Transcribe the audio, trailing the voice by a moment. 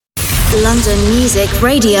London Music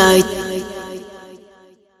Radio.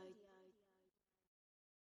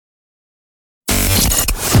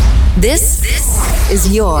 This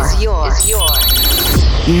is your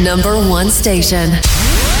number one station.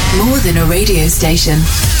 More than a radio station.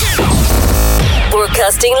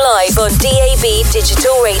 Broadcasting live on DAB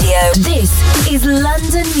Digital Radio. This is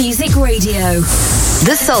London Music Radio.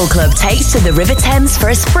 The Soul Club takes to the River Thames for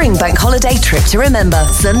a spring bank holiday trip to remember.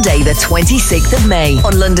 Sunday the 26th of May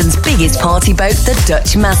on London's biggest party boat, the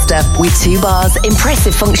Dutch Master. With 2 bars,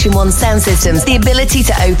 impressive Function 1 sound systems, the ability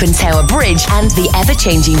to open Tower Bridge and the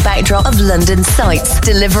ever-changing backdrop of London sights.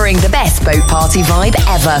 Delivering the best boat party vibe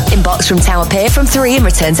ever. Inbox from Tower Pier from 3 and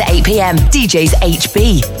return to 8 p.m. DJs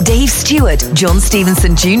HB, Dave Stewart, John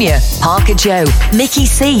Stevenson Jr., Parker Joe, Mickey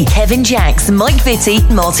C, Kevin Jacks, Mike Vitti,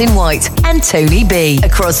 Martin White and Tony B.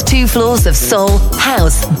 Across 2 floors of soul,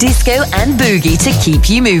 house, disco and boogie to keep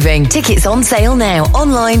you moving. Tickets on sale now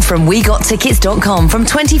online from wegottickets.com from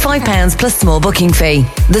 £25 plus small booking fee.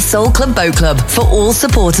 The Soul Club Boat Club for all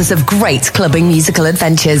supporters of great clubbing musical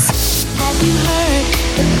adventures. Have you heard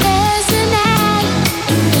that there's an ad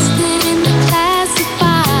listed in the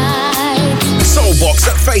classifieds? Soulbox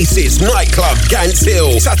at Faces Nightclub, Gants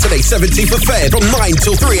Hill, Saturday 17th of Feb from 9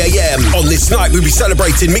 till 3 a.m. On this night, we'll be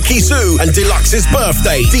celebrating Mickey Sue and Deluxe's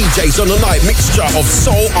birthday. DJs on the night, mixture of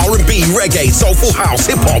soul, R&B, reggae, soulful house,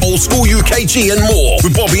 hip-hop, old school UKG and more.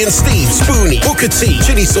 With Bobby and Steve, Spoonie, Booker T,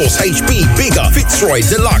 Chili Sauce, HB, Bigger, Fitzroy,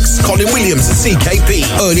 Deluxe, Colin Williams and CKP.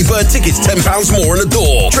 Early bird tickets £10 more on the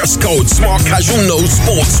door. Dress code, smart casual, no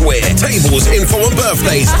sportswear. Tables, info and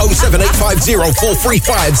birthdays 07850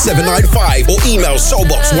 435 795 or email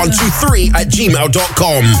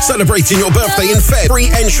soulbox123@gmail.com. Celebrating your birthday in Feb.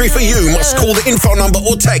 Free entry for you. Must call the info number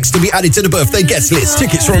or text to be added to the birthday guest list.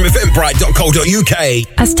 Tickets from eventbrite.co.uk.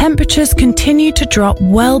 As temperatures continue to drop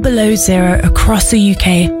well below zero across the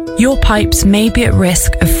UK, your pipes may be at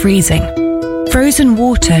risk of freezing. Frozen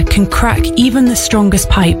water can crack even the strongest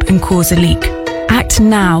pipe and cause a leak. Act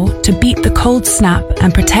now to beat the cold snap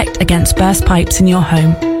and protect against burst pipes in your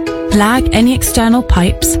home. Flag any external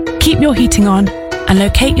pipes, keep your heating on, and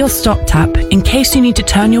locate your stop tap in case you need to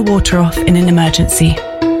turn your water off in an emergency.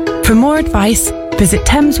 For more advice, visit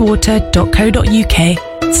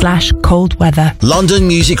thameswater.co.uk/cold weather. London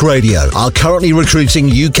Music Radio are currently recruiting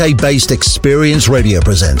UK-based experienced radio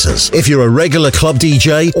presenters. If you're a regular club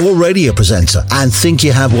DJ or radio presenter and think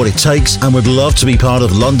you have what it takes and would love to be part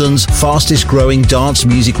of London's fastest growing dance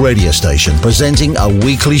music radio station presenting a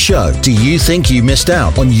weekly show, do you think you missed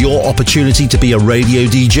out on your opportunity to be a radio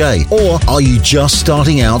DJ? Or are you just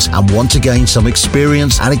starting out and want to gain some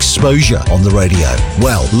experience and exposure on the radio?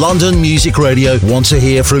 Well, London Music Radio want to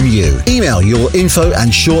hear from you. Email your info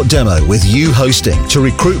and short demo with you hosting to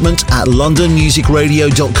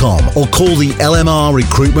recruitment@londonmusicradio.com or call the LMR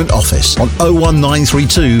recruitment office on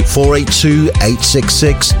 01932 482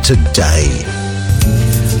 866 today.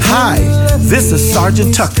 Hi, this is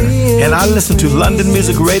Sergeant Tucker, and I listen to London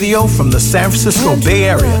Music Radio from the San Francisco Bay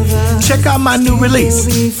Area. Check out my new release,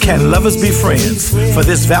 Can Lovers Be Friends? For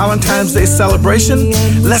this Valentine's Day celebration,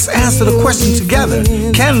 let's answer the question together,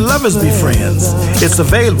 can lovers be friends? It's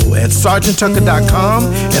available at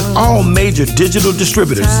sergeanttucker.com and all major digital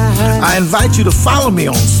distributors. I invite you to follow me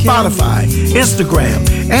on Spotify, Instagram,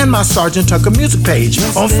 and my Sergeant Tucker music page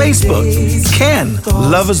on Facebook. Can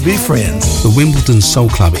lovers be friends? The Wimbledon Soul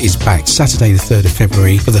Club is back Saturday the 3rd of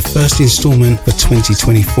February for the first instalment for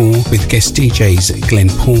 2024 with guest DJs Glenn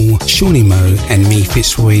Paul, Shawnee Moe and me,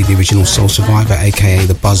 Fitzroy, the original Soul Survivor aka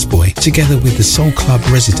the Buzzboy, together with the Soul Club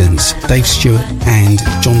residents Dave Stewart and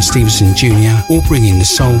John Stevenson Jr., all bringing the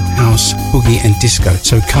soul, house, boogie and disco.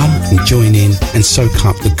 So come and join in and soak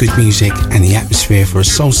up the good music and the atmosphere for a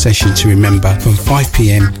soul session to remember from 5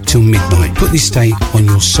 p.m. till midnight. Put this date on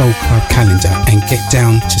your Soul Club calendar and get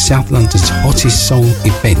down to South London's hottest soul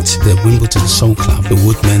event, the Wimbledon Soul Club, the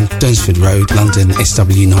Woodman, Dunsford Road, London,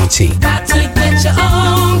 SW19. Got to get your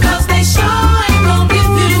own, 'cause they sure ain't gonna give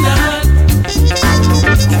you none.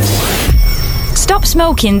 Stop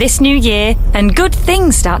smoking this new year and good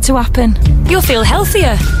things start to happen. You'll feel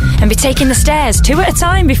healthier and be taking the stairs 2 at a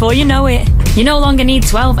time before you know it. You no longer need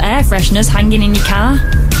 12 air fresheners hanging in your car.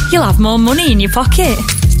 You'll have more money in your pocket.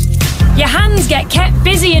 Your hands get kept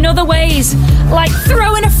busy in other ways, like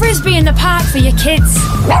throwing a frisbee in the park for your kids.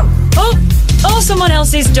 Oh, or someone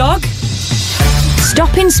else's dog.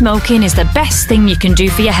 Stopping smoking is the best thing you can do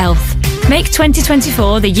for your health. Make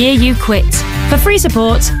 2024 the year you quit. For free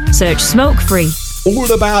support, search Smoke Free.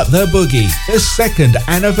 All About the Boogie, the 2nd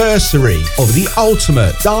anniversary of the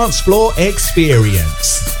ultimate dance floor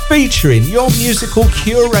experience. featuring your musical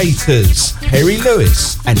curators, Perry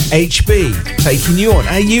Lewis and HB, taking you on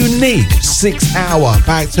a unique 6-hour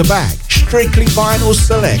back-to-back strictly vinyl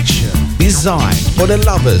selection designed for the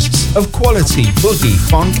lovers of quality boogie,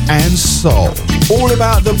 funk and soul. All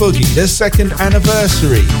About the Boogie, the 2nd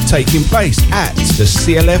anniversary, taking place at the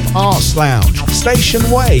CLF Arts Lounge, Station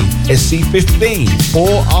Way, SC15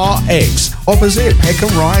 4RX, opposite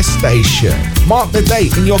Peckham Rise Station. Mark the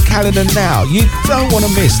date in your calendar now. You don't want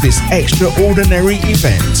to miss this extraordinary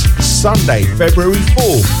event. Sunday, February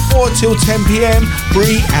 4th, 4 till 10 p.m,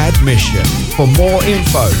 free admission. For more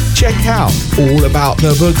info, check out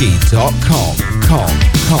allabouttheboogie.com.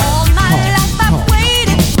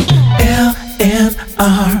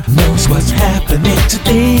 LNR knows what's happening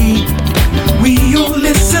today. We all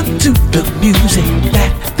listen to the music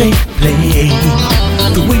that they play,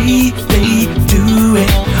 the way they do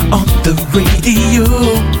it on the radio.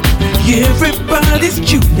 Everybody's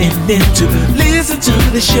tuning in to listen to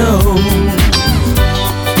the show.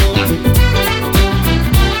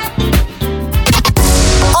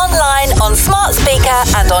 On smart speaker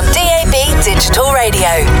and on DAB digital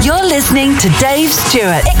radio. You're listening to Dave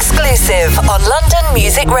Stewart, exclusive on London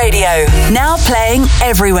Music Radio. Now playing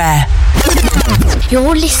everywhere.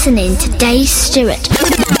 You're listening to Dave Stewart.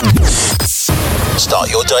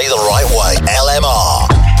 Start your day the right way. LMR.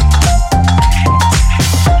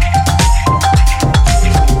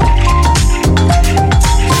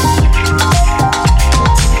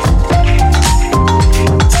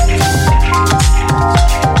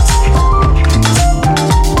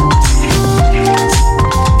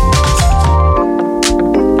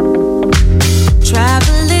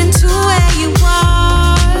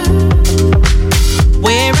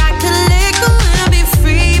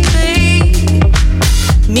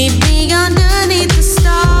 Meet me underneath the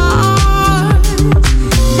stars.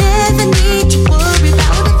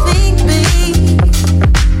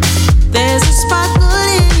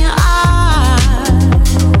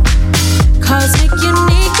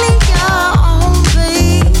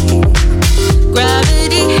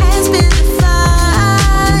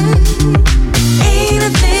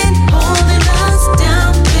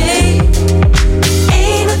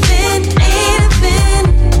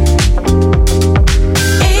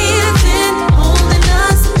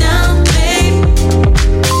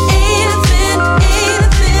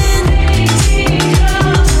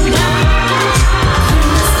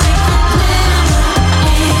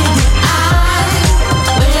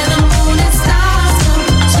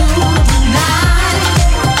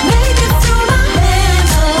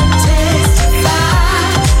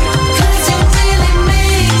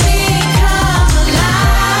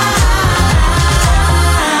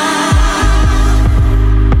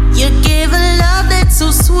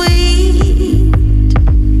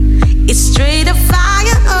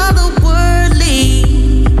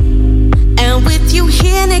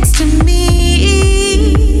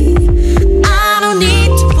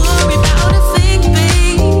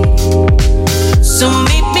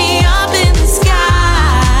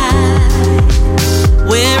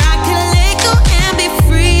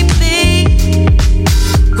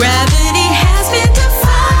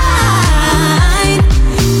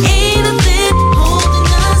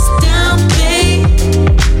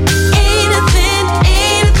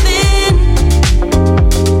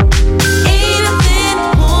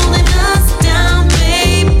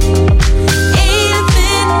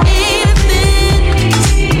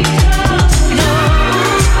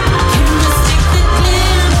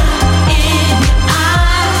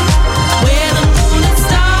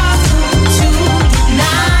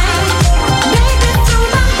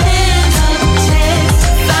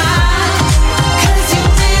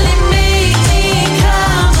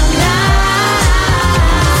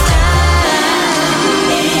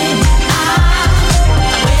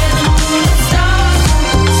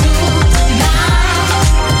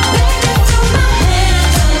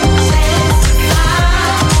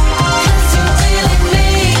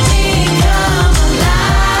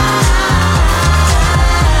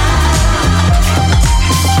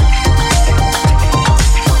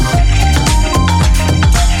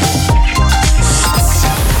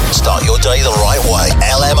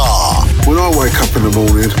 wake up in the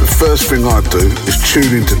morning, the first thing I do is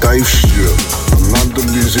tune into Dave Stewart on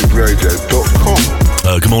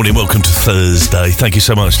LondonMusicRadio.com. Good morning, welcome to Thursday. Thank you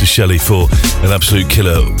so much to Shelley for an absolute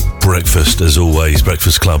killer breakfast, as always.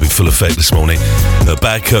 Breakfast Club in full effect this morning.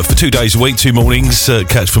 Back for 2 days a week, 2 mornings.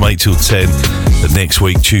 Catch from 8 till 10 next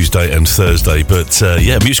week, Tuesday and Thursday. But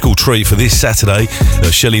musical treat for this Saturday.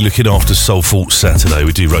 Shelley looking after Soulful Saturday.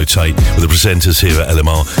 We do rotate with the presenters here at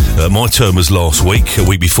LMR. My turn was last week. A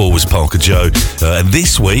week before was Parker Joe. And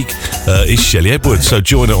this week is Shelley Edwards. So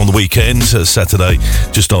join her on the weekend, Saturday,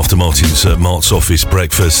 just after Mart's office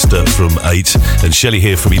breakfast from 8. And Shelley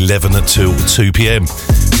here from 11 till 2 p.m.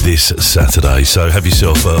 this Saturday. So have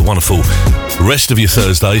yourself a wonderful rest of your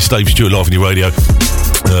Thursday. Steve Stewart live on your radio.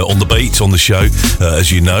 On the beat, on the show. As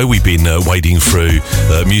you know, we've been wading through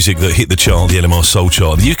music that hit the chart, the LMR Soul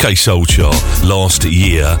Chart, the UK Soul Chart last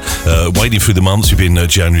year. Wading through the months, we've been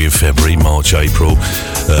January and February, March, April,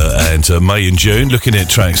 and May and June. Looking at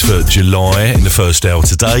tracks for July in the first hour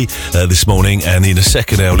today, this morning, and in the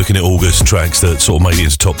second hour, looking at August tracks that sort of made it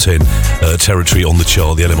into top 10 territory on the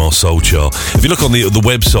chart, the LMR Soul Chart. If you look on the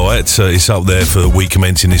website, it's up there for the week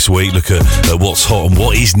commencing this week. Look at what's hot and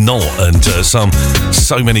what is not, and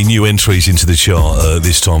so many new entries into the chart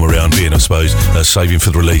this time around, being, I suppose, saving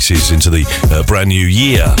for the releases into the brand new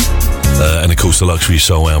year. And of course, the Luxury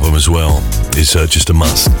Soul album as well is just a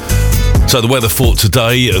must. So the weather for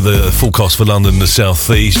today, the forecast for London, the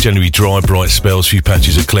south-east, generally dry, bright spells, few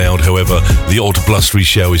patches of cloud. However, the odd blustery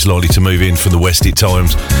shower is likely to move in from the west at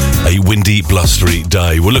times. A windy, blustery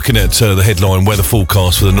day. We're looking at the headline weather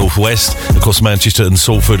forecast for the northwest across Manchester and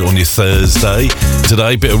Salford on your Thursday.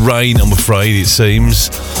 Today, bit of rain, I'm afraid, it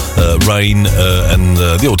seems. Rain and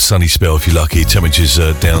the odd sunny spell if you're lucky. Temperatures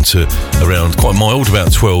down to around quite mild,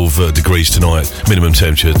 about 12 degrees tonight. Minimum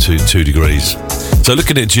temperature to 2 degrees. So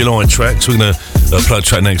looking at July tracks, we're going to play a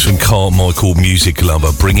track next from Carmichael, Music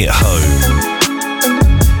Lover, Bring It Home,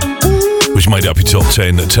 which made up your top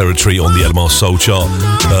 10 territory on the LMR Soul Chart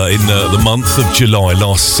in the month of July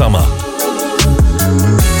last summer.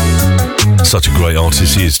 Such a great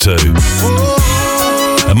artist he is too.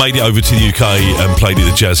 And made it over to the UK and played at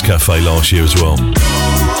the Jazz Cafe last year as well.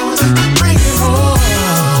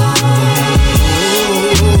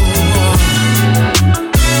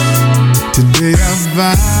 Today I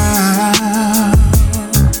vow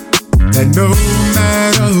that no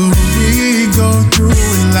matter what we go through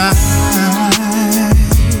in life,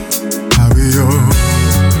 I'll be yours.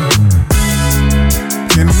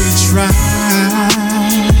 Can we try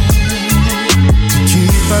to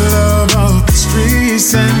keep our love off the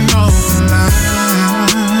streets and off the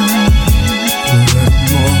line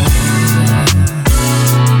forevermore?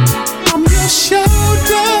 I'm your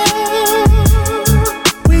shoulder.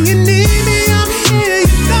 When you need me, I'm here.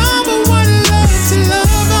 You number one love to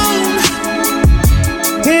love on.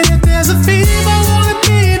 And if there's a fever, I wanna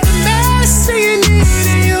be the mercy you need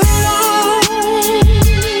in your own.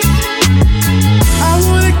 I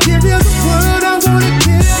wanna give you the world, I wanna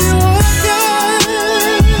give you all I got.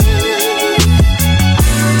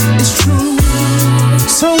 It's true.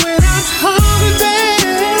 So when I'm hungry,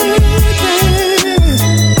 baby,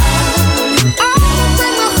 I'll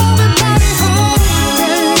bring my hungry body home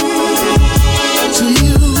to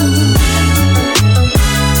you.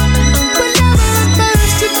 Whenever I'm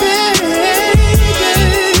thirsty, baby,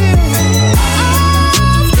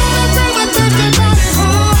 I'm gonna bring my thirsty body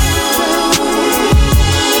home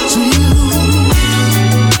to you.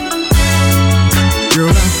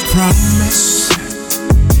 Girl, I promise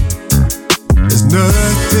there's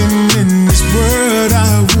nothing in this world I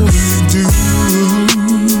wouldn't do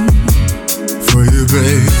for you,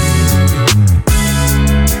 babe.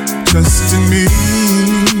 Trust in me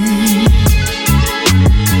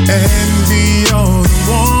and be all the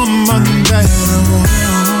woman that I want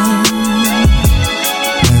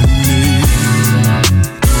and need.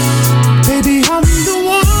 Baby, I'm the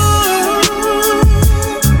one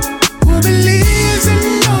who believes in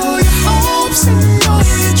all your hopes and all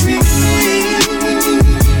your dreams.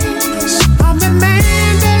 I'm the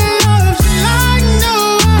man that loves you like no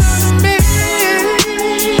other man.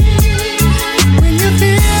 When you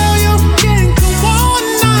feel you can't go on,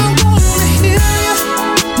 I wanna hear you.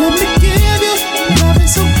 Let me give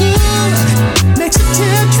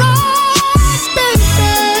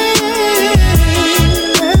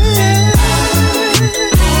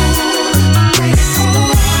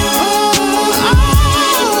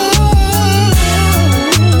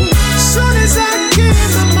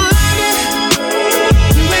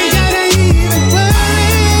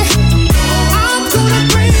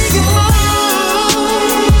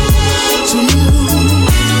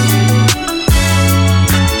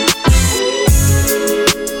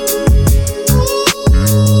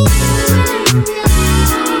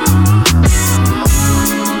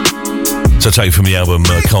So take from the album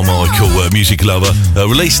Carmichael, Music Lover,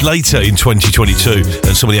 released later in 2022,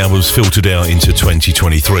 and some of the albums filtered out into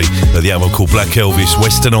 2023. The album called Black Elvis,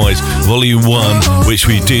 Westernised, Volume 1, which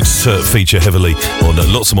we did feature heavily on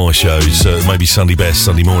lots of my shows, maybe Sunday Best,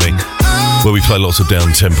 Sunday Morning, where we play lots of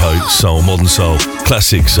down-tempo soul, modern soul,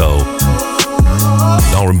 classic soul,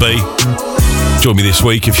 R&B. Join me this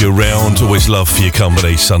week if you're around. Always love for your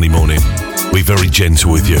company, Sunday morning. We're very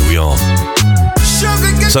gentle with you, we are.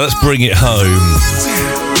 So let's bring it home.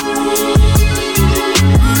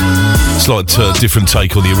 Slight different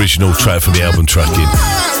take on the original track from the album tracking.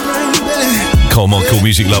 Carmichael,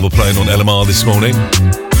 Music Lover, playing on LMR this morning.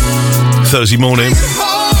 Thursday morning.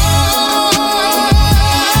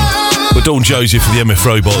 But Dawn Joseph of the MF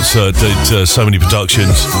Robots did so many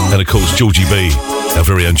productions, and of course Georgie B, our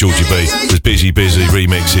very own Georgie B, was busy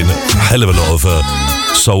remixing a hell of a lot of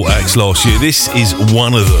soul acts last year. This is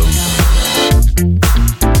one of them.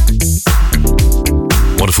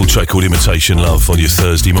 Wonderful track called Imitation Love on your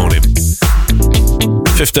Thursday morning.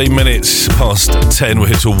 15 minutes past 10, we're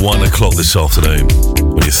here till 1 o'clock this afternoon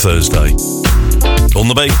on your Thursday. On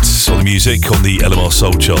the beats, on the music, on the LMR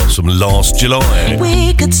Soul Charts from last July.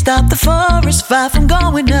 We could stop the forest fire from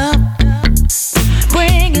going up,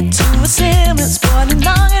 bring it to a simmer, spoiling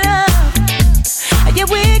long enough. Yeah,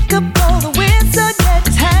 we could blow the wind so that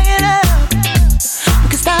it's hanging up. We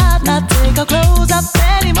could start, not take our clothes off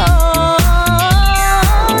anymore.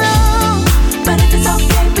 But if it's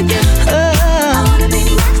okay with you, I wanna be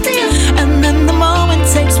next to you. And then the moment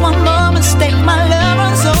takes one more mistake, my love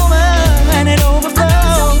runs over and it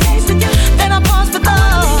overflows. Then I pause for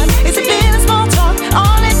thought. Is it been a small talk?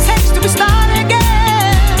 All it takes to start again.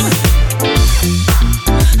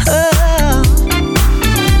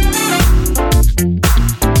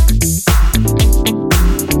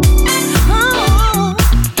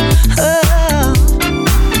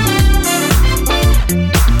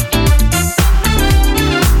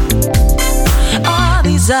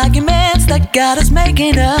 Arguments that got us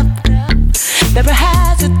making up, never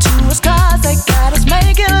has it to us cause they got us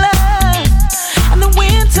making love. And the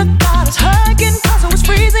winter got us hugging cause it was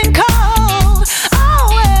freezing cold.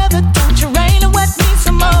 Oh, weather, don't you rain and wet me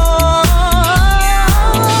some more.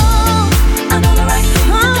 I know the right thing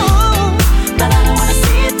to do, but I don't wanna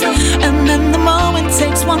see it through. And then the moment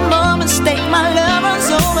takes one more mistake, my love runs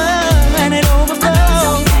over and it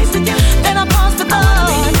overflows. Then I pause for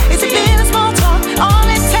thought. Is it been a small talk? All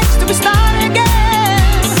it takes to start again.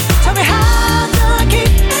 Tell me how do I keep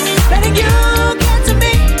letting you get to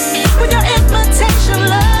me?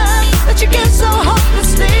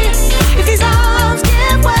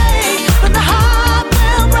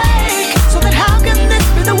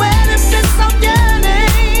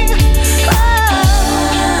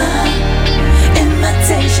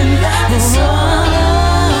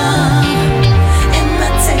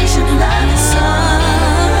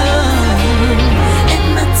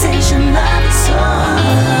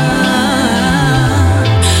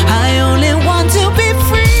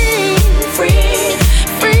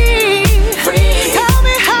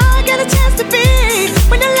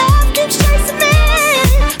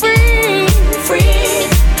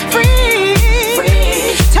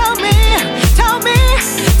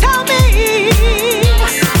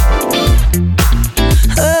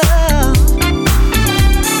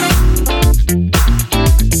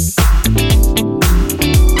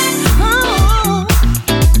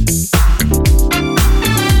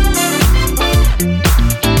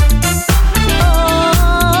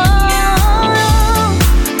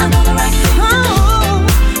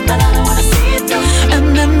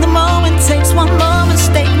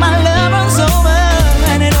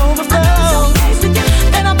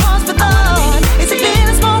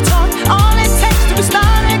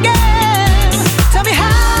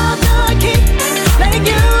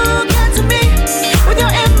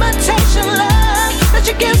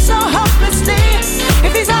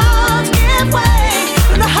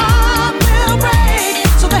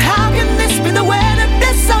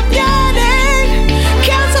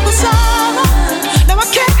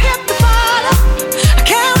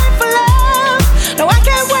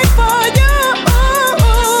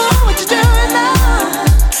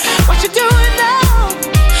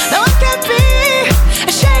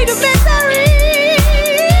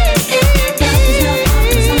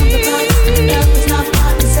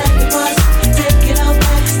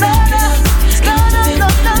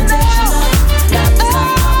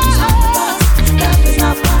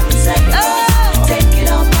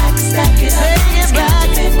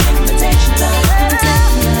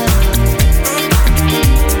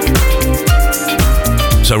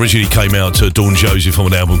 originally came out to Dawn Joseph on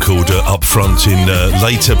an album called Up Front in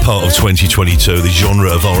later part of 2022, the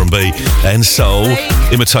genre of R&B and soul,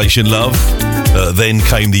 Imitation Love. Then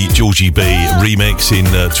came the Georgie B remix in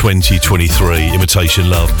 2023, Imitation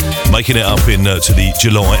Love, making it up in to the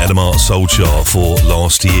July LMR Soul Chart for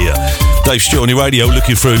last year. Dave Stewart on your radio,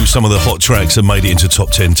 looking through some of the hot tracks that made it into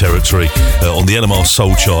top 10 territory on the LMR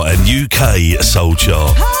Soul Chart and UK Soul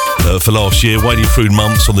Chart for last year, wading through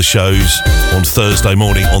months on the shows on Thursday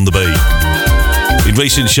morning on the beat. In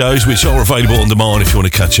recent shows, which are available on demand if you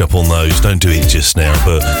want to catch up on those, don't do it just now,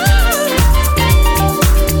 but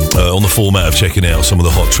on the format of checking out some of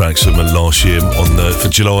the hot tracks from last year on for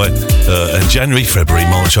July and January, February,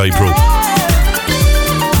 March, April,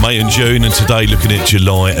 May and June, and today looking at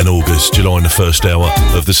July and August. July in the first hour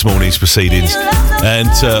of this morning's proceedings, and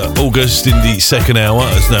August in the second hour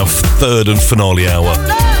is now third and finale hour.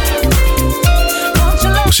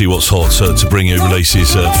 We'll see what's hot to bring you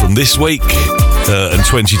releases from this week and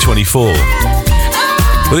 2024.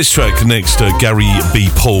 Well, this track connects to Gary B.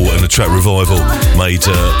 Paul and the track Revival made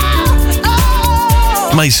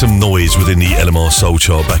some noise within the LMR Soul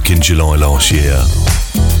Chart back in July last year.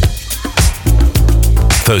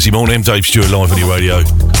 Thursday morning, Dave Stewart live on your radio,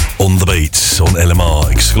 on the beats, on LMR,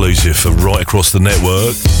 exclusive for right across the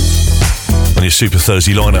network, on your Super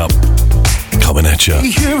Thursday lineup, coming at you.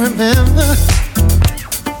 You remember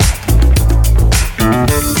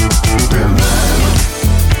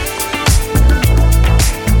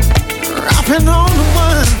rapping on the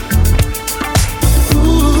one,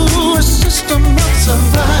 ooh, a system of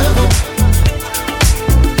survival.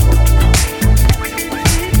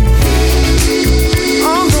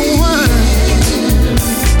 On the one,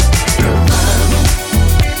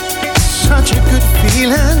 such a good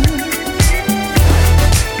feeling.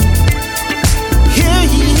 Yeah,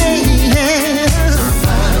 yeah, yeah.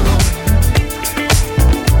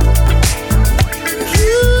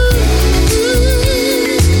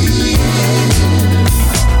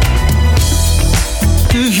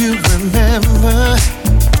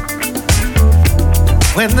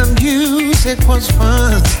 When the music was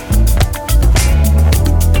fun,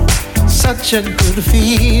 such a good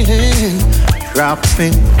feeling,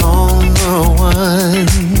 dropping on the one.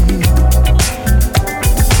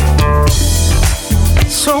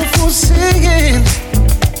 Soulful singing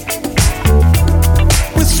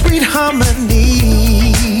with sweet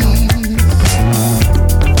harmony.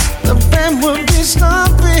 The band will be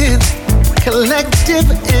stomping,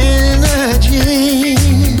 collective energy.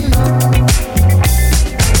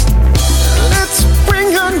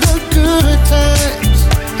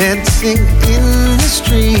 Dancing in the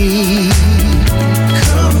street.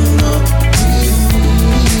 Come on with me.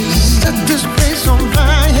 Set this place on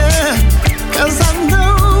fire, 'cause I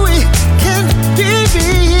know it can be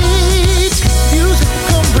beat.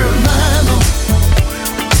 Musical revival,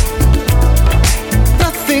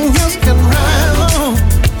 nothing else can rival.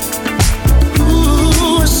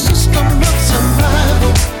 Ooh, a system of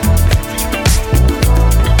survival.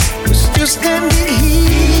 We're still standing here.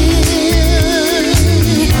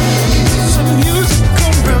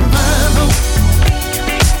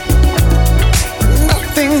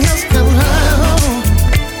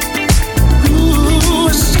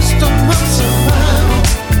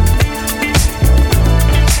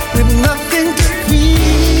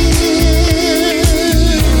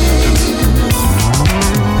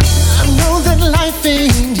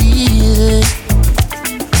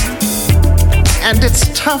 And it's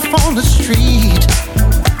tough on the street.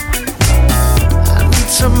 I need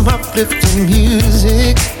some uplifting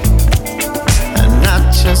music, and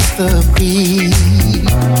not just the beat.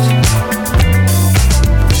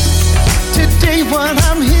 Today what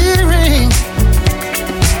I'm hearing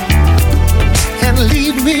can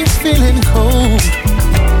leave me feeling cold.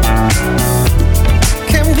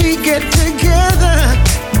 Can we get together?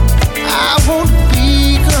 I won't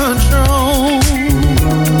be controlled.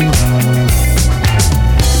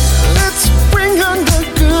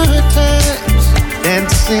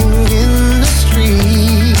 Dancing in the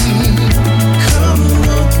street. Come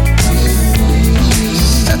on with me.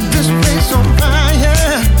 Set this place on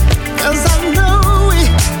fire, 'cause I know it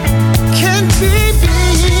can be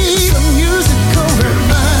beat. Some musical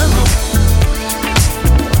revival,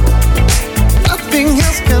 nothing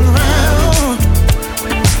else can rival.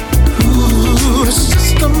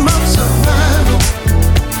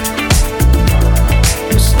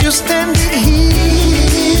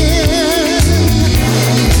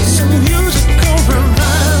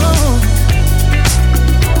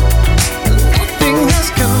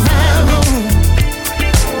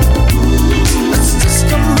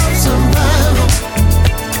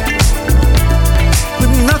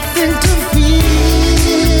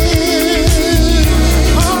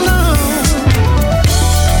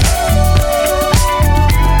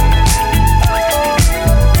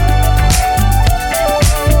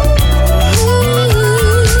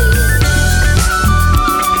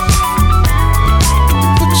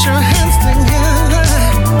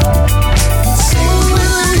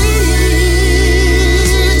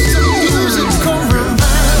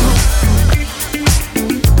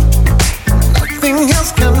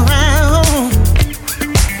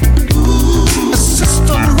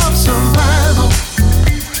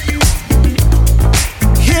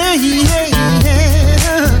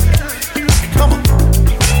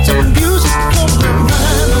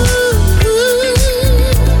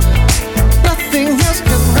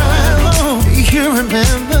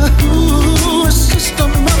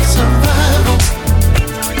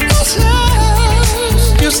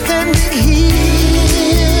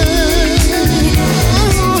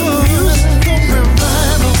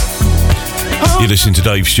 listening to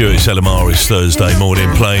Dave Stewart's LMR. It's Thursday morning,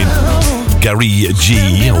 playing Gary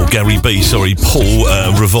B,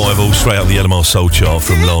 Paul Revival, straight out the LMR Soul chart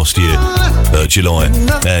from last year, July.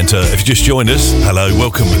 And if you just joined us, hello,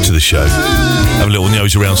 welcome to the show. Have a little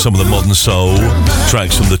nose around some of the modern soul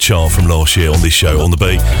tracks from the chart from last year on this show, on the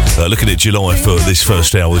beat. Looking at July for this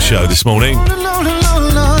first hour of the show this morning.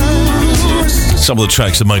 Some of the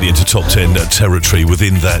tracks that made it into top 10 territory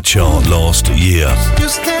within that chart last year.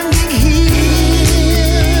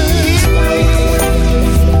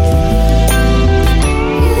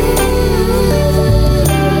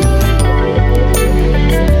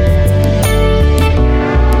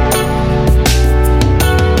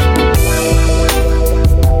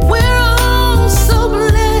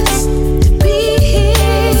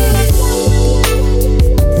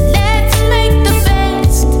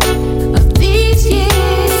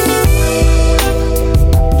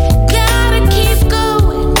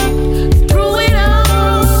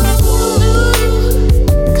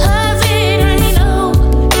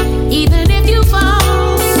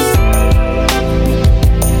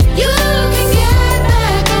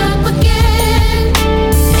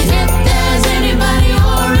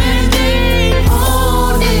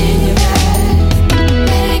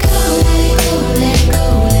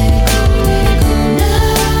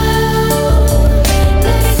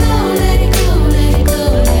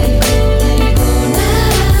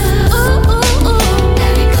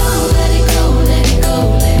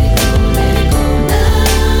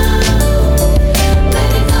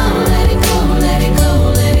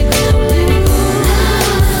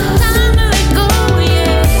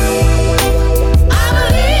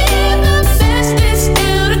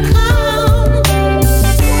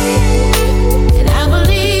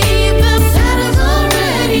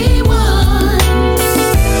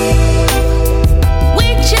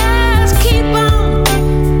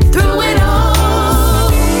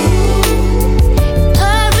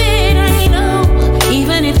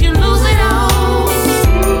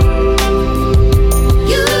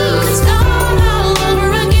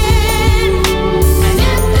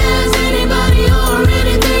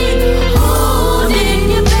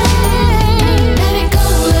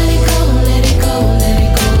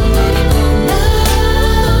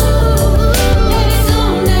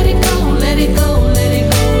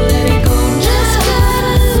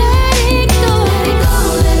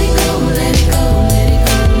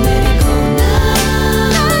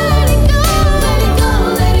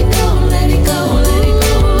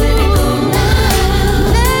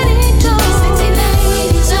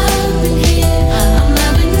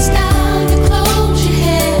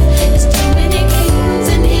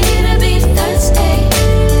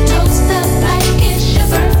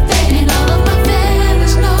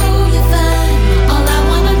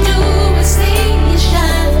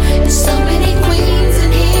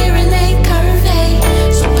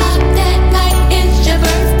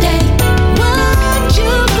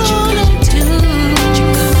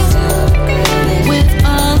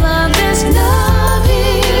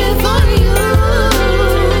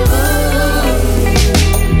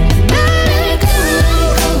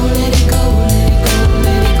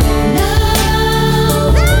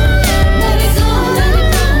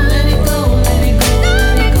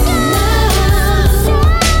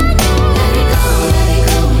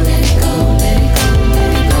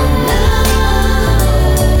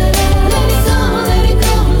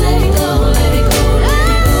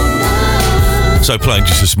 Also playing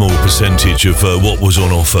just a small percentage of what was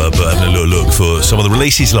on offer, but having a little look for some of the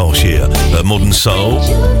releases last year. Modern Soul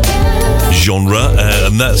genre,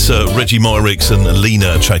 and that's Reggie Myrick's and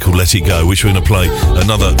Lena, a track called Let It Go, which we're going to play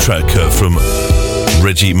another track from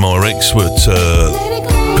Reggie Myrick's, with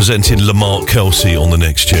presenting Lamarck Kelsey on the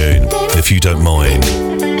next tune, if you don't mind.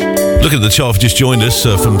 Look at the chart, just joined us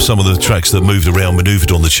from some of the tracks that moved around,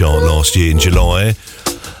 manoeuvred on the chart last year in July.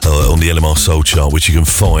 On the LMR Soul chart, which you can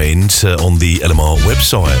find on the LMR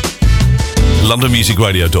website,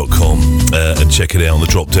 londonmusicradio.com, and check it out on the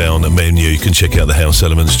drop down menu. You can check out the House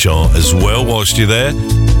Elements chart as well whilst you're there. For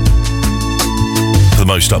the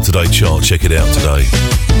most up to date chart, check it out today.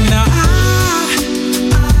 Now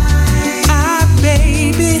I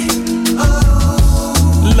baby,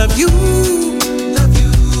 love you,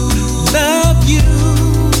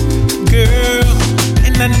 girl,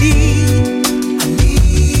 and I need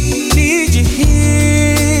you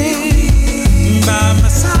here by my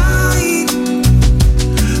side,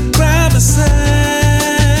 by my side.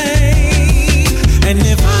 And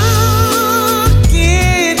if I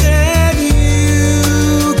can't have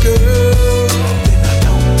you, girl, then I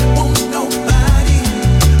don't want nobody,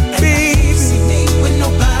 baby, with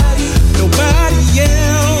nobody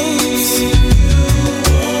else.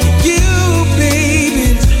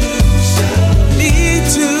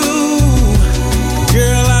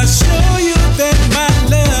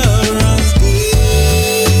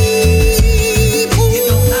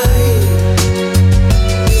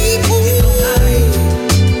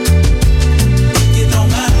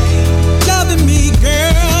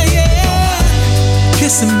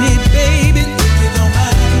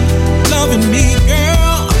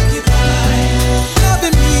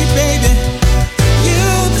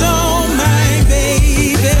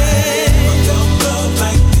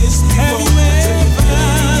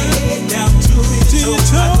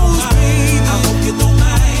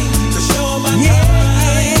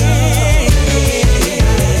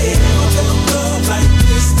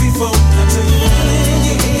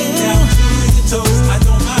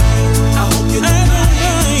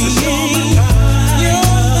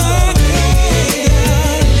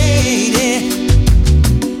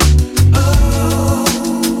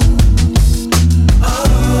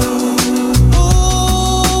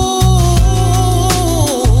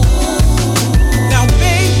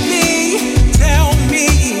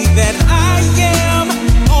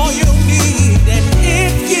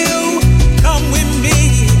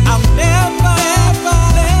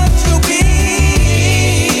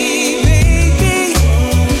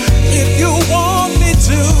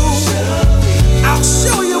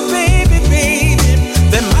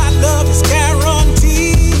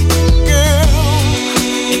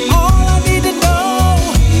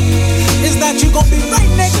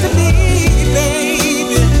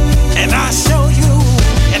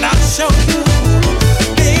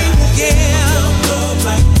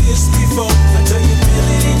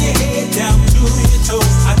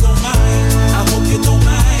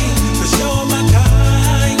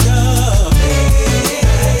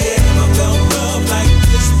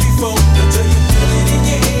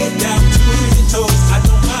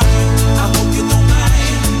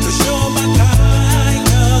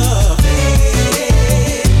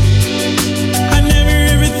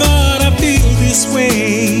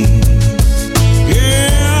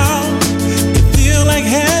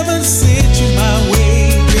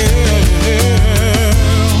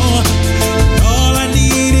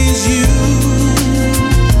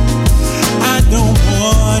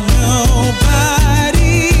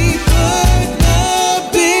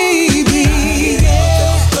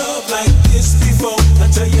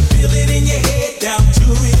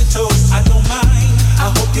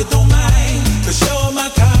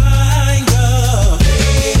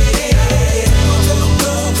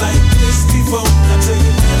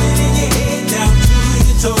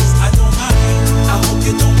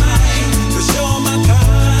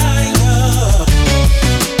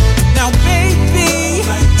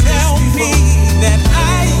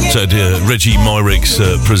 Reggie Myricks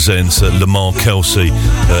presents Lamar Kelsey,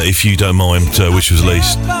 If You Don't Mind, which was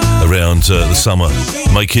released around the summer,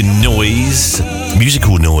 making noise,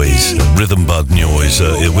 musical noise, rhythm bud noise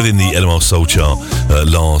within the LMR Soul Chart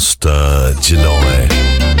last July.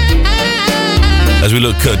 As we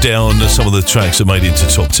look down some of the tracks that made into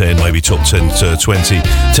top 10, maybe top 10 to 20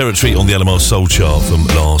 territory on the LMR Soul Chart from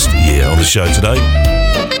last year on the show today.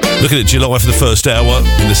 Looking at July for the first hour.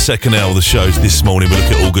 In the second hour of the show this morning, we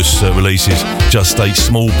look at August releases. Just a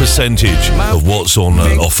small percentage of what's on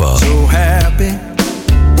offer. So happy,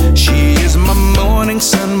 she is my morning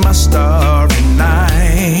sun, my starry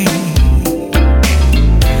night.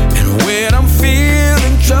 And when I'm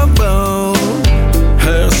feeling trouble,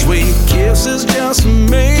 her sweet kisses just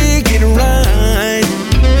make it right.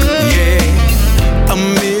 Yeah, a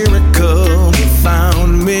miracle that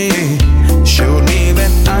found me, showed me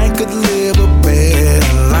that I could live a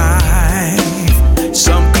better life.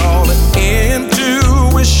 Some call it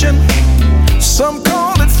intuition, some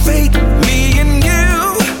call it fate, me and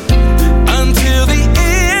you, until the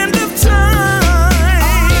end of time.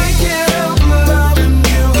 I can't help loving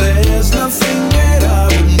you, there's nothing that I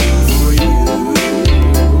wouldn't do for you.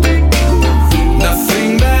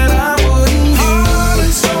 Nothing that I wouldn't do.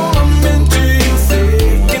 It's all I'm into you,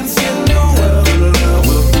 thick and thin, no other love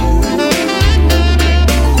will do.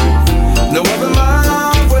 No other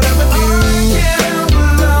love would ever do. I can't help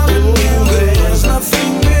loving you, there's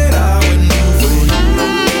nothing that I wouldn't do for you.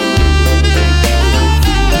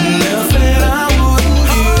 Nothing I wouldn't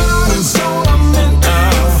do. It's all I'm into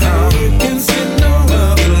you, thick and thin, no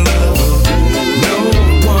other love will do. No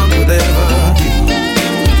one would ever do.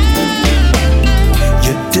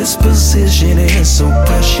 Your disposition is so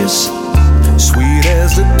precious, sweet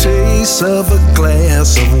as the taste of a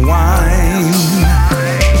glass of wine.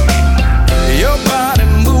 Your body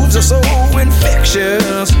moves are so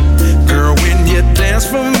infectious, girl. When you dance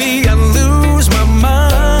for me, I lose my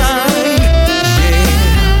mind.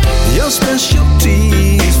 Yeah, your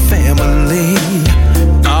specialty is family.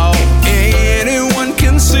 Oh, anyone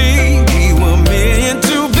can see we were meant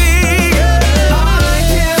to be. I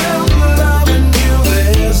can't help loving you,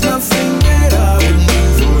 there's nothing that I wouldn't do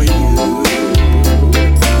for you.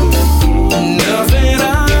 Nothing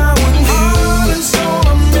I wouldn't do. It's all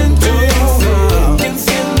I'm into you, thick and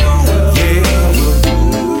thin, no other love will do.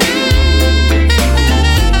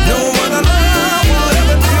 No other love would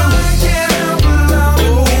ever do. I can't help loving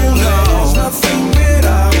you, there's nothing that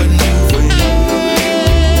I wouldn't do for you.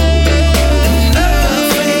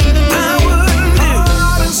 Nothing I wouldn't do.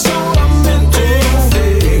 It's all I'm into you,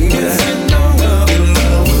 thick and thin, no other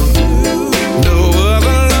love will do. No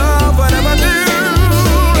other love would ever do.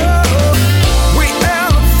 We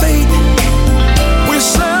elevate, we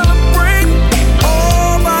celebrate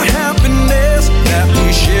all the happiness that we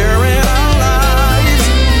share in our lives.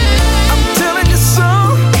 I'm telling you,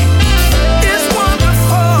 son, it's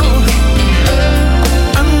wonderful,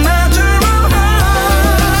 a natural high.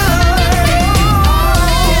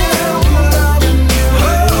 Loving you,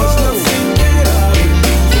 there's nothing that I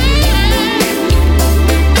wouldn't do for you.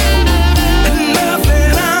 And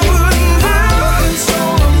nothing I wouldn't do. It's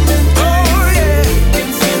all I'm into you, thick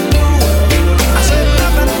and thin, no other love. I said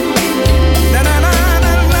nothing, nothing I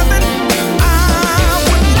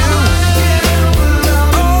wouldn't do.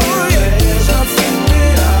 Oh yeah, there's nothing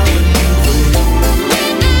that I wouldn't do for you.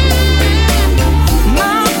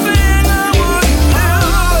 Nothing I wouldn't do.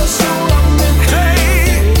 It's all I'm into you,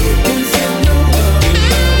 thick and thin, no other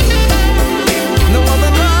love. No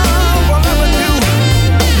other love will ever do.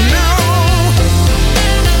 No.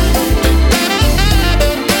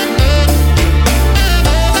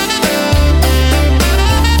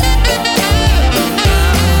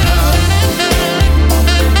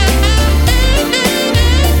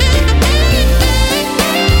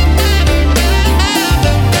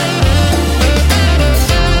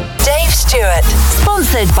 Dave Stewart,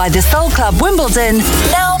 sponsored by the Soul Club Wimbledon,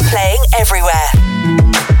 now playing everywhere.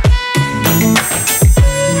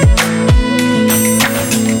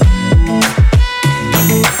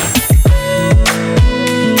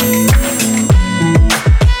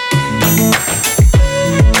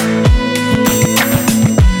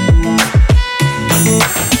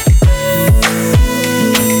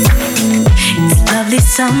 It's a lovely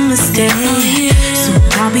summer's day, so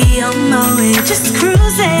I'll be on my way, just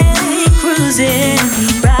cruising,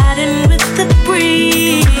 riding with the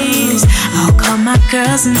breeze. I'll call my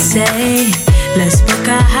girls and say, let's book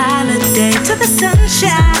a holiday to the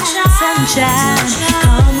sunshine.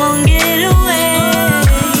 Come on, get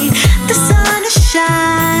away. The sun is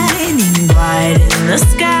shining bright in the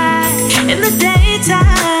sky in the daytime,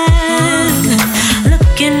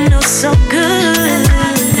 looking oh so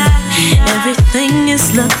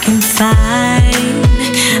is looking fine.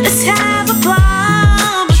 Let's have a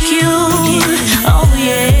barbecue. Oh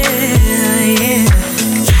yeah, yeah.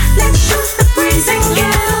 Let's shoot the breeze and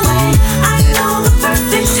get away. I know the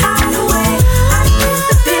perfect hideaway. I get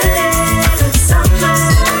the feeling of summer,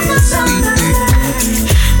 summer.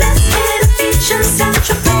 Let's hit a beach in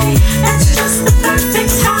Central Bay. That's just the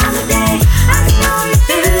perfect holiday. I know you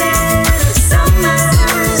feel it. Summer,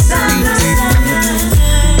 summer, summer.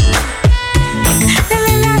 La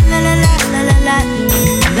la la la la la la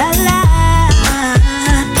la la.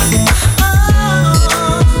 Oh,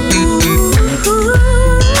 ooh,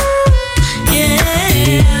 yeah.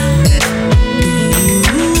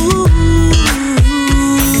 Ooh,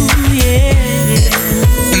 yeah.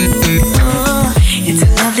 Oh, it's a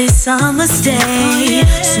lovely summer's day.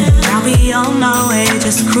 Soon I'll be on my way,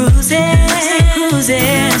 just cruising,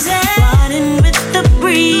 cruising, riding with the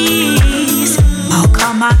breeze. I'll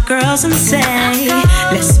call my girls and say,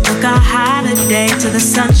 let's book a holiday to the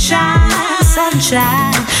sunshine,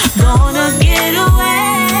 sunshine. Gonna get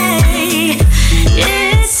away.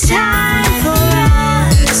 It's time for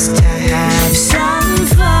us to have some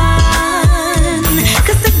fun,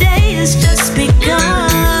 'cause the day has just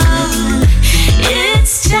begun.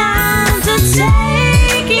 It's time to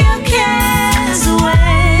take your cares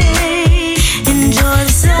away. Enjoy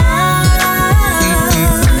the sun.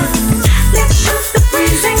 Let's shoot the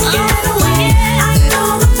breeze and get away. I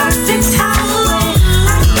know the perfect hideaway.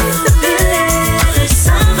 I get the feeling of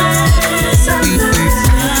summer, summer.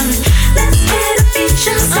 Let's hit a beach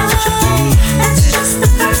in Central Bay. That's just the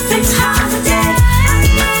perfect holiday. I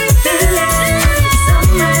know you feel it.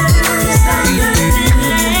 Summer, summer.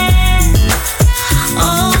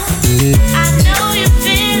 Oh, I know you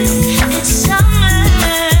feel it. It's summer.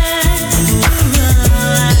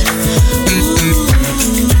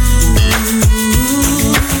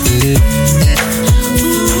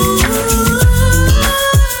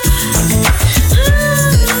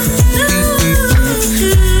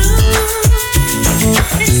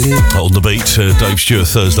 On the beat, Dave Stewart,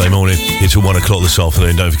 Thursday morning until 1 o'clock this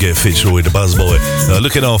afternoon. Don't forget Fitzroy, the Buzzboy,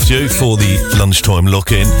 looking after you for the lunchtime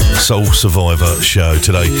lock-in Soul Survivor show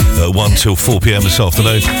today, 1 till 4 p.m. this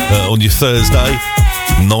afternoon. On your Thursday,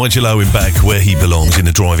 Nigel Owen back where he belongs, in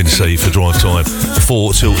the driving seat for drive time,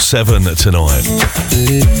 4 till 7 tonight.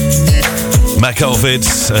 Mac Arvid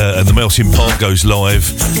and the Melting Pot goes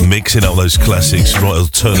live, mixing up those classics, right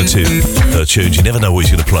alternative tunes. You never know what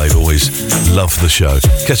he's going to play, but always love the show.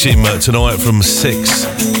 Catch him tonight from 6,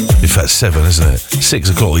 in fact 7, isn't it? 6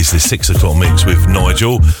 o'clock is the 6 o'clock mix with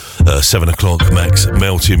Nigel. 7 o'clock, Max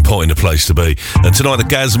Melting Pot in the place to be. And tonight the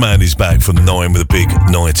Gazman is back from 9 with a big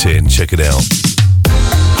night in. Check it out.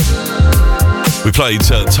 We played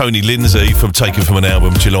Tony Lindsay taken from an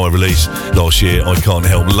album, July release last year, I Can't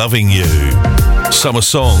Help Loving You. Summer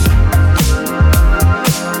song.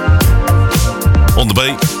 On the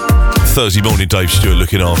beat, Thursday morning, Dave Stewart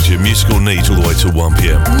looking after you. Musical needs all the way till 1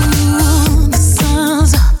 p.m. Ooh, the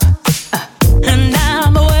sun's up, and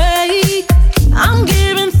I'm awake. I'm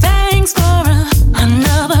giving thanks for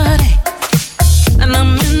another day, and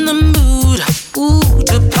I'm in the mood, ooh,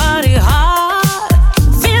 to party hard.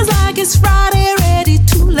 Feels like it's Friday, ready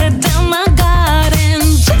to let down my guard and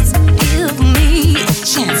just give me a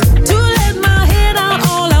chance to let my head out.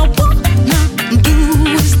 All I wanna do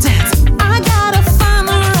is dance. I gotta find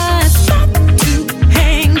the right spot to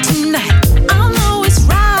hang tonight. I know it's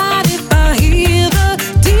right if I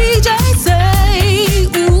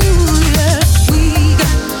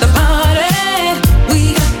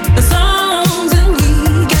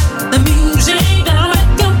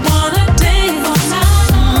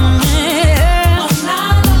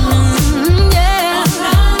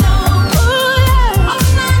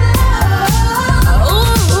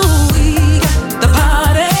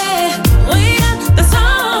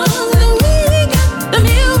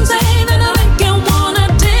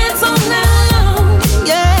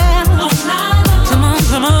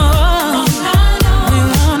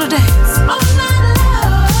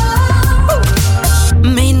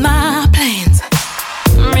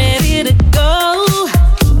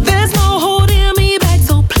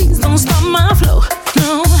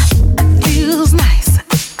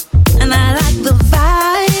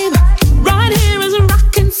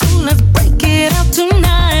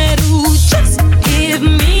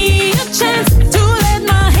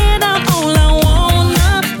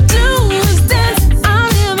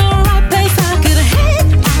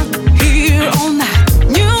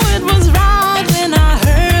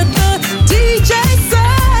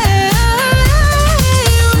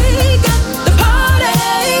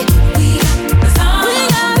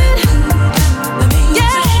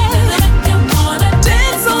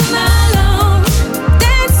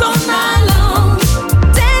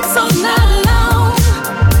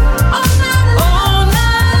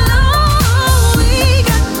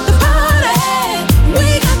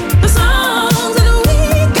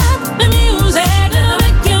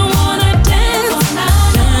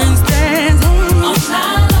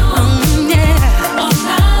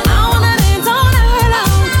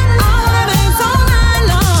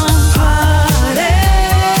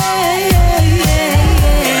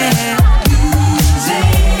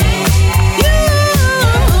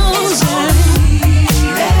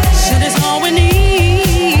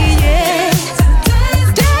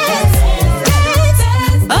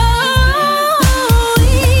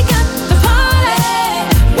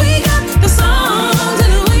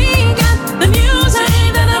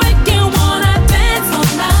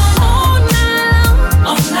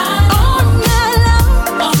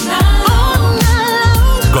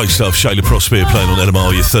stuff. Shayla Prosper playing on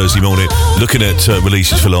LMR your Thursday morning. Looking at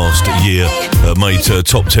releases for last year, made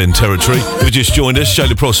top 10 territory. If you just joined us,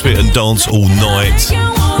 Shayla Prosper and Dance All Night.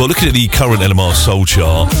 Well, looking at the current LMR Soul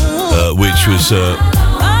Chart, which was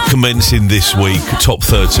commencing this week, top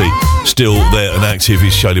 30. Still there and active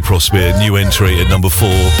is Shayla Prosper, new entry at number 4.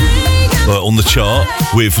 On the chart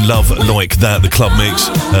with Love Like That, the club mix,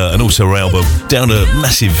 and also her album down a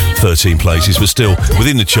massive 13 places, but still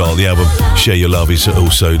within the chart. The album Share Your Love is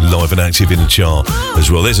also live and active in the chart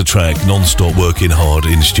as well. There's a track, non-stop working hard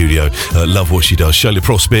in the studio. Love what she does. Shayla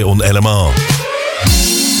Prosper on LMR.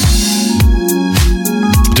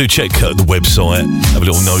 Do check the website, have a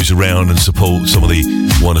little nose around and support some of the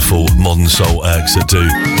wonderful modern soul acts that do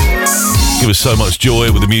give us so much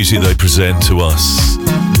joy with the music they present to us.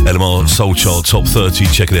 LMR Soul Chart Top 30,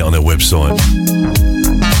 check it out on their website. I'm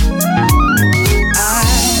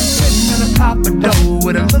sitting in a Papa Dough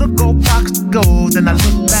with a little gold box of gold, and I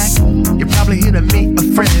look back. You're probably here to meet a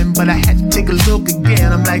friend, but I had to take a look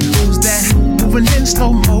again. I'm like, who's that? Moving in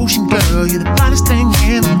slow motion, girl. You're the finest thing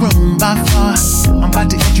in the room by far. I'm about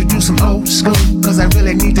to introduce some old school, cause I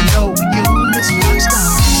really need to know you, Miss Rockstar.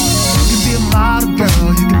 You can be a model,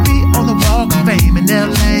 girl. You can be on the Walk of Fame in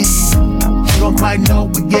LA. Don't quite know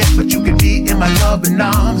it yet, but you could be in my loving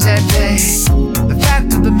arms that day. The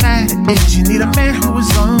fact of the matter is, you need a man who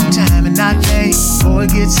is on time and not late. Boy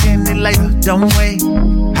gets in it later, don't wait.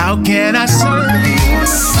 How can I serve you?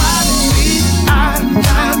 Driving me out of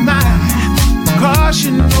my mind, cause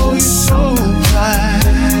you know you're so fine.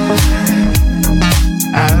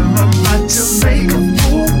 I'm about to make a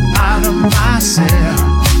fool out of myself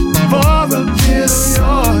for a bit of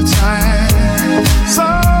your time. So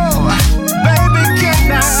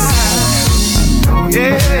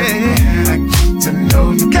yeah, I get to know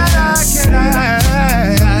you. Can I?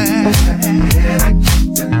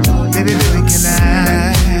 Baby, can I?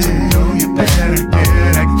 Get to know you better. I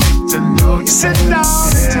get to know you. Sit down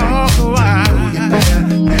and talk a while.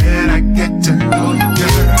 I get to know you,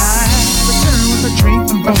 girl. I return with a drink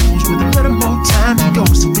and rolls with a little more time to go,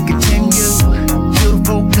 so we continue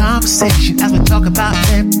beautiful conversation as we talk about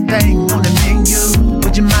everything on the menu.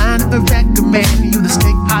 Would you mind if I recommend you the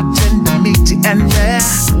steak hot tender meaty and rare?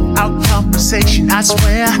 Our conversation, I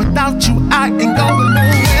swear, without you I ain't going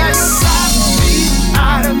nowhere. You drive me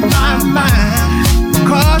out of my mind,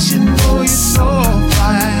 cause you know you're so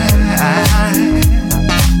fine.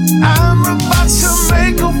 I'm about to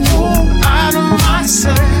make a fool out of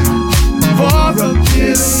myself for a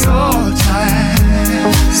bit of your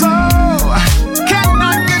time. So can I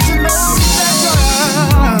get to know you better?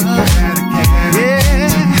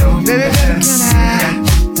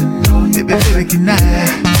 Baby, can I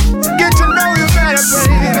get to know you better,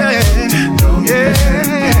 baby? Yeah,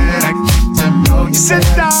 sit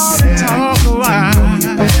down and talk a while.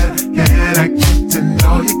 Can I get to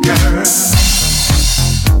know you, girl?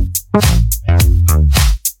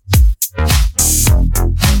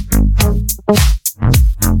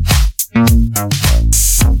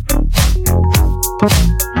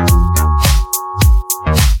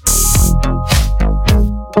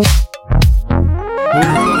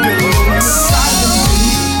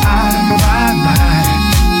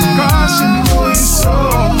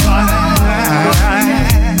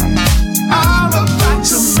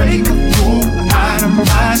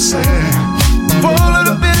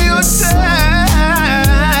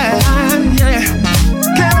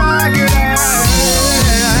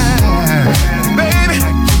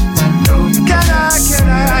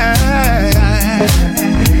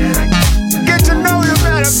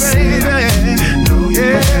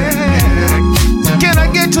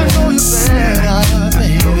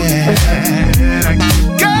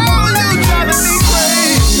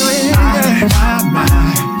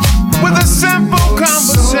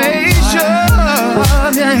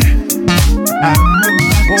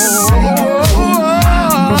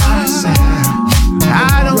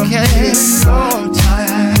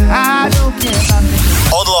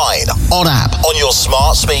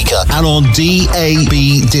 And on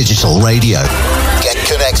DAB Digital Radio. Get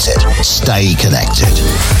connected. Stay connected.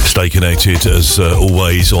 Stay connected as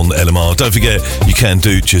always on LMR. Don't forget, you can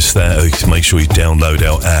do just that. Make sure you download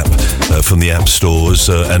our app from the app stores,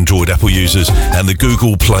 Android, Apple users, and the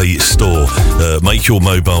Google Play Store. Make your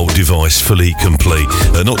mobile device fully complete.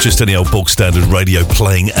 Not just any old bog standard radio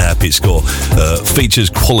playing app. It's got features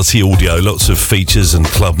quality audio, lots of features and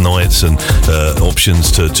club nights and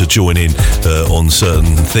options to join in on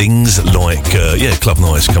certain things like club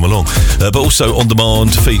nights come along, but also on demand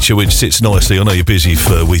On-demand feature which sits nicely. I know you're busy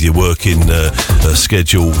with your working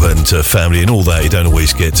schedule and family and all that. You don't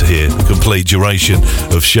always get to hear the complete duration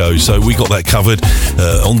of shows. So we got that covered.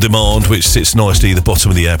 On-demand, which sits nicely at the bottom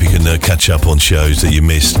of the app. You can catch up on shows that you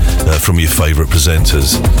missed from your favourite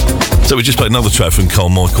presenters. So we just played another track from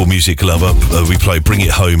Carmichael, Music Lover. We played Bring It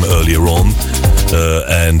Home earlier on.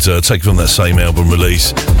 And taken from that same album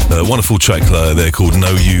release. Wonderful track there called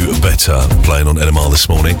Know You Better, playing on LMR this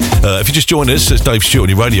morning. If you just joined us, it's Dave Stewart on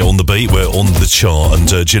your radio on the beat. We're on the chart,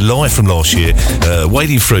 and July from last year,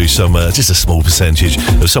 wading through some, just a small percentage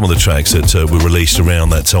of some of the tracks that were released around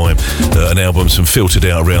that time, and albums and filtered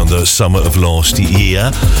out around the summer of last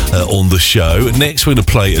year on the show. Next, we're going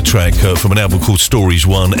to play a track from an album called Stories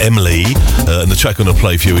 1, Emily, and the track I'm going to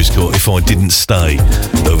play for you is called If I Didn't Stay,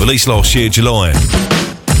 released last year, July.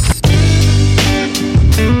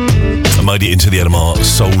 I made it into the LMR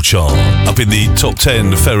Soul Chart, up in the top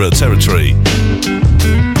 10 Ferrer territory.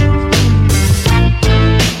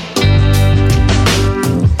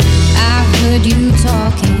 I heard you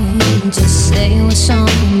talking, just say what's on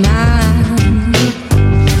your mind.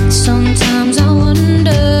 Sometimes I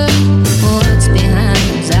wonder what's behind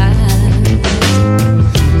those eyes.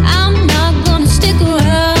 I'm not gonna stick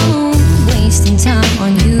around, wasting time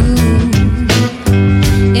on you.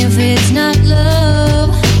 If it's not love,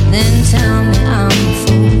 then tell me I'm a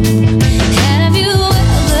fool. Have you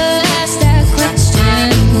ever asked that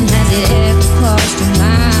question? Has it ever crossed your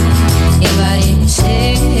mind? If I didn't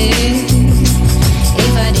say,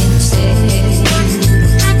 if I didn't say,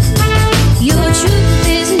 your truth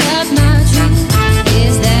is not my truth.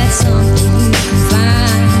 Is that something you can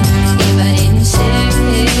find? If I didn't say,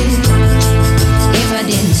 if I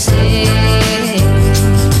didn't say,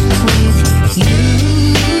 with you.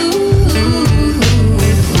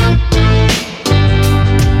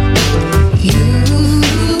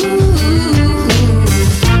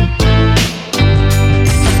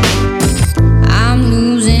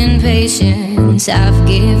 I've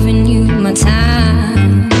given you my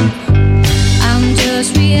time. I'm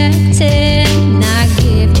just reacting, not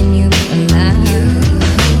giving you a line.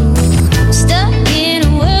 Stuck in a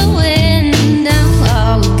whirlwind, now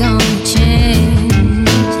are we gonna change?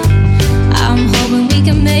 I'm hoping we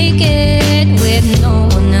can make it with no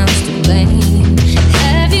one else to blame.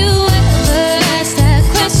 Have you ever asked that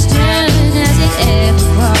question? Has it ever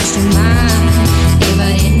crossed your mind? If I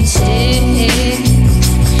didn't say,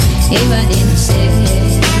 if I didn't say,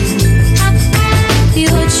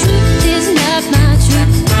 your truth is not my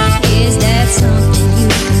truth. Is that something you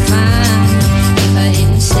can find? If I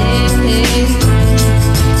didn't say,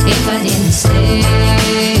 if I didn't say,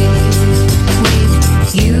 with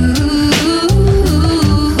you.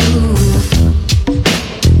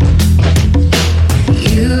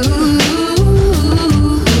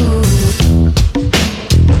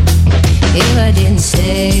 If I didn't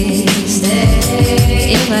stay,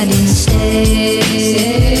 if I didn't stay,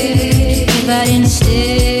 if I didn't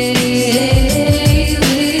stay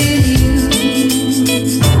with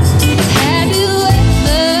you. Have you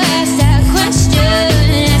ever asked that question?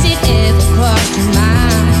 Has it ever crossed your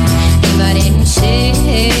mind? If I didn't stay,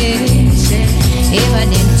 if I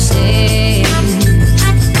didn't stay,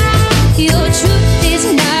 your truth is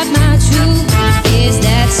not my truth. Is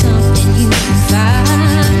that something you can find?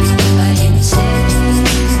 If I didn't stay,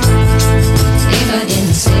 if I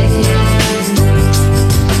didn't stay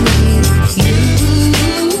with you.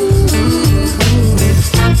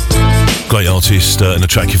 Great artist and a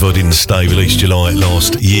track If I Didn't Stay, released July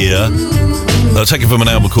last year. Taken from an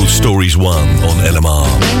album called Stories 1 on LMR.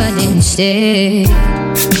 If I didn't stay.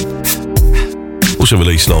 Also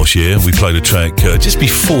released last year, we played a track just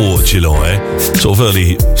before July, sort of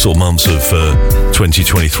early months of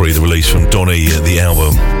 2023, the release from Donny, the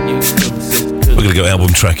album. We're going to go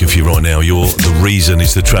album tracking for you right now. The Reason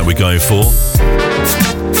is the track we're going for.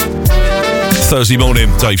 Thursday morning,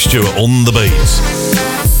 Dave Stewart on the beats.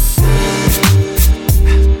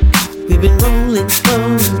 We've been rolling for a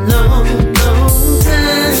long, long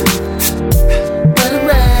time. What a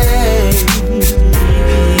ride.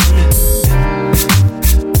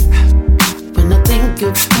 When I think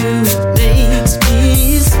of you, it makes me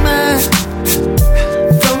smile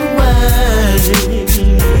from wide.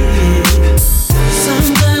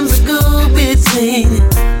 Sometimes I go between.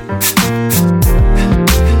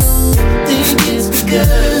 Think it's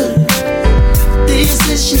because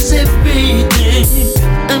decisions everything.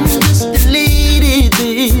 I'm just deleted,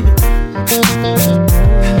 baby. Can't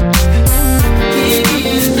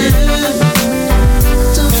get enough.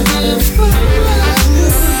 Don't ever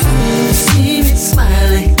see me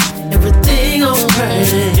smiling, everything alright.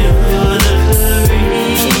 You're the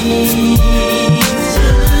reason.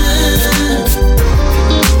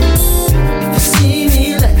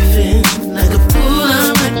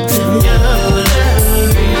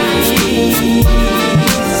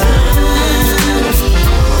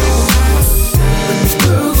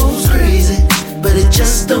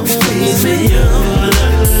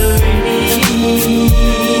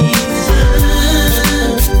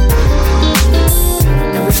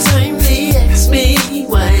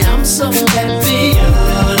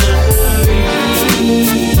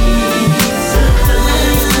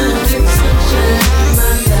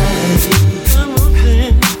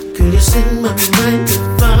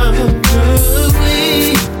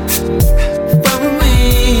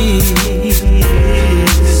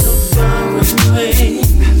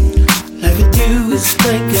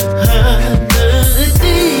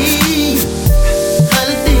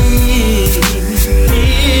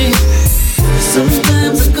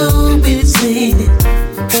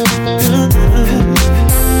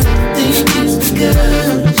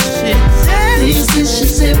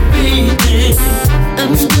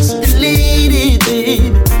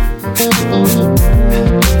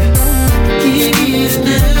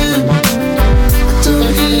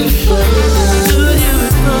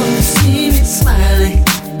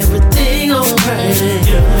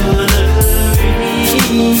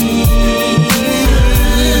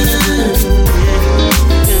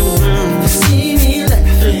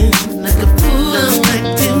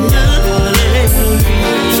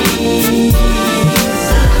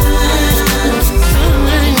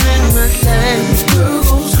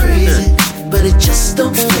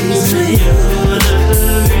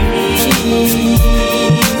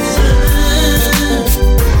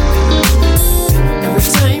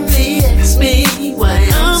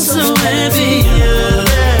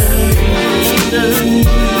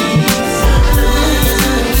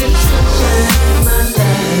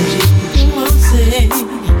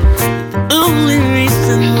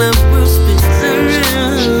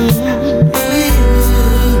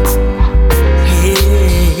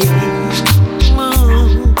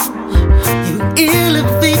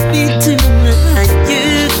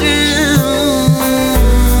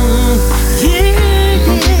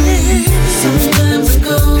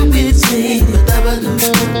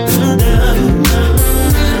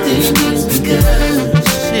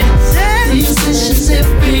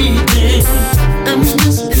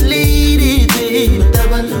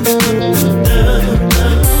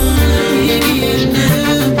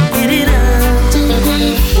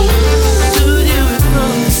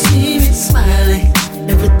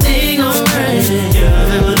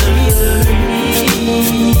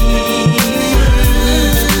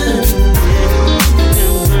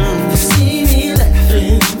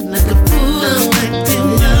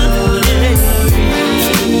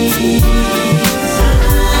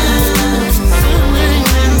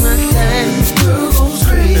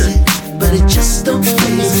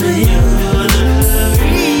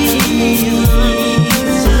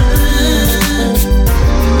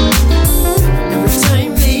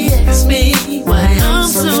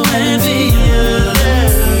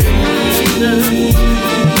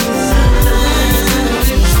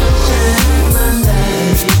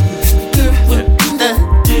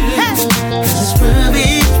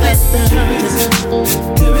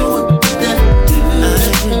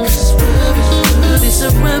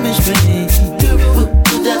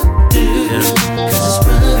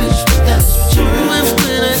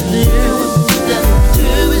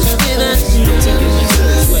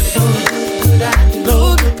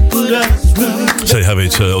 have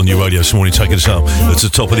it on your radio this morning, taking us up to the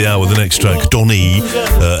top of the hour. The next track, Donny,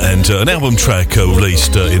 and an album track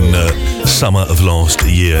released in summer of last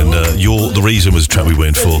year. And You're the Reason was the track we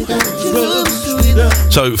went for.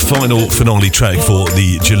 So, final finale track for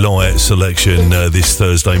the July selection this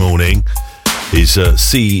Thursday morning is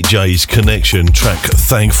CJ's Connection track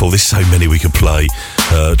Thankful. There's so many we could play.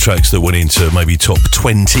 Tracks that went into maybe top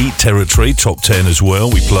 20 territory, top 10 as well.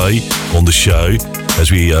 We play on the show as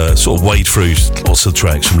we sort of wade through lots of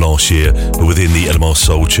tracks from last year, but within the LMR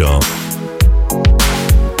Soul chart.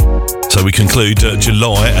 So we conclude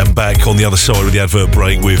July and back on the other side of the advert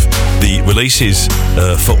break with the releases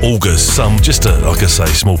for August. Some just, like I say,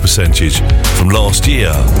 small percentage from last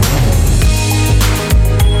year.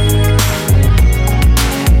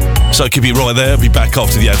 So keep it right there. Be back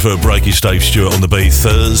after the advert break. It's Dave Stewart on the beat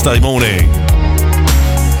Thursday morning.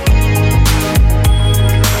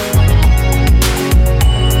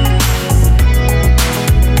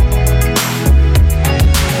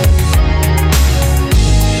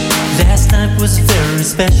 Last night was very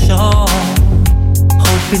special.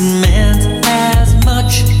 Hope it meant as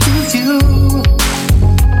much to you.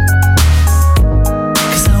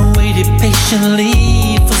 'Cause I waited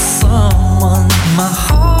patiently for someone my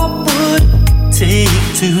heart would take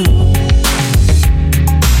to.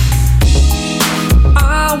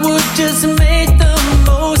 I would just make the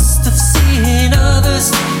most of seeing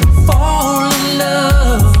others fall in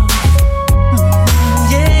love.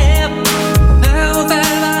 Yeah, now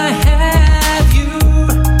that I have you,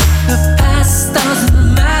 the past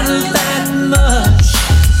doesn't matter that much.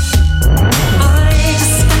 I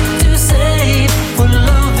just have to say for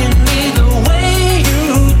loving me the way you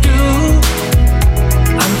do.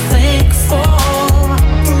 I'm thankful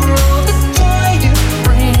for all the joy you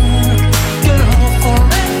bring, girl, for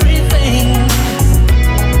everything.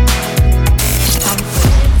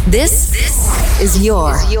 This is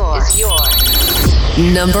your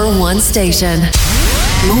number one station.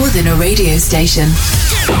 More than a radio station.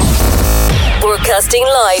 Broadcasting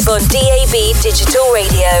live on DAB Digital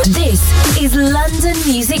Radio. This is London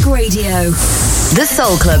Music Radio. The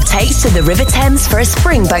Soul Club takes to the River Thames for a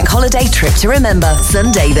spring bank holiday trip to remember.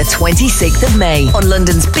 Sunday the 26th of May on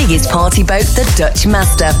London's biggest party boat, the Dutch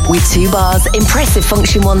Master. With 2 bars, impressive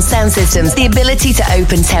Function 1 sound systems, the ability to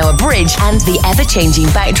open Tower Bridge and the ever-changing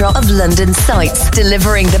backdrop of London sights.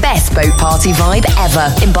 Delivering the best boat party vibe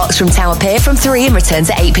ever. Inbox from Tower Pier from 3 and return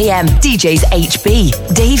to 8 p.m. DJs HB,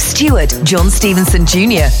 Dave Stewart, John Stevenson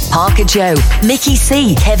Jr., Parker Joe, Mickey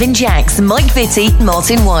C, Kevin Jacks, Mike Vitti,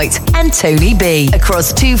 Martin White and Tony B.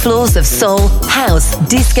 Across 2 floors of soul, house,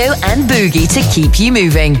 disco and boogie to keep you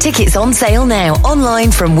moving. Tickets on sale now online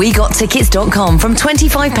from wegottickets.com from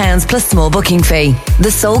 £25 plus small booking fee. The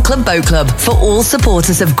Soul Club Boat Club for all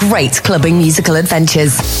supporters of great clubbing musical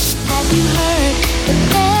adventures. Have you heard that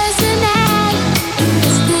there's an ad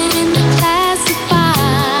listed in the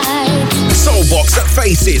classifieds? Soulbox at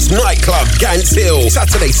Faces Nightclub, Gants Hill.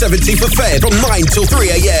 Saturday 17th of Feb from 9 till 3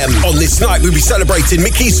 a.m. On this night, we'll be celebrating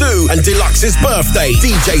Mickey Sue and Deluxe's birthday.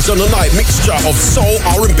 DJs on the night, mixture of soul,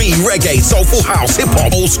 R&B, reggae, soulful house,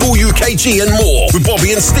 hip-hop, old school UKG and more. With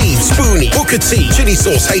Bobby and Steve, Spoonie, Booker T, Chili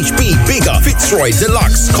Sauce, HB, Bigger, Fitzroy,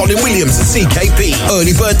 Deluxe, Colin Williams and CKP.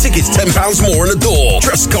 Early bird tickets £10 more on the door.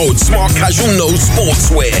 Dress code, smart casual, no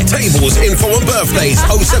sportswear. Tables, info and birthdays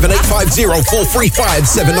 07850 435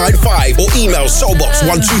 795 or email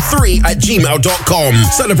soulbox123@gmail.com.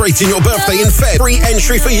 Celebrating your birthday in Feb. Free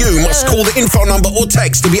entry for you. Must call the info number or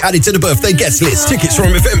text to be added to the birthday guest list. Tickets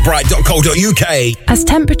from eventbrite.co.uk. As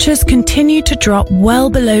temperatures continue to drop well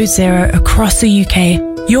below zero across the UK,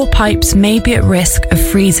 your pipes may be at risk of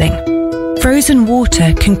freezing. Frozen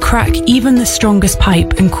water can crack even the strongest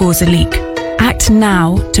pipe and cause a leak. Act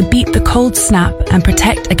now to beat the cold snap and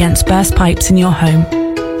protect against burst pipes in your home.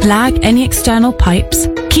 Flag any external pipes,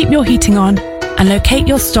 keep your heating on, and locate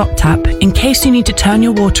your stop tap in case you need to turn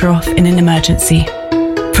your water off in an emergency.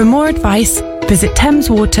 For more advice, visit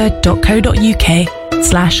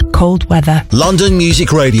thameswater.co.uk/cold weather. London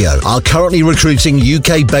Music Radio are currently recruiting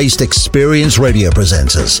UK-based experienced radio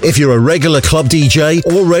presenters. If you're a regular club DJ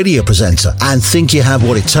or radio presenter and think you have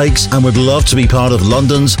what it takes and would love to be part of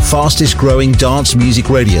London's fastest growing dance music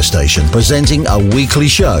radio station presenting a weekly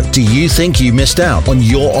show, do you think you missed out on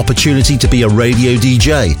your opportunity to be a radio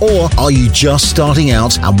DJ? Or are you just starting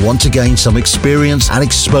out and want to gain some experience and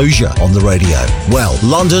exposure on the radio? Well,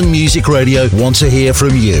 London Music Radio want to hear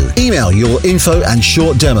from you. Email your info and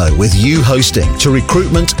short demo with you hosting to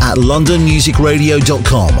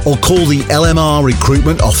recruitment@londonmusicradio.com or call the LMR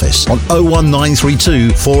recruitment office on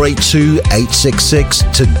 01932 482 866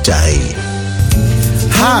 today.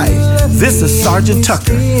 Hi, this is Sergeant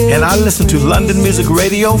Tucker, and I listen to London Music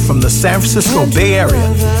Radio from the San Francisco Bay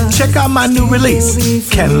Area. Check out my new release,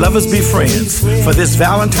 Can Lovers Be Friends? For this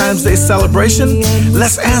Valentine's Day celebration,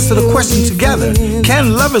 let's answer the question together,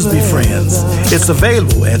 can lovers be friends? It's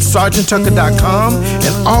available at sergeanttucker.com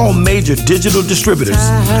and all major digital distributors.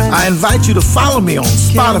 I invite you to follow me on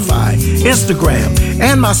Spotify, Instagram,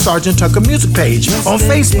 and my Sergeant Tucker music page on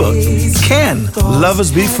Facebook. Can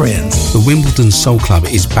lovers be friends? The Wimbledon Soul Club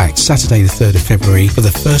is back Saturday the 3rd of February for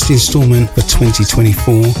the first instalment for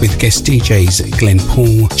 2024 with guest DJs Glenn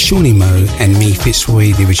Paul, Shawnee Moe and me,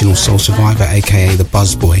 Fitzroy, the original Soul Survivor aka the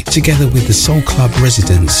Buzzboy, together with the Soul Club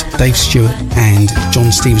residents Dave Stewart and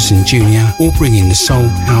John Stevenson Jr. all bringing the soul,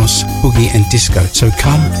 house, boogie and disco. So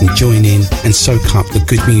come and join in and soak up the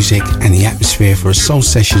good music and the atmosphere for a soul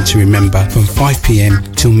session to remember from 5 p.m.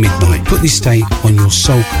 till midnight. Put this date on your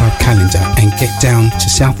Soul Club calendar and get down to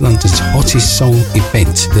South London's hottest soul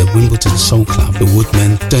event, the Wimbledon Soul Club, the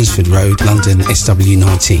Woodman, Dunsford Road, London,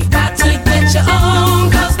 SW19. Got to get your own,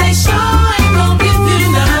 'cause they sure ain't gonna give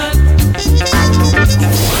you none.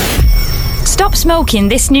 Stop smoking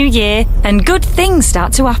this new year and good things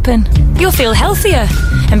start to happen. You'll feel healthier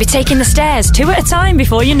and be taking the stairs 2 at a time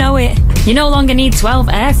before you know it. You no longer need 12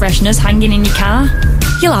 air fresheners hanging in your car.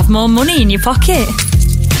 You'll have more money in your pocket.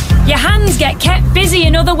 Your hands get kept busy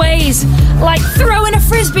in other ways, like throwing a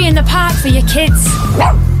frisbee in the park for your kids.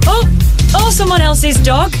 Or someone else's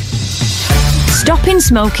dog. Stopping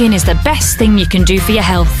smoking is the best thing you can do for your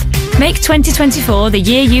health. Make 2024 the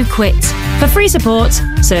year you quit. For free support,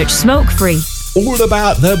 search Smoke Free. All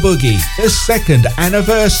About the Boogie, the 2nd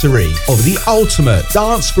anniversary of the ultimate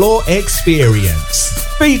dance floor experience.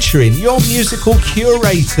 Featuring your musical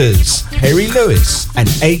curators, Perry Lewis and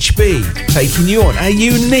HB, taking you on a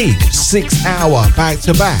unique 6-hour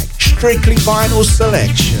back-to-back strictly vinyl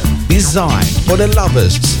selection designed for the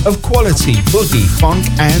lovers of quality boogie, funk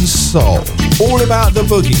and soul. All About the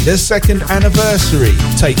Boogie, the 2nd anniversary,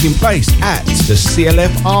 taking place at the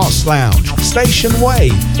CLF Arts Lounge, Station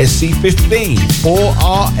Way, SC15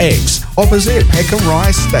 4RX, opposite Peckham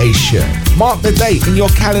Rise Station. Mark the date in your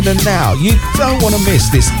calendar now. You don't want to miss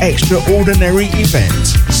this extraordinary event.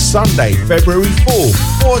 Sunday, February 4th,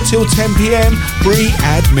 4 till 10 p.m, free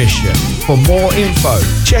admission. For more info,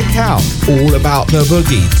 check out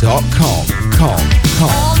allabouttheboogie.com.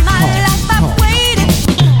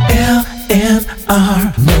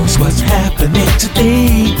 LMR knows what's happening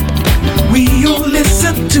today. We all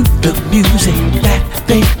listen to the music that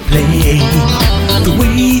they play, the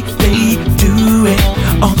way they do it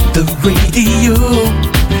on the radio.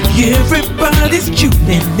 Everybody's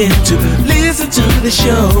tuning in to listen to the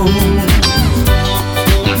show.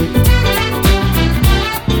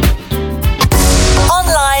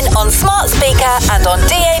 Online, on smart speaker and on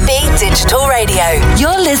DAB digital radio.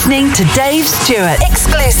 You're listening to Dave Stewart,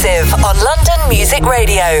 exclusive on London Music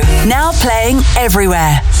Radio. Now playing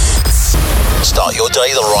everywhere. Start your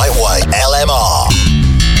day the right way. LMR.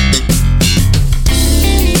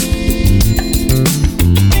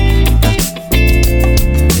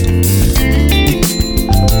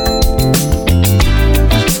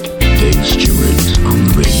 Dave Stewart on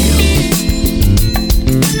the radio.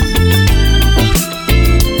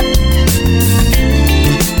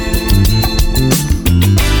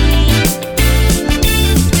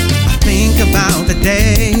 Think about the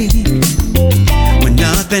day when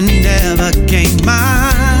nothing ever came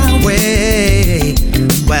my way.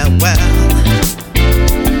 Well,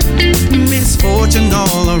 misfortune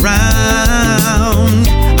all around.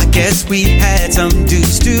 I guess we had some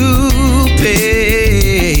dues to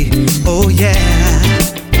pay. Oh yeah,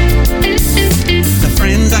 the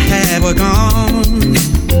friends I had were gone,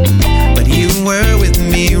 but you were with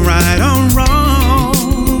me right or wrong.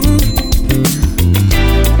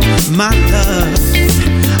 My love,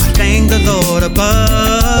 I thank the Lord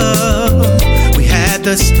above. We had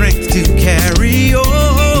the strength to carry on.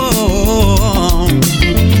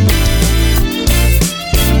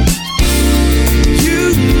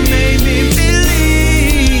 You made me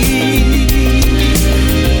believe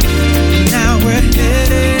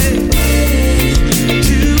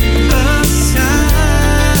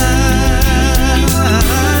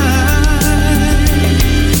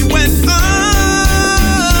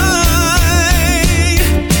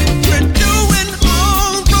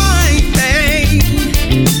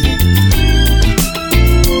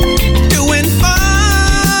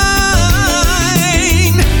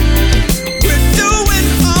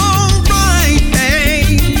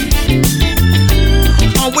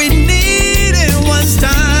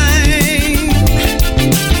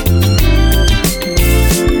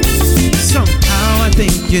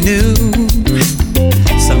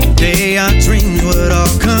Someday our dreams would all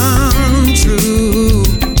come true.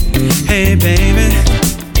 Hey baby,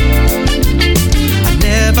 I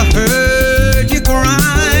never heard you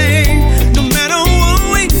cry, no matter what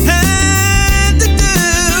we had to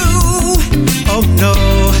do. Oh no,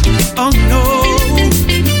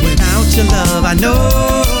 without your love I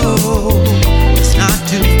know it's not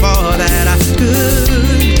too far that I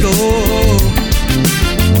could go.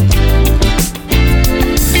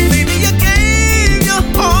 Baby, you gave your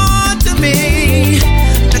heart to me,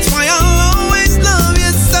 that's why I'll always love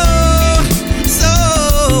you so, so.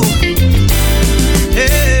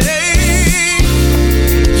 Hey,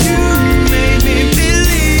 you made me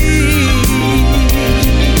believe.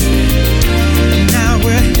 Now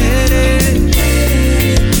we're headed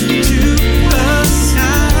to the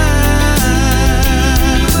side.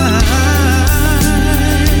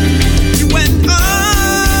 You and I,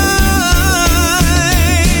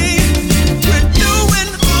 we're doing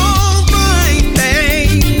all right,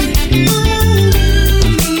 babe.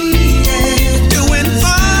 Doing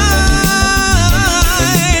fine.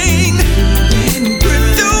 We're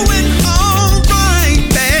doing all right,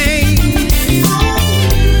 babe.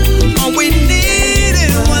 All we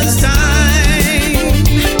needed was time.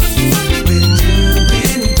 We're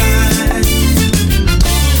doing fine.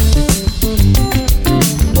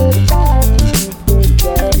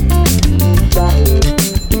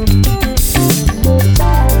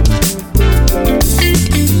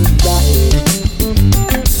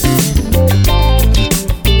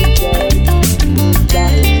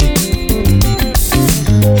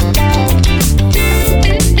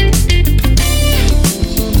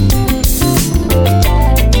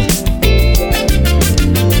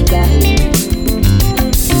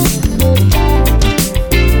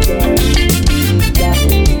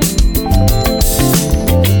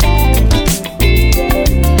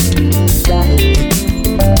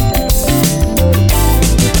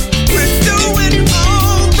 We're doing all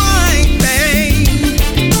right, babe.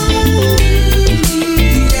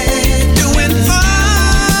 Doing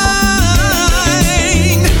fine.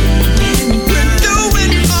 We're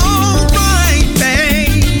doing all right, babe.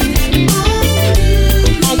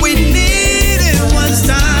 All we needed was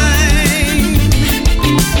time.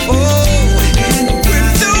 Oh, we're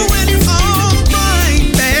doing all right,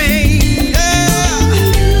 babe.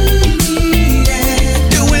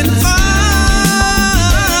 Doing fine.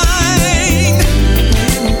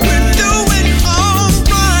 We're doing all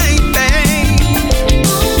right, babe.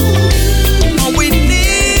 All we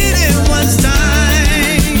needed was time.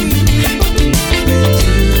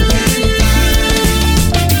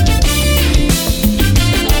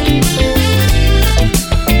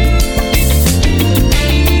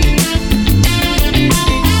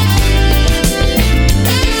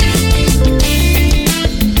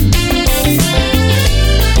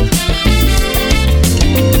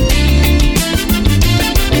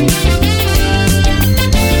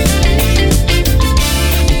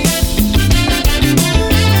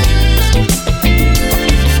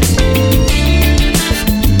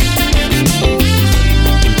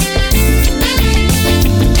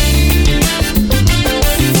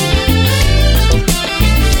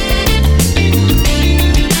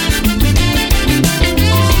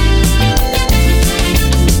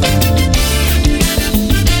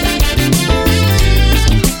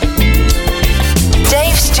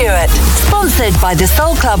 Dave Stewart, sponsored by the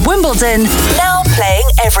Soul Club Wimbledon, now playing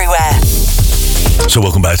everywhere. So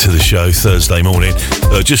welcome back to the show, Thursday morning.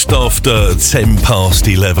 Just after 10 past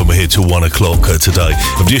 11, we're here till 1 o'clock today.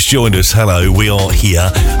 I've just joined us. Hello, we are here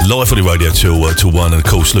live on the radio till 1, and of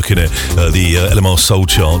course looking at the LMR Soul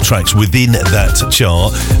chart, tracks within that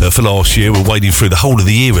chart for last year. We're wading through the whole of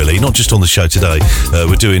the year really, not just on the show today.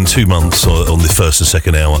 We're doing 2 months on the first and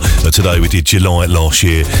second hour. Today we did July last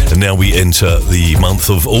year, and now we enter the month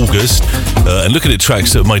of August, and looking at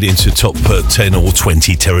tracks that have made it into top 10 or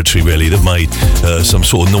 20 territory really, that made some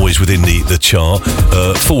sort of noise within the chart.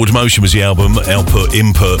 Forward Motion was the album, Output,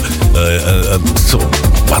 Input, a sort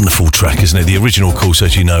of wonderful track, isn't it? The original, of course,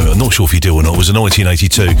 as you know, I'm not sure if you do or not, was a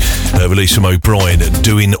 1982 release from O'Brien.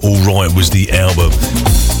 Doing All Right was the album.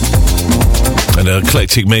 An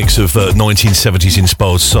eclectic mix of 1970s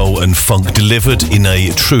inspired soul and funk delivered in a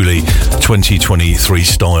truly 2023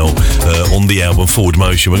 style on the album Forward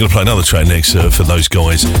Motion. We're going to play another track next for those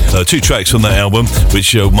guys. 2 tracks on that album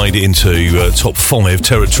which made it into top 5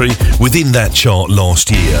 territory within that chart last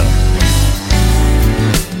year.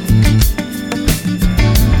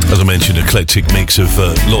 As I mentioned, eclectic mix of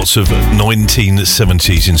lots of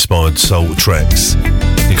 1970s inspired soul tracks,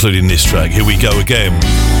 including this track, Here We Go Again.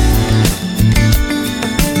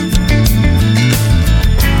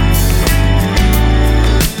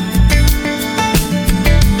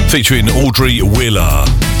 featuring Audrey Wheeler.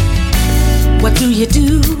 What do you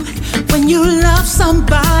do when you love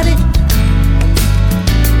somebody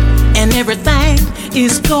and everything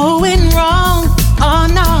is going wrong? Oh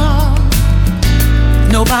no,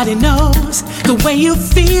 nobody knows the way you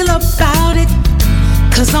feel about it,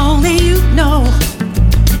 'cause only you know.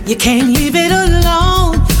 You can't leave it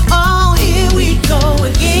alone. Oh, here we go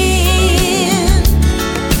again.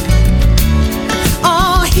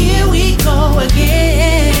 Oh, here we go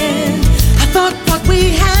again. I thought what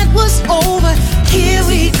we had was over. Here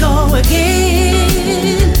we go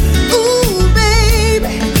again. Ooh,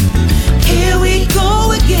 baby, here we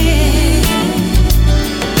go again.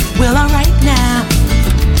 Well, all right now.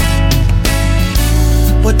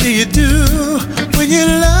 What do you do when you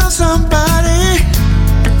love somebody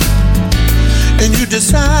and you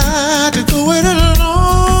decide to go it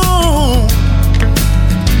alone?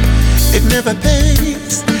 It never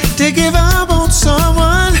pays to give up on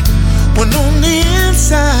someone when on the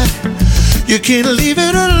inside you can't leave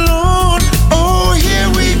it alone. Oh, here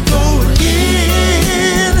we go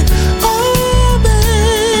again. Oh,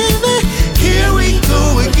 baby, here we go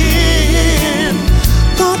again.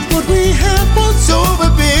 Thought what we had was over,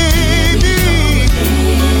 baby.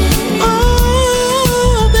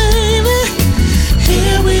 Oh, baby,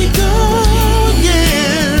 here we go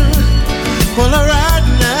again. Well, all right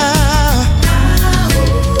now.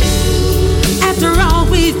 After all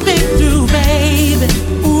we've been through, baby.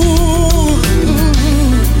 Ooh,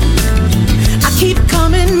 I keep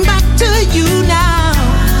coming back to you now.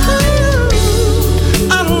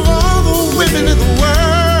 Ooh, out of all the women in the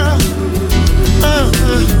world,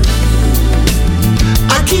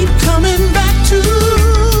 I keep coming back to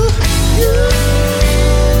you.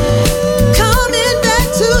 Coming back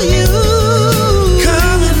to you.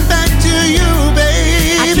 Coming back to you,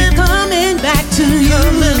 baby. I keep coming back to you.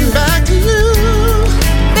 Coming back to you.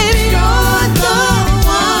 Baby, you're the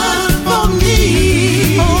one for me.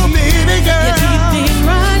 Oh, baby girl. You keep me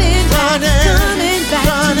running back, coming back to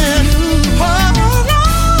you.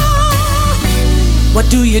 What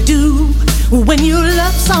do you do when you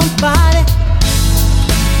love somebody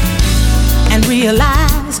and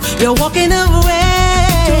realize you're walking away?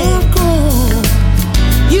 Don't go.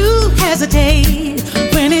 You hesitate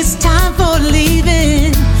when it's time for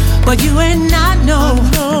leaving, but you and I know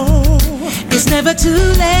it's never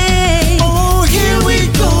too late. Oh, here we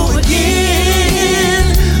go again.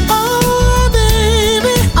 Oh,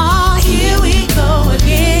 baby. Oh, here we go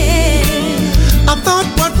again. I thought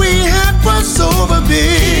what we had was over, baby.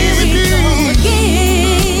 Here we go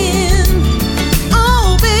again.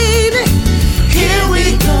 Oh, baby. Here we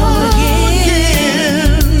go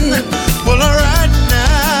again. Well, all right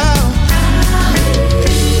now.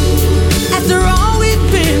 After all we've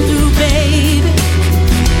been through, baby,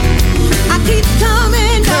 I keep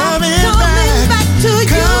coming back to you.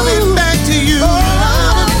 Coming back to you.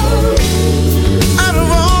 Out of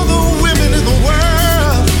all the women in the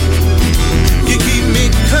world, you keep me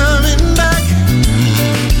coming back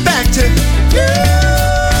to you.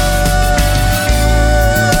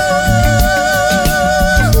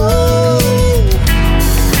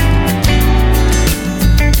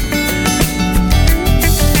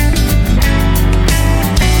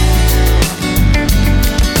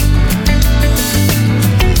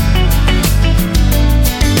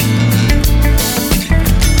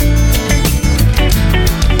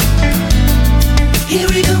 Here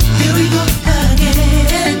we go again.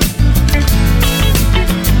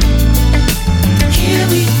 Here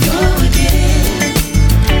we go again.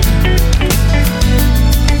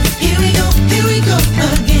 Here we go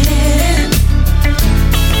again.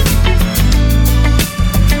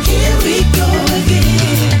 Here we go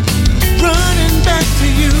again. Running back to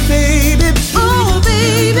you, baby. Oh,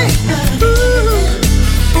 baby.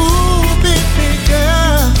 Ooh, baby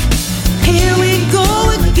girl. Here we go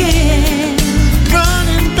again.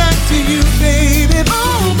 Running back to you, baby.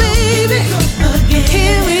 Oh, baby.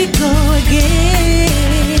 Here we go again.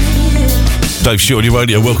 Dave Stewart on your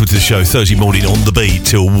radio. Welcome to the show. Thursday morning on the beat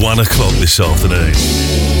till 1 o'clock this afternoon.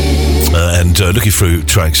 And looking through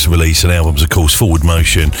tracks released and albums, of course, Forward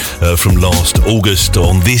Motion from last August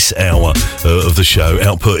on this hour of the show.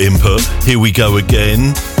 Output, Input, Here We Go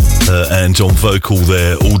Again. And on vocal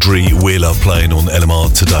there, Audrey Wheeler playing on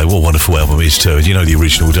LMR today. What a wonderful album it is too. And you know the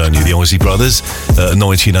original, don't you? The Isley Brothers,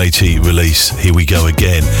 1980 release, Here We Go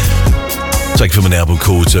Again. Taken from an album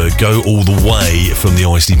called Go All The Way from the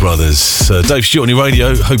Isley Brothers. Dave Stewart on your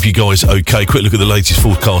radio. Hope you guys are okay. Quick look at the latest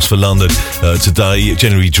forecast for London today.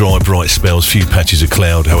 Generally dry, bright spells, few patches of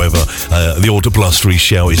cloud. However, the odd blustery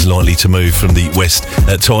shower is likely to move from the west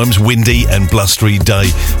at times. Windy and blustery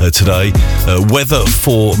day today. Weather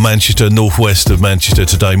for Manchester, northwest of Manchester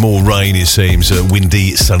today. More rain, it seems.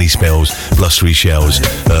 Windy, sunny spells, blustery showers.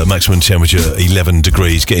 Maximum temperature 11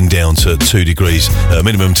 degrees, getting down to 2 degrees.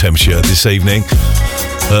 Minimum temperature this evening.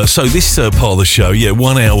 So this part of the show,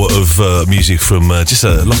 1 hour of music from just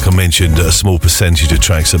like I mentioned, a small percentage of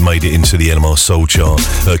tracks that made it into the LMR Soul Chart.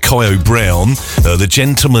 Kyo Brown, the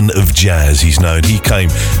gentleman of jazz, he's known. He came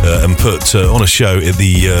and put on a show at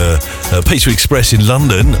the Pizza Express in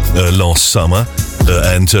London last summer.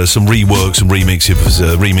 And some reworks and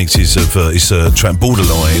remixes of his track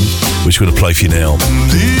Borderline, which we're going to play for you now.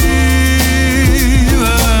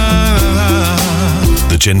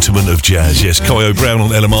 The Gentleman of Jazz. Yes, Kyo Brown on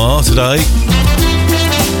LMR today.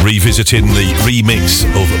 Revisiting the remix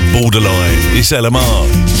of Borderline. It's LMR.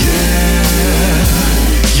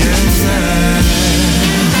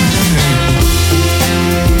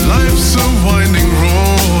 Life's a winding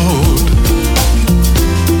road,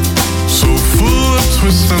 so full of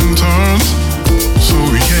twists and turns. So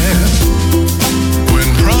when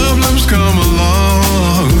problems come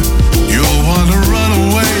along, you'll want to run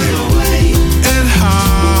away.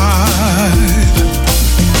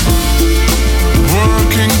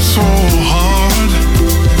 So hard,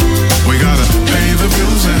 we gotta pay the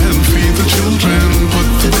bills and feed the children, put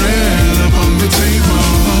the bread up on the table.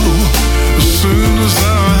 As soon as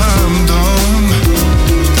I'm done,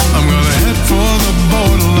 I'm gonna head for the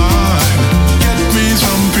borderline, get me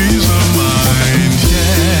some peace of mind.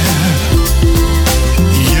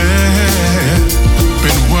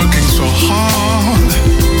 Been working so hard,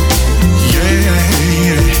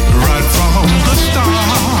 right from the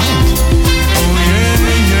start.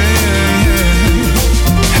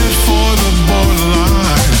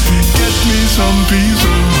 Some peace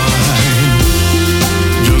of mind.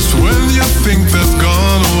 Just when you think they've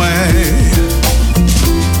gone away,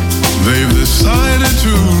 they've decided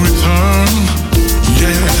to return.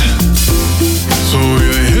 So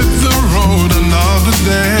you hit the road another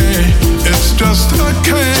day. It's just a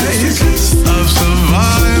case of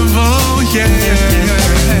survival.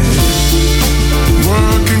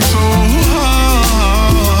 Working so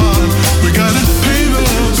hard, we gotta pay the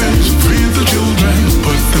bills, feed the children,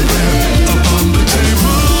 put the bread on the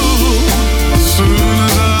table. As soon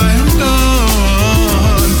as I'm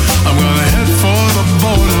done, I'm gonna head for the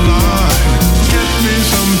borderline, get me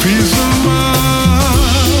some peace of mind.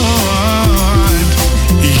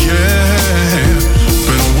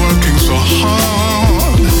 Been working so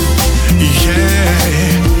hard,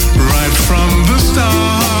 right from the start.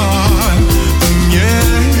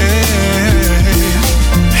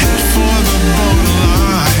 Head for the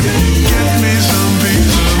borderline, get me some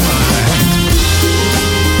peace of mind.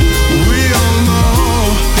 We all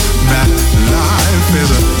know that life is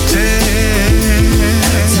a test.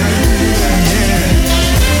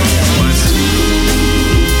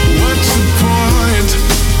 What's the point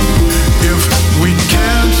if we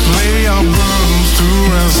can't lay our burdens to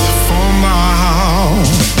rest for now?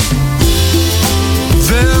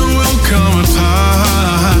 There will come a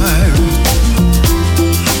time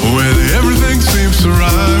when everything seems to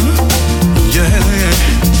rhyme.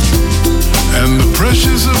 And the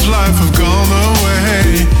pressures of life have gone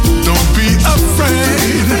away. Don't be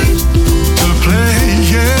afraid to play,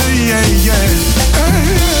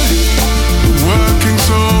 Working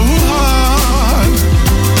so hard,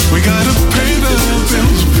 we gotta pay the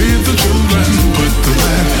bills, feed the children, put the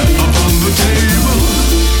bread up on the table.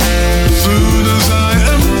 Soon as I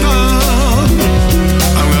am done,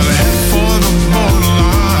 I'm gonna head for the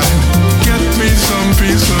borderline, get me some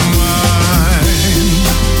peace of mind.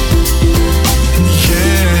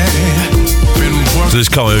 So there's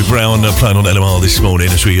Kyo Brown playing on LMR this morning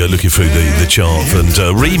as we are looking through the chart, and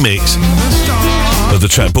remix of the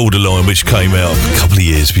track Borderline, which came out a couple of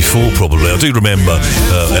years before probably. I do remember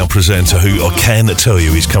our presenter, who I can tell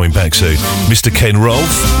you is coming back soon, Mr. Ken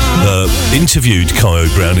Rolfe, interviewed Kyo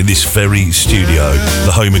Brown in this very studio,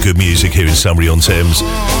 the home of good music here in Sunbury-on-Thames,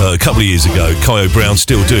 a couple of years ago. Kyo Brown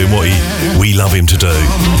still doing what we love him to do,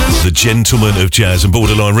 the Gentleman of Jazz, and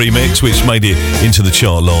Borderline remix, which made it into the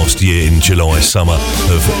chart last year in July, summer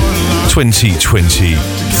of 2023.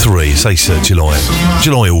 Say July,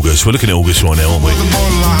 August. We're looking at August right now, aren't we?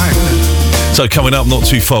 So coming up, not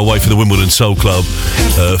too far away from the Wimbledon Soul Club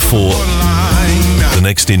for the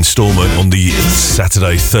next instalment on the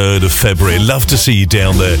Saturday 3rd of February. Love to see you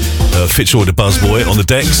down there. Fitzroy the Buzzboy on the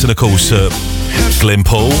decks, and of course Glenn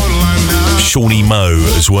Paul, Shawnee Moe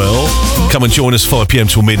as well. Come and join us 5 p.m.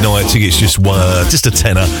 till midnight. Tickets just a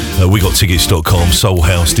tenner. We got tickets.com, Soul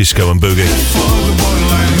House, Disco and Boogie.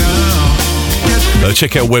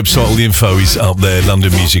 Check out our website, all the info is up there,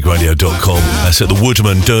 londonmusicradio.com. That's at the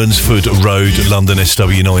Woodman, Durnsford Road, London,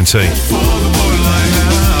 SW19.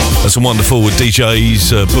 That's some wonderful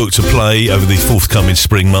DJs booked to play over the forthcoming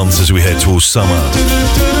spring months as we head towards summer.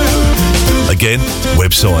 Again,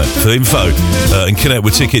 website for info and connect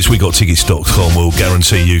with tickets. We got tickets.com. We'll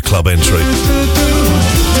guarantee you club entry.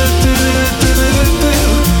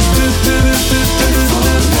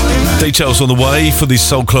 Details on the way for the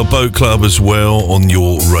Soul Club Boat Club as well on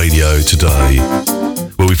your radio today.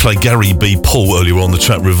 Well, we played Gary B. Paul earlier on, the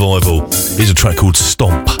track Revival. Here's a track called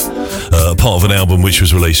Stomp, part of an album which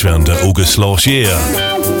was released around August last year.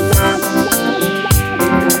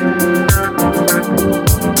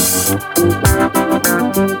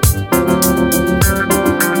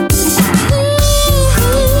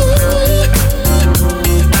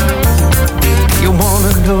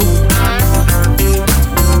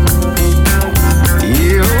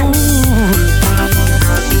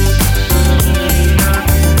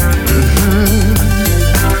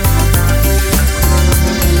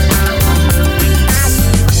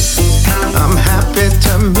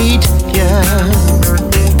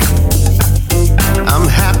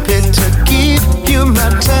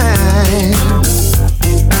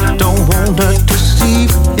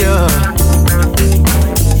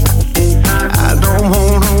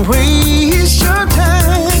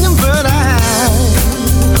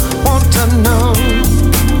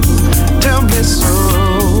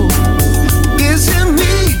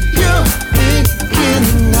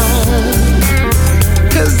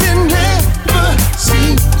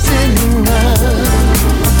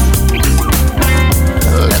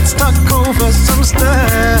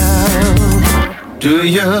 Do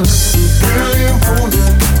you really want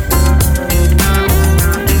it?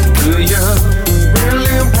 Do you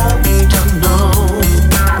really want to know?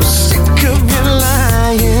 I'm sick of you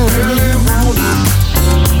lying. Really want it?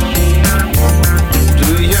 Do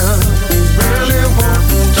you really want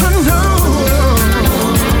to know?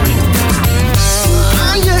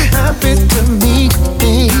 Are you happy to meet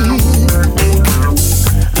me?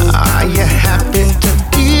 Are you happy to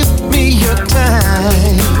give me your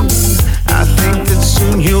time? I think that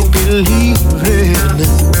soon you'll be leaving.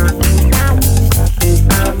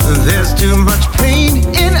 There's too much pain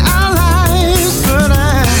in our lives, but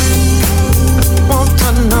I want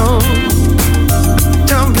to know.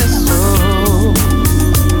 Tell me so.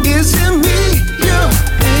 Is it me you're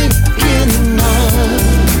thinking of?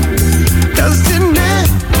 'Cause it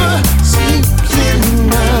never seems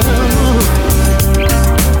enough.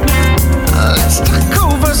 Let's talk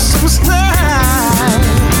over some stuff.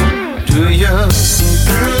 Do you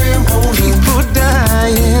really want people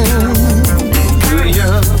dying? Do you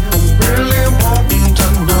really want to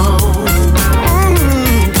know?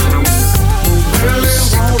 Really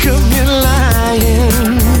sick of you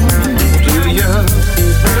lying. Do you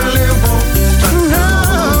really want to know?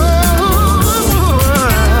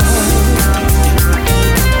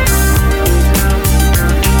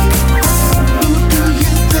 Who do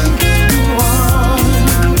you think you are?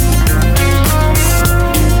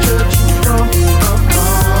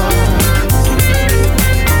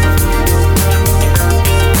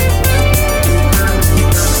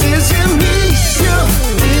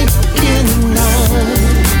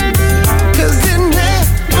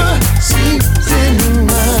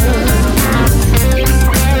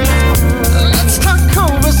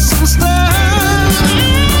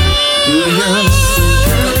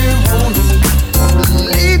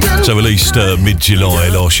 So released mid-July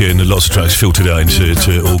last year, and lots of tracks filtered out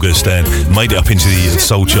into August and made it up into the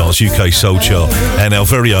Soul Charts, UK Soul Chart, and our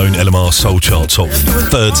very own LMR Soul Chart Top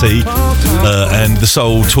 30, and the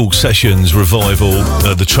Soul Talk Sessions Revival,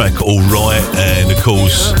 the track All Right, and of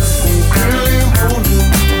course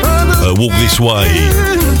Walk This Way.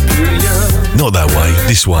 Not that way,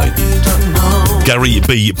 this way. Gary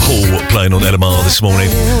B. Paul playing on LMR this morning.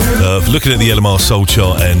 Looking at the LMR Soul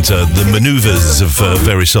Chart and the manoeuvres of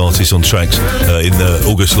various artists on tracks in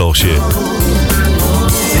August last year.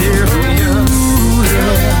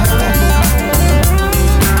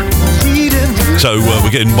 So we're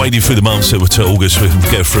waiting through the months to August. We'll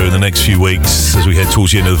get through in the next few weeks as we head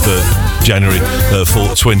towards the end of January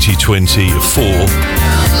for 2024.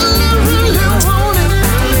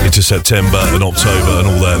 into September and October and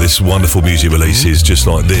all that. This wonderful music releases just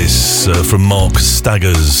like this from Mark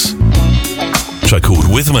Staggers. A track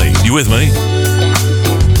called With Me. You with me?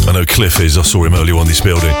 I know Cliff is. I saw him earlier on this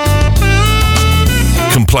building.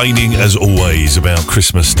 Complaining as always about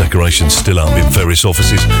Christmas decorations still up in various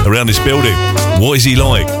offices around this building. What is he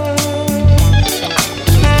like?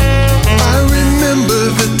 I remember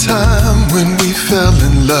the time when we fell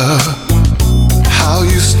in love. How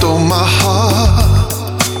you stole my heart.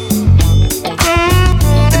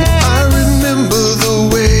 And I remember the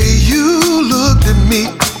way you looked at me.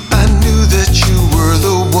 I knew that you were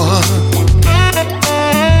the one.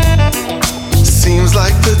 Seems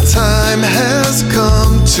like the time has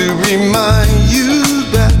come to remind you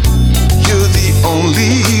that you're the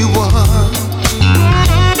only one.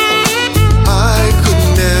 I could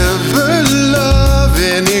never love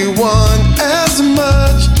anyone as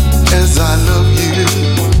much as I love you.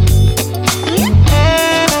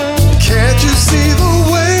 Can't you see the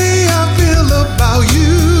way I feel about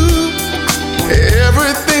you?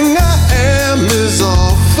 Everything I am is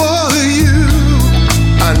all for you.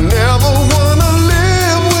 I never wanna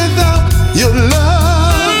live without your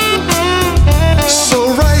love. So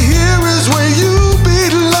right here is where you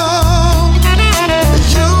belong.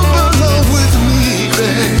 You belong with me,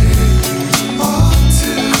 babe.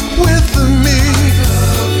 With me.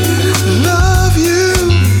 Love you.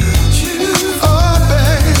 Oh,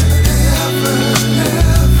 babe.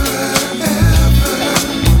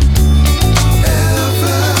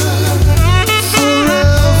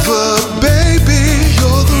 Forever, baby,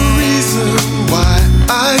 you're the reason why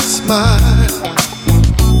I smile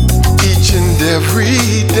each and every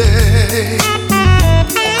day.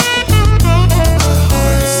 My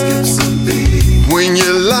heart skips a beat when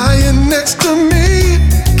you're lying next to me.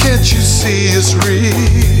 Can't you see it's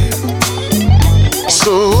real?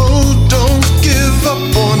 So don't give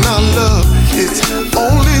up on our love. It's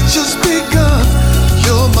only just begun.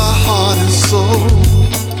 You're my heart and soul.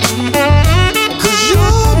 'Cause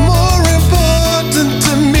you're more important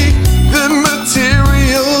to me than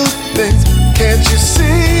material things. Can't you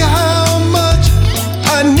see how much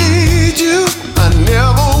I need you? I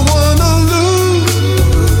never wanna lose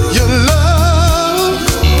your love.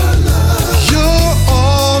 You're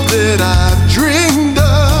all that I've dreamed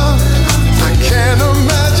of. I can't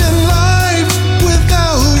imagine life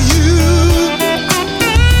without you.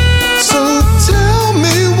 So tell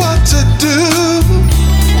me what to do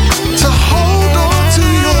to hold on to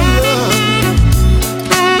your love.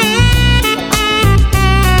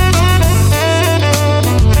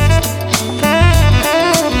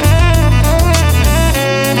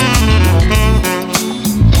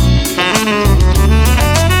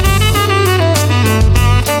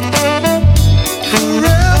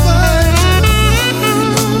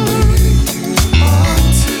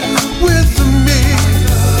 With me,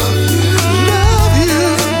 love you,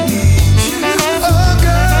 oh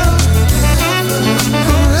girl,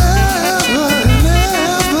 forever and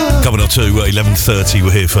ever. Coming up to 11:30,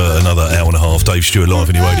 we're here for another hour and a half. Dave Stewart live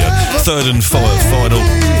in your radio. Third and final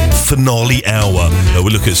finale hour.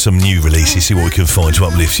 We'll look at some new releases, see what we can find to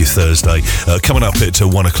uplift your Thursday. Coming up at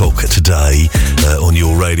 1 o'clock today on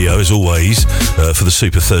your radio, as always, for the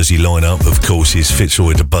Super Thursday lineup, of course, is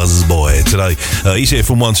Fitzroy the Buzz Boy. Today, he's here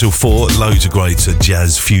from 1 till 4. Loads of great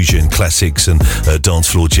jazz, fusion, classics and dance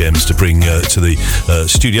floor gems to bring to the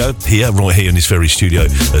studio here, right here in this very studio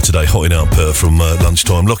today, hotting up from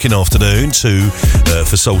lunchtime, locking afternoon to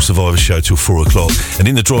for Soul Survivor show till 4 o'clock. And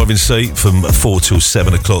in the driving seat from 4 till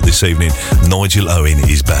 7 o'clock this evening, Nigel Owen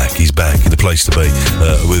is back. He's back in the place to be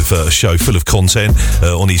with a show full of content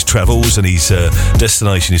on his travels, and his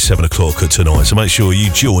destination is 7 o'clock tonight. So make sure you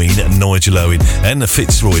join Nigel Owen and the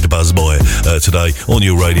Fitzroy the Buzz Boy today on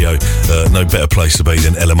your radio. No better place to be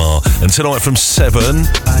than LMR. And tonight from 7,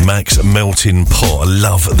 Max Melting Pot. I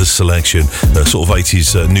love the selection, sort of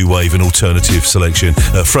 80s new wave and alternative selection,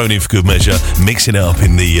 thrown in for good measure, mixing it up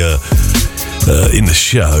in the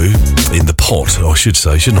show, in the pot, I should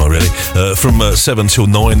say, shouldn't I really? From 7 till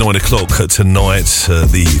 9 o'clock tonight,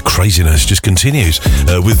 the craziness just continues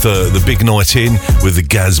with the big night in with the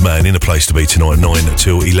Gazman in a place to be tonight, 9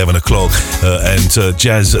 till 11 o'clock. And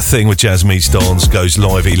Jazz Thing with Jazz Meets Dance goes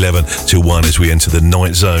live at 11 till 1 as we enter the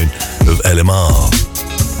night zone of LMR.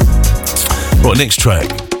 Right, next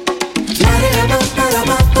track.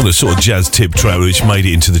 On a sort of jazz tip track which made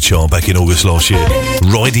it into the chart back in August last year,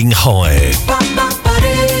 Riding High.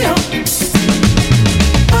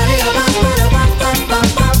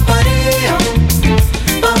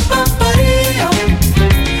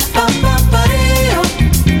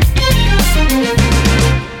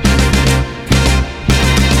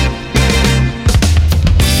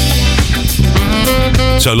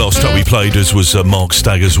 So last time we played us was Mark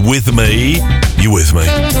Stagger's With Me. You with me?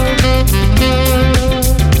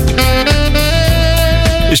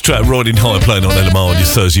 This track riding high, playing on LMR on your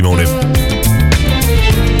Thursday morning.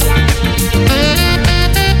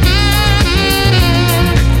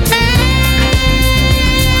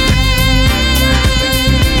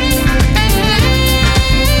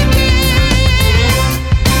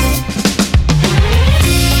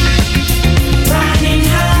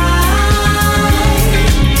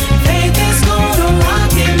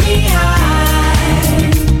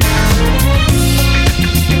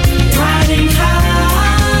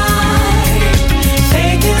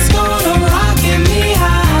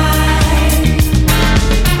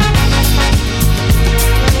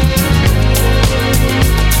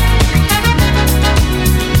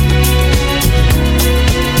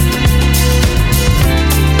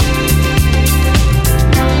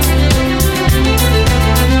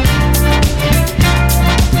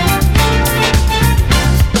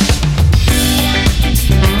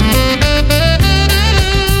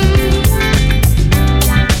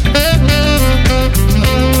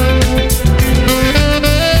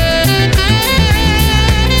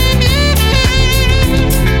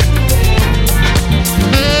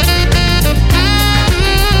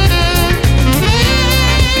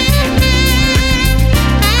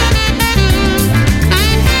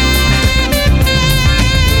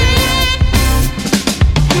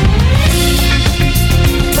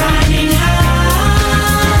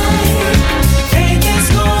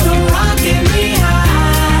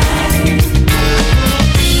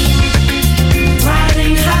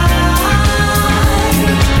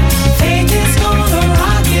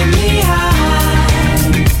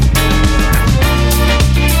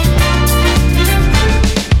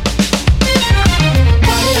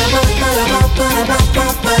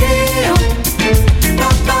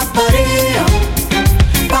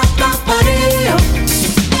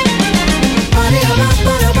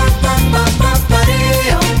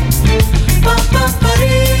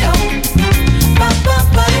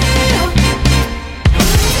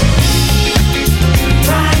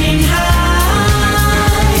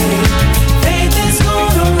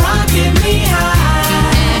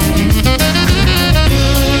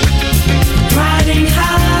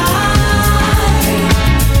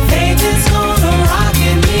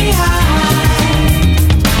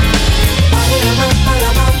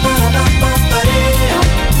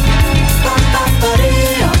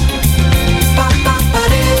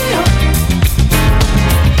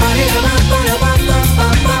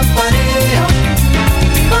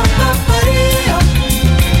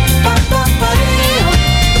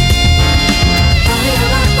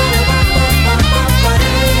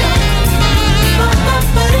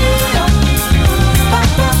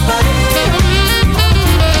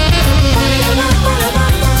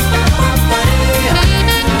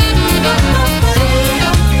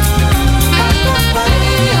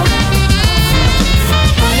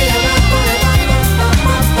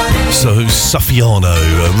 Suffiano,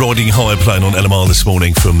 riding high, playing on LMR this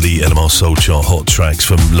morning from the LMR Soul Chart Hot Tracks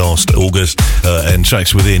from last August and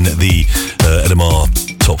tracks within the LMR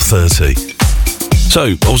Top 30. So,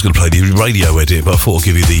 I was going to play the radio edit, but I thought I'd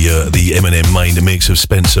give you the Eminem main mix of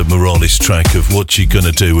Spencer Morales' track of What You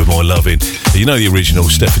Gonna Do With My Lovin'. You know the original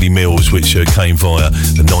Stephanie Mills, which came via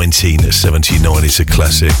the 1979. It's a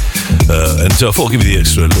classic. And I thought I'd give you the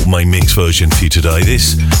extra little main mix version for you today.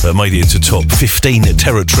 This made it into top 15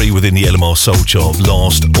 territory within the LMR Soul Chart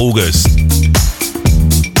last August.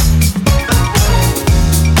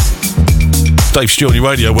 Dave Stewart on your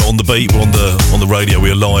radio. We're on the beat. We're on the radio.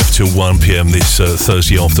 We're live till 1 p.m. this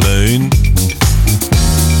Thursday afternoon.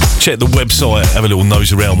 Check the website. Have a little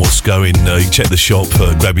nose around what's going. You can check the shop.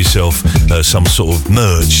 Grab yourself some sort of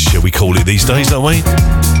merch, shall we call it these days, don't we?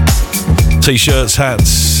 T-shirts,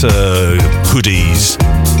 hats, hoodies,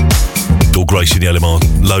 all gracing the LMR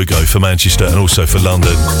logo for Manchester and also for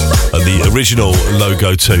London. And the original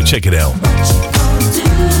logo too. Check it out.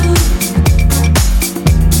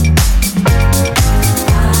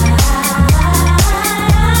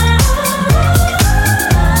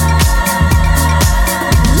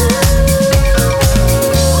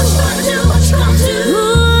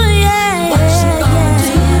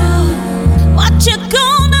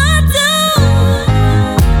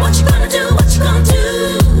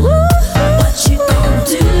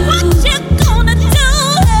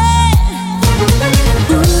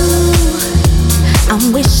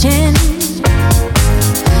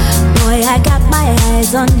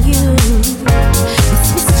 On you,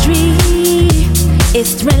 this mystery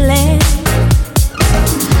is thrilling.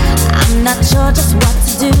 I'm not sure just what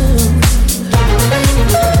to do.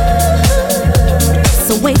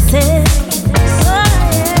 oasis.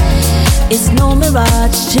 It's no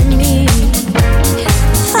mirage to me.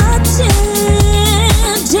 Touching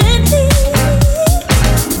gently,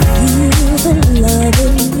 feel the love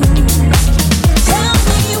in me. Tell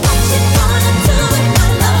me what you're gonna do with my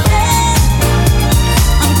loving.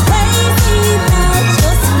 I'm crazy about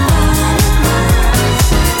your smile.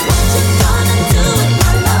 What you gonna do with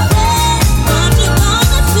my loving? What you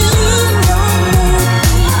gonna do? Don't make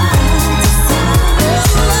me fantasize.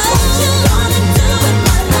 What you gonna do with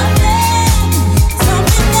my loving? Tell me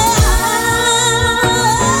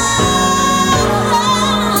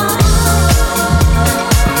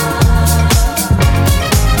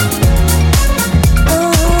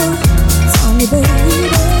tell me, baby,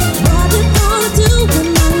 what you gonna do with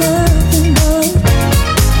my loving, boy?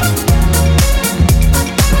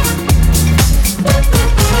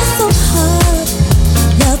 So hard,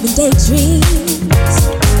 loving daydreams.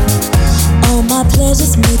 All my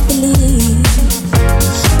pleasures make believe,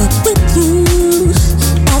 but with you,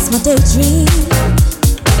 that's my daydream.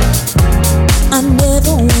 I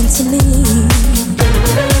never want to leave.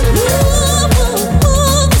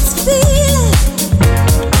 This feeling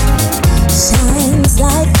shines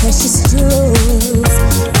like precious jewels.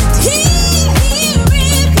 Here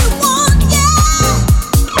if you want, yeah.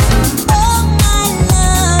 All my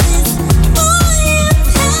love is for you.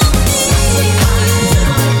 Tell me what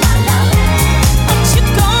you gonna do. What you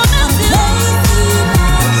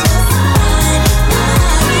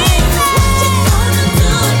gonna do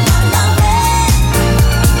with my loving?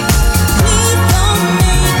 Please don't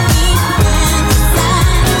make me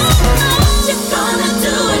fantasize. What you gonna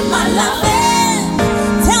do with my loving?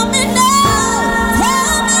 Tell me now.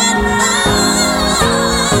 Tell me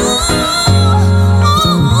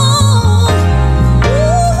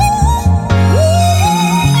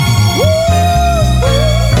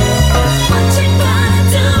what you gonna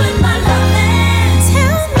do with my loving?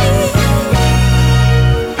 Tell me.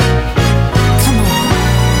 Come on.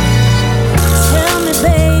 Tell me,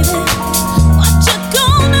 baby, what you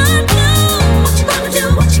gonna do? What you gonna do?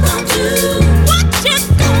 What you gonna do? What you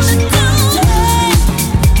gonna do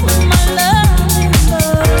with my loving, What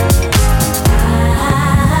you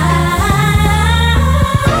gonna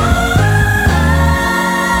do?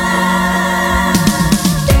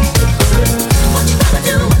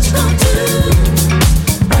 What you gonna do? What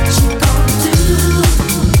you gonna do?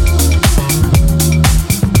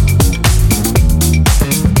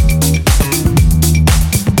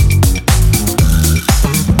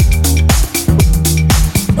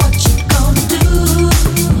 What you gonna do?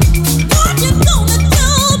 What you gonna do,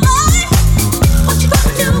 boy? What you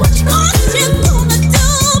gonna do? What you gonna do,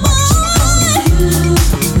 boy?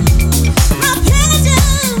 My pleasure.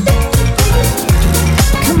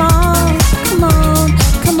 Come on, come on,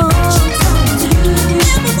 come on.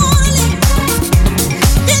 Never wanna leave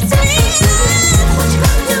this feeling. What you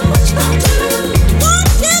gonna do? What you gonna do? What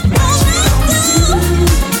you gonna do?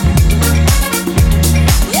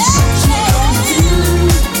 Yeah.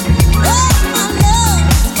 Oh, my love,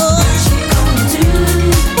 boy. What you gonna do?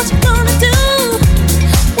 What you gonna do?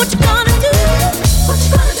 What you gonna do? What you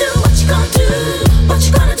gonna do? What you gonna do? What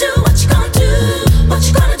you gonna do? What you gonna do? What you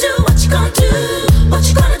gonna do? What you gonna do? What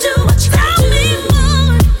you gonna do? Tell me,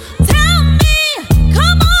 boy. Tell me.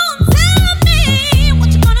 Come on, tell me. What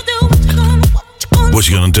you gonna do? What you gonna? What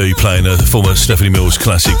you gonna do? Playing a former Stephanie Mills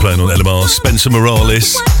classic, playing on LMR. Spencer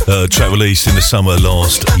Morales, track released in the summer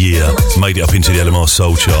last year, made it up into the LMR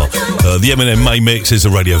Soul Chart. The Eminem main mix is the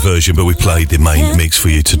radio version, but we played the main mix for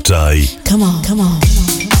you today. Come on, come on.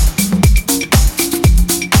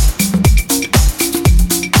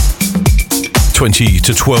 20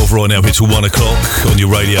 to 12 right now, until 1 o'clock on your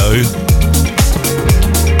radio.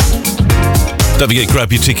 Don't forget,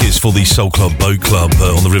 grab your tickets for the Soul Club Boat Club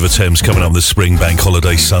on the River Thames coming up the Spring Bank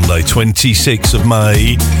Holiday Sunday, 26th of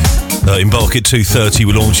May. Embark at 2:30,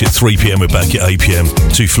 we launch at 3 p.m, we're back at 8 p.m.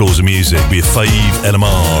 2 floors of music. We have Fave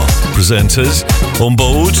LMR presenters on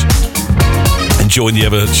board. Enjoying the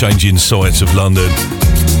ever-changing sights of London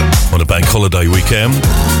on a bank holiday weekend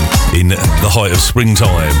in the height of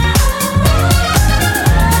springtime.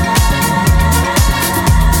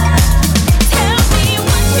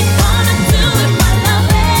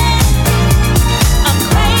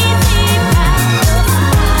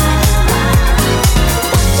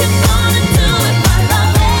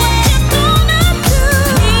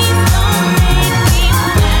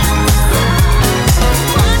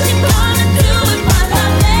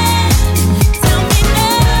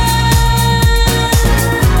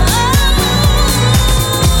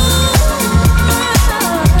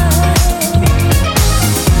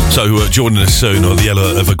 Also joining us soon on the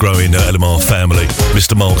ever-growing LMR family,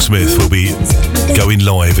 Mr. Mark Smith will be going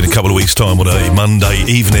live in a couple of weeks' time on a Monday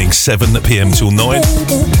evening, 7 p.m. till 9,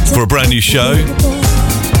 for a brand new show,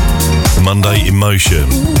 Monday in Motion.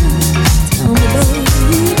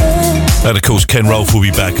 And of course, Ken Rolfe will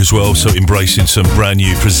be back as well, so embracing some brand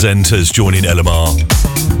new presenters joining LMR,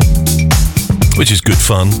 which is good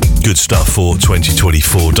fun, good stuff for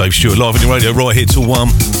 2024. Dave Stewart live on your radio right here till 1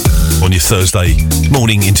 on your Thursday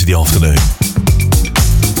morning into the afternoon.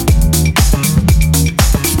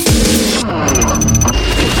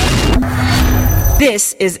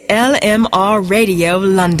 This is LMR Radio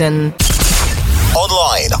London.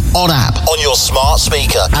 Online, on app, on your smart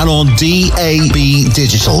speaker, and on DAB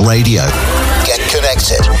Digital Radio. Get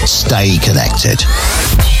connected. Stay connected.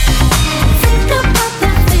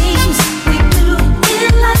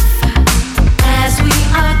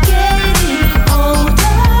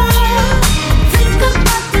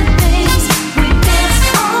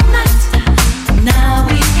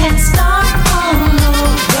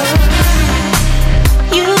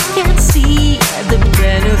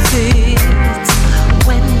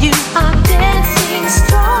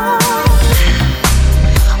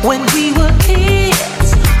 When we were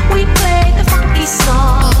kids, we played the funky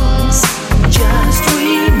songs. Just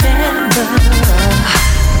remember.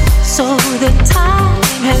 So the time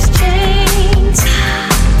has changed,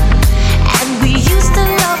 and we used to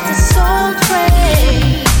love the soul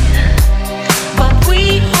train. But we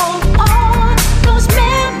hold on those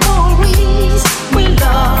memories we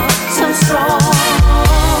love so strong.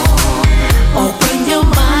 Open your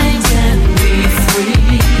minds and be free.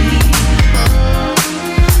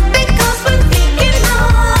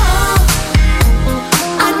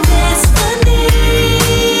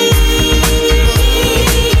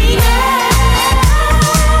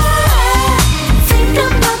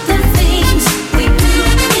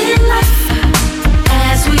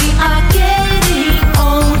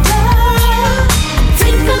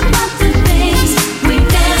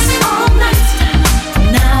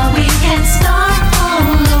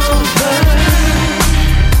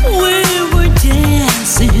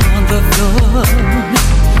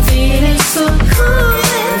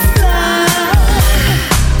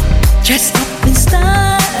 Dressed up in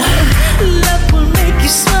style, love will make you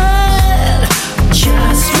smile.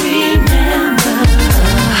 Just remember,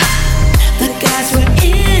 the guys were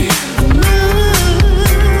in the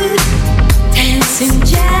mood, dancing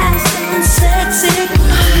jazz and sexy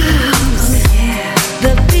blues.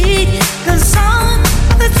 The beat goes on,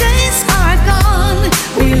 the days are gone.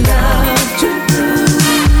 We love to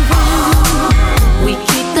groove on. We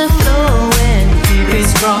keep the flow and keep it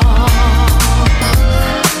strong.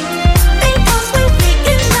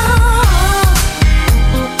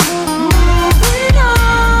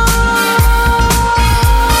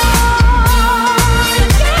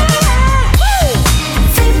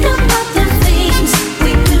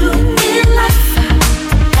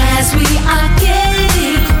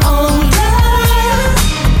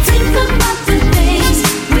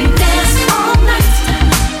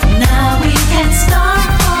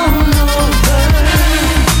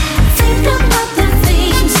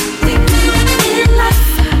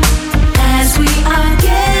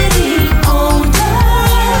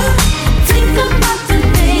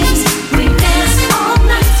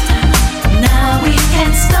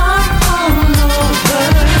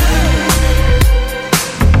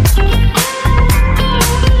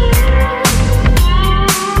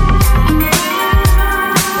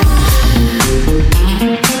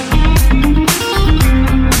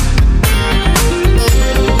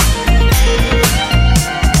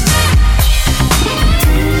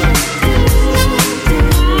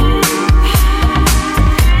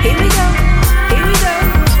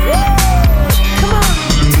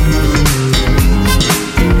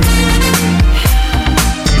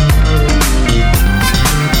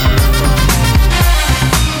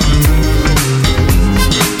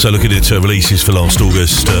 So looking at releases for last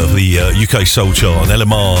August for the UK Soul Chart and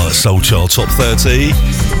LMR Soul Chart Top 30.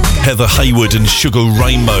 Heather Haywood and Sugar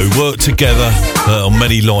Rainbow worked together on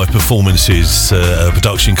many live performances.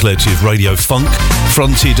 Production collective Radio Funk,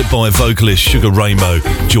 fronted by vocalist Sugar Rainbow,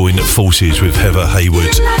 joined forces with Heather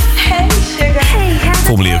Haywood,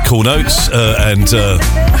 formerly of Cool Notes, and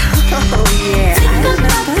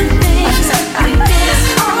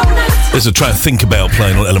there's a track Think About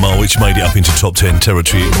playing on LMR which made it up into top 10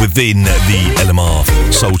 territory within the LMR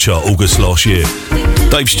Soul Chart August last year.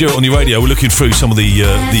 Dave Stewart on your radio. We're looking through some of the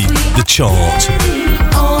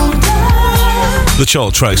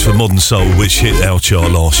chart tracks for Modern Soul which hit our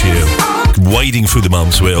chart last year. Wading through the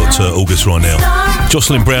months, we're at August right now.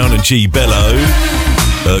 Jocelyn Brown and G Bello.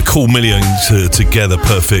 Cool Million together,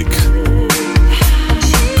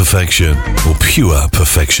 perfection, or pure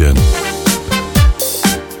perfection.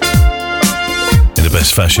 In the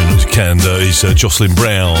best fashion as you can, is Jocelyn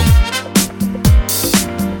Brown.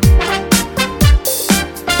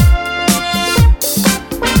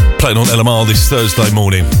 Playing on LMR this Thursday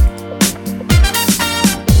morning.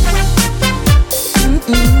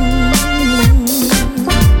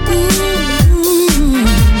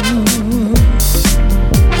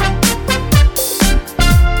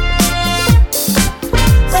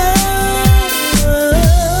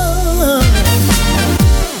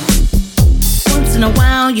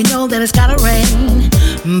 You know that it's gotta rain,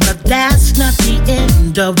 but that's not the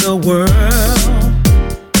end of the world.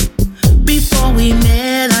 Before we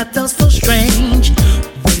met, I felt so strange.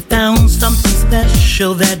 We found something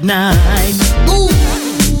special that night. Ooh,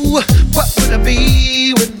 what would I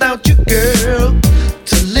be without you, girl?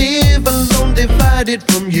 To live alone, divided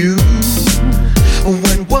from you.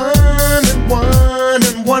 When one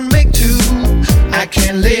and one make two, I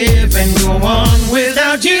can't live and go on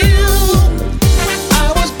without you.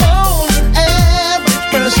 Average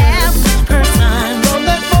person. From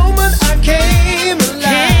that moment I came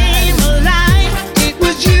alive. It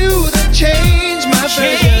was you that changed my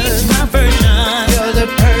version. You're the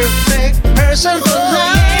perfect person for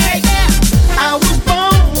life. I was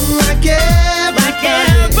born like everybody,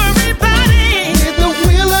 with the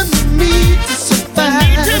will and the need to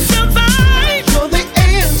survive. You're the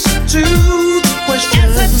answer to the question.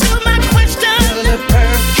 You're the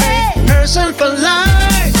perfect person for life.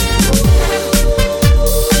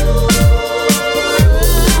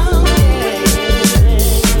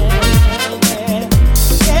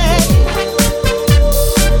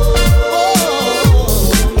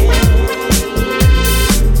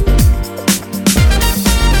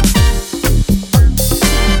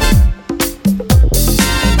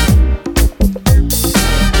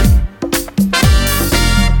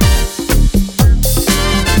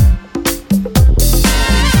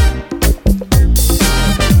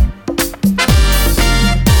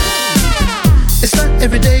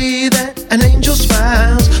 Every day that an angel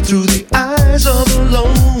smiles through the eyes of a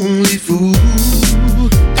lonely fool.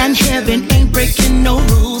 And heaven ain't breaking no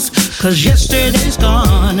rules, 'cause yesterday's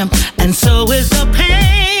gone, and so is the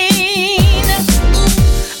pain.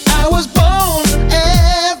 I was born an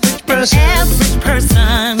average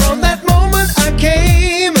person. From that moment I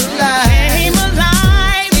came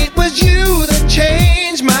alive. It was you that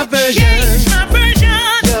changed my version.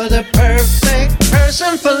 You're the perfect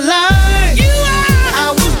person for life. You are. I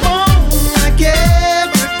was born like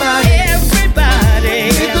everybody,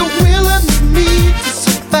 with the will and the need to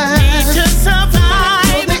survive. You're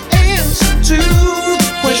the answer to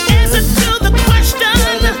the question.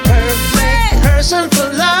 You're the perfect person for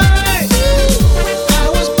life. I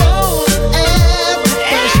was born every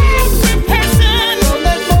person. From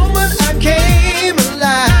that moment I came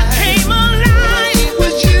alive. It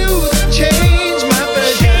was you that changed my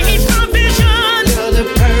version. You're the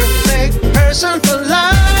perfect person for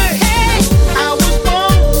life. I was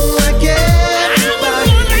born like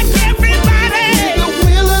everybody, with the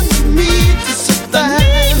will and the need to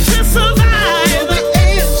survive. You're the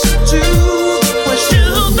answer to the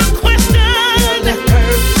question. You're the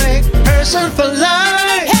perfect person for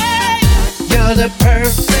life. You're the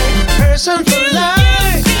perfect person for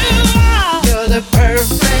life. You're the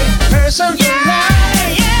perfect person for life.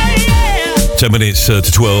 10 minutes to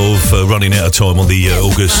 12, running out of time on the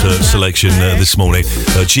August selection this morning.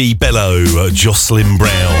 G Bello, Jocelyn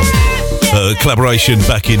Brown. Collaboration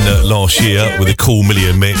back in last year with a Cool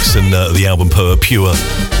Million mix and the album Pure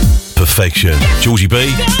Perfection. Georgie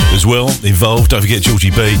B as well involved. Don't forget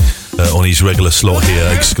Georgie B on his regular slot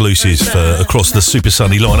here, exclusive across the Super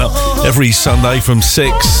Sunday lineup every Sunday from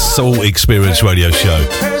 6, Soul Experience radio show.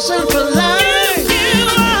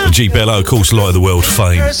 G Bello, of course, Light of the World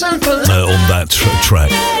fame on that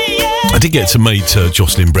track. I did get to meet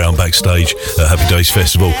Jocelyn Brown backstage at Happy Days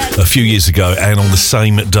Festival a few years ago, and on the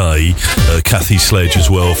same day, Kathy Sledge as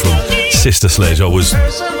well from Sister Sledge. I was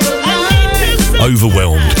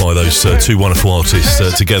overwhelmed by those two wonderful artists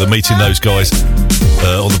together, meeting those guys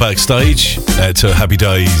on the backstage at Happy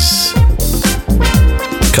Days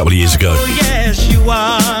a couple of years ago. Yes, you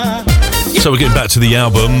are. So we're getting back to the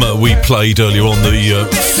album. We played earlier on the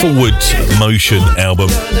Forward Motion album,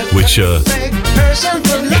 which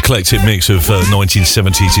eclectic mix of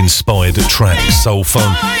 1970s inspired tracks, soul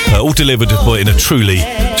funk, all delivered in a truly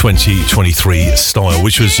 2023 style,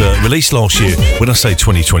 which was released last year. When I say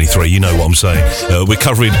 2023, you know what I'm saying. We're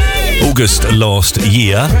covering August last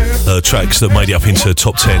year, tracks that made it up into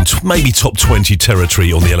top 10, maybe top 20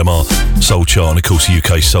 territory on the LMR Soul Chart, and of course the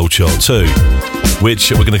UK Soul Chart too,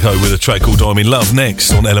 which we're going to go with a track called I'm in Love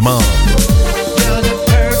next on LMR.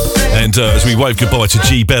 And as we wave goodbye to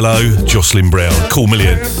G Bello, Jocelyn Brown, Cool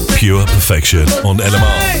Million, Pure Perfection on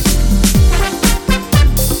LMR.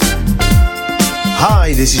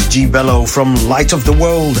 Hi, this is G Bello from Light of the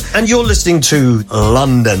World, and you're listening to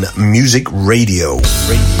London Music Radio.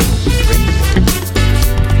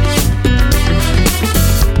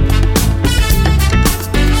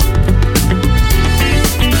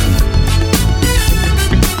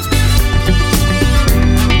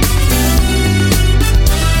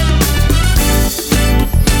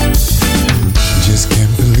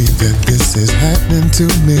 To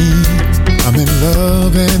me, I'm in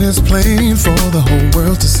love and it's plain for the whole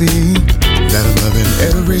world to see that I'm loving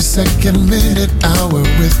every second, minute, hour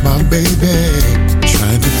with my baby,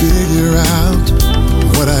 trying to figure out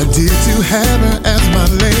what I did to have her as my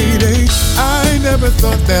lady. I never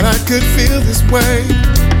thought that I could feel this way.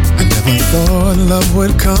 I never thought love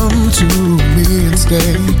would come to me and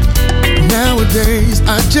stay. Nowadays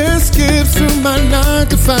I just get through my 9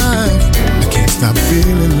 to 5. I can't stop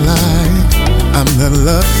feeling like I'm the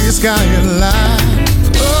luckiest guy alive.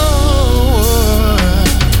 Oh,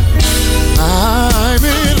 I'm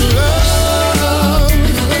in love.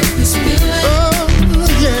 Oh,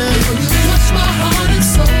 yeah. You touch my heart and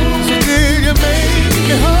soul. So did you make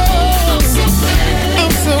me whole? I'm so glad.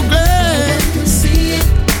 I'm so glad. I can see it.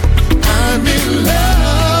 I'm in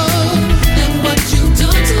love. And what you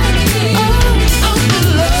done to me. Oh, I'm in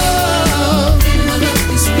love. I love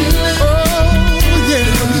this feeling. Oh, yeah.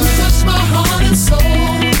 You touch my heart and soul.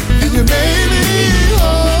 And you made me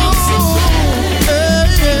whole. I'm so glad. Yeah,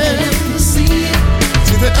 yeah. I can see it.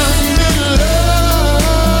 See that I'm in love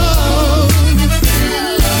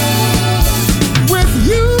with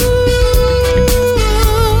you.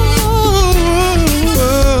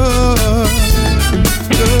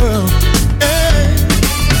 Girl. Hey.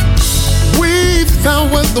 We've found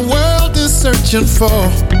what the world is searching for.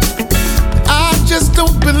 I just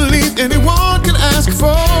don't believe anyone can ask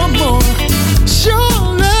for more.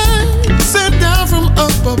 Surely, sent down from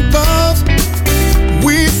up above.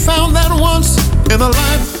 We found that once in a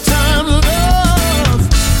lifetime love.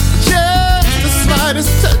 Just the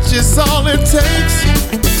slightest touch is all it takes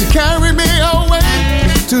to carry me away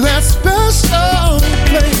to that special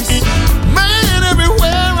place. Man,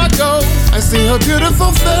 everywhere I go, I see her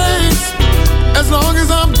beautiful face. As long as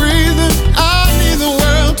I'm breathing, I need the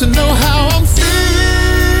world to know how I'm feeling.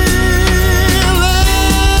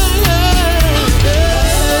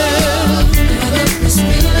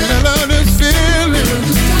 And I love this feeling.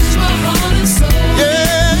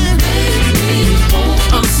 Yeah,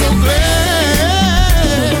 I'm so glad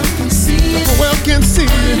the world can see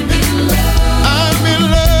me. I'm in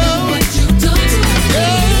love.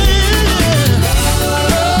 Yeah,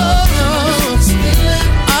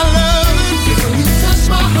 I love it.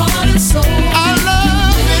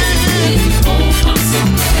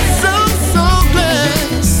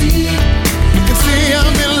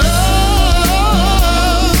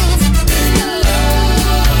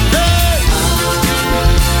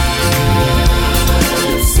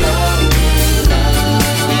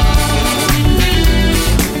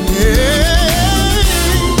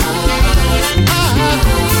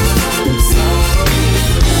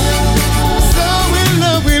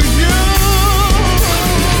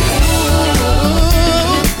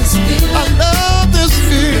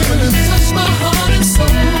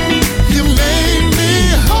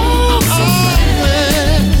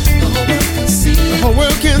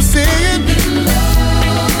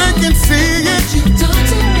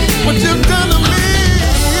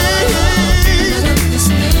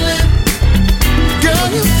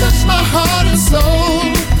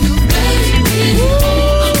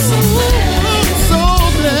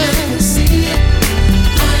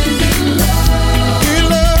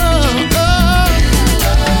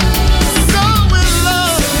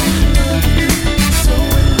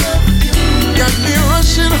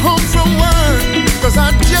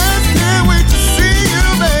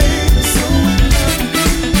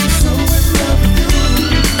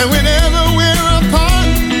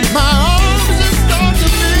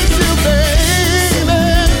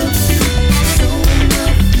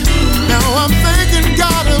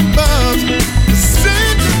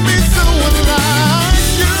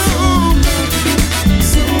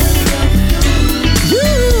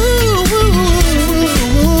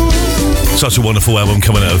 Such a wonderful album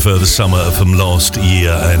coming out of the summer from last year,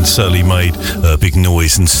 and certainly made big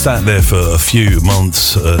noise and sat there for a few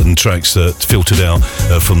months, and tracks that filtered out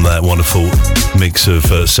from that wonderful mix of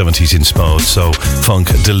 70s inspired soul funk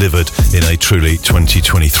delivered in a truly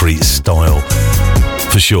 2023 style.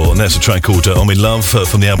 For sure. And that's a track called I'm in Love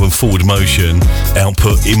from the album Forward Motion,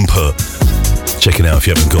 Output Input. Check it out if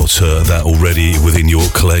you haven't got that already within your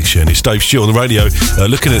collection. It's Dave Stewart on the radio,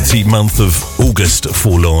 looking at the month of August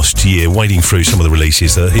for last year, wading through some of the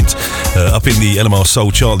releases that hit up in the LMR Soul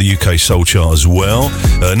Chart, the UK Soul Chart as well.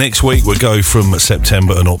 Next week we'll go from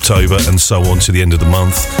September and October and so on to the end of the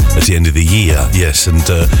month, at the end of the year. Yes, and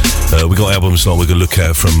we got albums like we're going to look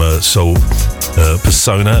at from Soul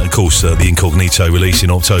Persona, of course, the Incognito release in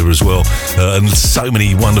October as well, and so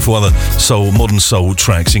many wonderful other soul, modern soul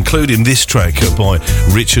tracks, including this track by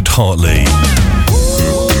Richard Hartley.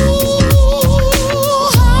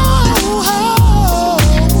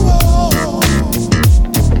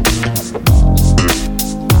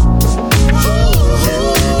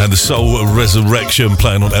 And the Soul Resurrection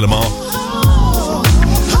playing on LMR.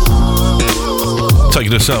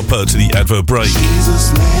 Taking us up to the advert break.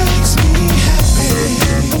 Jesus makes me happy.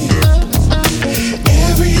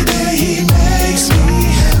 Every day he makes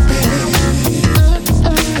me happy.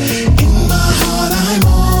 In my heart I'm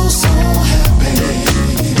also happy.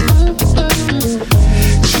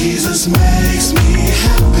 Jesus makes me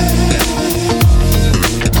happy.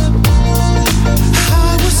 I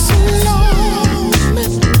was alone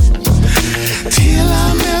till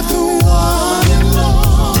I met the one and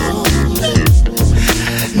only.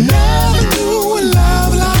 Never knew a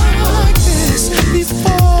love like this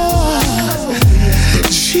before.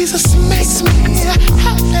 Jesus makes me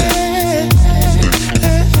happy.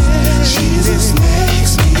 Jesus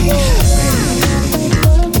makes me happy.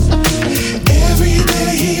 Every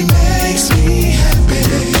day he makes me happy.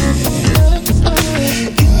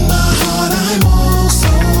 In my heart I'm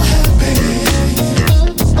also happy.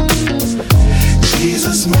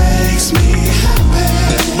 Jesus makes me happy.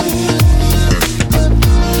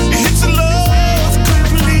 It's love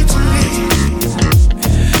completely.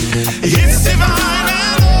 It's divine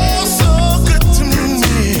and oh so good to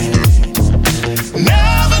me.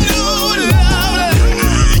 Never knew love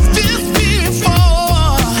like this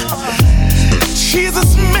before.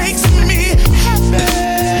 Jesus makes me happy.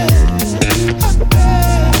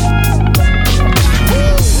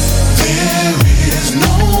 There is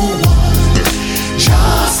no one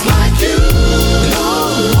just like you. No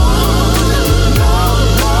one,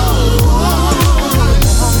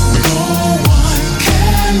 no one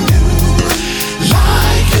can do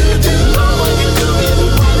like you do. No one can do it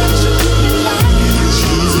like you do.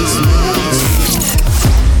 Jesus makes me.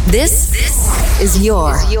 This is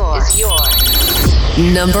your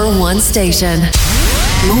number one station.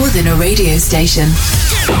 More than a radio station.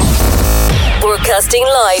 Broadcasting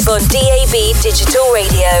live on DAB Digital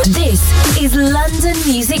Radio. This is London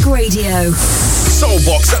Music Radio.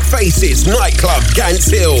 Soulbox at Faces Nightclub, Gants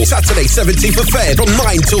Hill, Saturday 17th of Feb from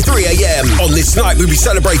 9 till 3 a.m. On this night, we'll be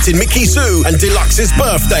celebrating Mickey Sue and Deluxe's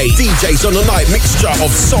birthday. DJs on the night, mixture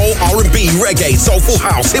of soul, R&B, reggae, soulful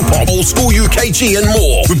house, hip-hop, old school UKG and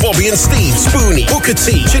more. With Bobby and Steve, Spoonie, Booker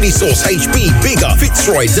T, Chili Sauce, HB, Bigger,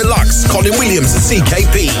 Fitzroy, Deluxe, Colin Williams and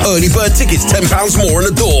CKP. Early bird tickets £10 more on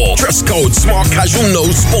the door. Dress code, smart casual, no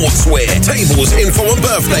sportswear. Tables, info and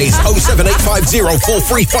birthdays 07850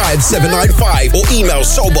 435 795 or email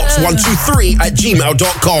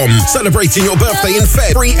soulbox123@gmail.com. Celebrating your birthday in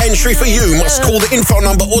Feb. Free entry for you. Must call the info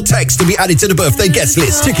number or text to be added to the birthday guest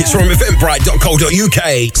list. Tickets from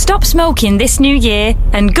eventbrite.co.uk. Stop smoking this new year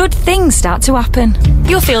and good things start to happen.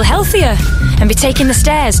 You'll feel healthier and be taking the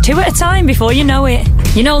stairs 2 at a time before you know it.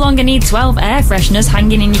 You no longer need 12 air fresheners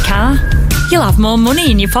hanging in your car. You'll have more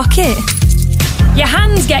money in your pocket. Your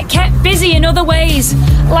hands get kept busy in other ways,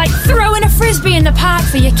 like throwing a frisbee in the park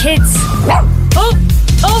for your kids.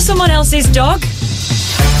 Or someone else's dog.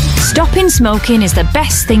 Stopping smoking is the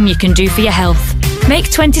best thing you can do for your health.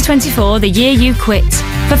 Make 2024 the year you quit.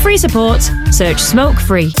 For free support, search Smoke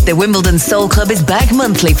Free. The Wimbledon Soul Club is back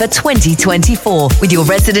monthly for 2024 with your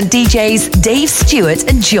resident DJs Dave Stewart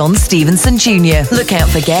and John Stevenson Jr. Look out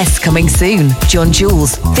for guests coming soon. John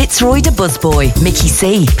Jules, Fitzroy de Buzzboy, Mickey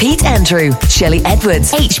C, Pete Andrew, Shelley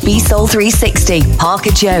Edwards, HB Soul 360,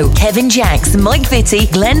 Parker Joe, Kevin Jacks, Mike Vitti,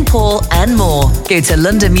 Glenn Paul and more. Go to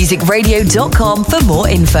londonmusicradio.com for more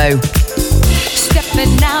info.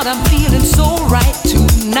 Stepping out, I'm feeling so right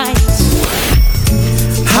tonight.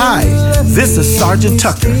 Hi, this is Sergeant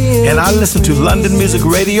Tucker, and I listen to London Music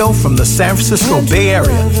Radio from the San Francisco Bay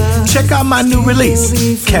Area. Check out my new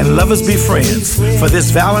release, Can Lovers Be Friends? For this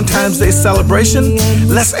Valentine's Day celebration,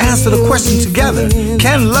 let's answer the question together.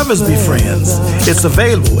 Can lovers be friends? It's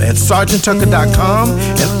available at sergeanttucker.com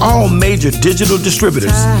and all major digital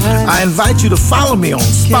distributors. I invite you to follow me on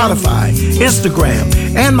Spotify, Instagram,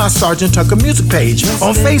 and my Sergeant Tucker music page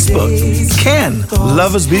on Facebook. Can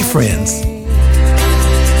lovers be friends?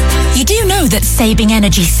 You do know that saving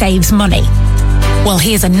energy saves money? Well,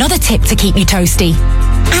 here's another tip to keep you toasty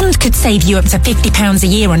and could save you up to £50 a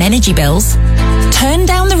year on energy bills. Turn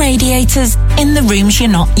down the radiators in the rooms you're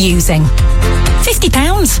not using.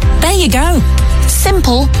 £50. There you go.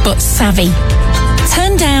 Simple but savvy.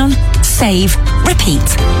 Turn down, save,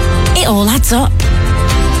 repeat. It all adds up.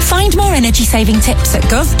 Find more energy saving tips at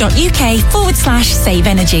gov.uk/save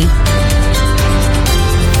energy.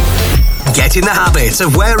 Get in the habit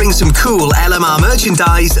of wearing some cool LMR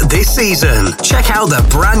merchandise this season. Check out the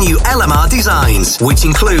brand new LMR designs, which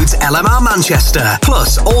includes LMR Manchester,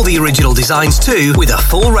 plus all the original designs too, with a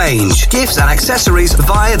full range. Gifts and accessories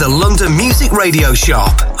via the London Music Radio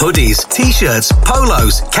shop. Hoodies, t-shirts,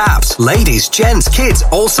 polos, caps, ladies, gents, kids,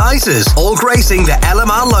 all sizes, all gracing the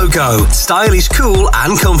LMR logo. Stylish, cool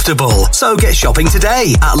and comfortable. So get shopping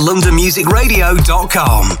today at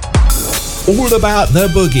londonmusicradio.com. All About the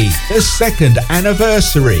Boogie, the second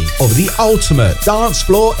anniversary of the ultimate dance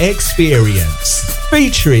floor experience.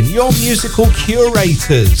 Featuring your musical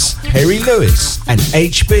curators, Perry Lewis and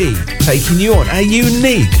HB, taking you on a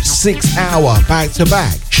unique 6-hour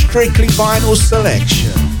back-to-back strictly vinyl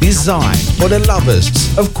selection designed for the lovers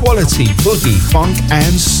of quality boogie, funk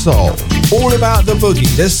and soul. All About the Boogie,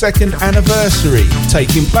 the second anniversary,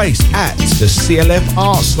 taking place at the CLF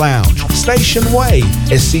Arts Lounge, Station Way,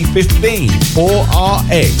 SC15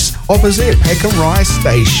 4RX, opposite Peckham Rise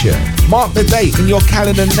Station. Mark the date in your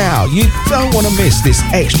calendar now. You don't want to miss this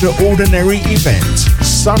extraordinary event.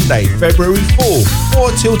 Sunday, February 4th,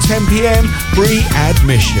 4 till 10 p.m, free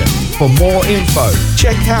admission. For more info,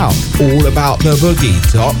 check out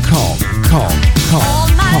allabouttheboogie.com.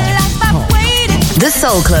 The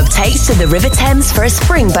Soul Club takes to the River Thames for a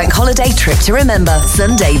spring bank holiday trip to remember.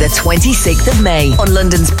 Sunday the 26th of May on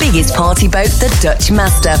London's biggest party boat, the Dutch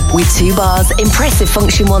Master. With 2 bars, impressive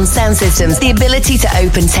Function One sound systems, the ability to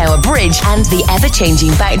open Tower Bridge and the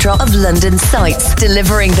ever-changing backdrop of London's sights.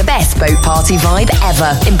 Delivering the best boat party vibe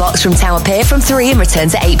ever. Inbox from Tower Pier from 3 and return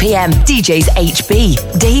to 8 p.m. DJs HB,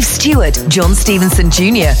 Dave Stewart, John Stevenson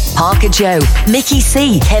Jr., Parker Joe, Mickey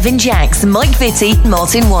C, Kevin Jacks, Mike Vitti,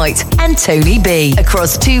 Martin White and Tony B.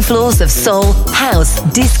 Across 2 floors of soul, house,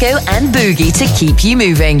 disco and boogie to keep you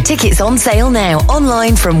moving. Tickets on sale now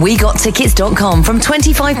online from wegottickets.com from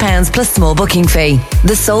 £25 plus small booking fee.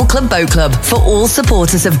 The Soul Club Boat Club for all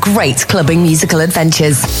supporters of great clubbing musical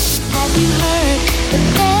adventures. Have you heard that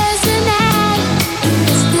there's an ad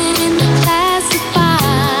listed in the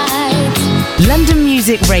classifieds? London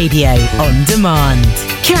Music Radio on demand.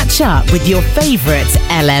 Catch up with your favourite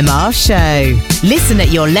LMR show. Listen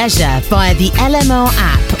at your leisure via the LMR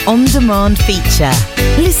app on-demand feature.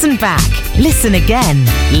 Listen back, listen again,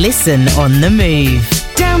 listen on the move.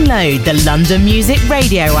 Download the London Music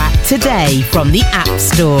Radio app today from the app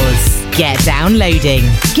stores. Get downloading,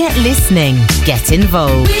 get listening, get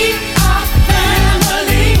involved. We are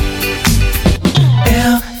family.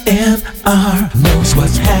 LMR knows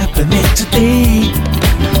what's happening today.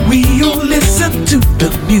 We all listen to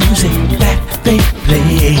the music that they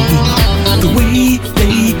play, the way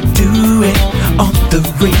they do it on the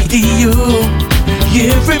radio.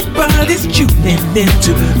 Everybody's tuning in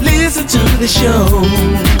to listen to the show.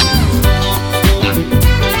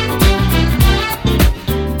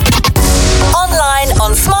 Online,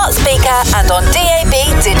 on smart speaker and on DAB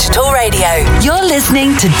digital radio. You're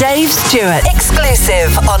listening to Dave Stewart,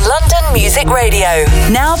 exclusive on London Music Radio.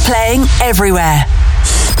 Now playing everywhere.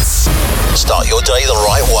 Start your day the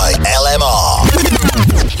right way. LMR.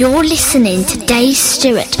 You're listening to Dave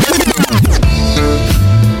Stewart.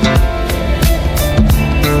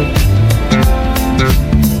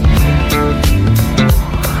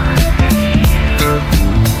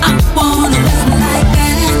 I want a love like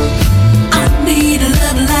that. I need a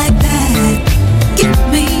love like that. Give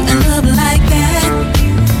me a love like that.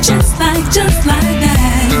 Just like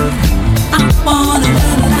that. I want a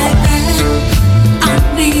love like that. I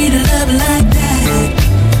need a love like that.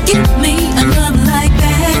 Give me a love like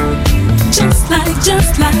that. Just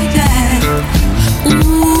like that.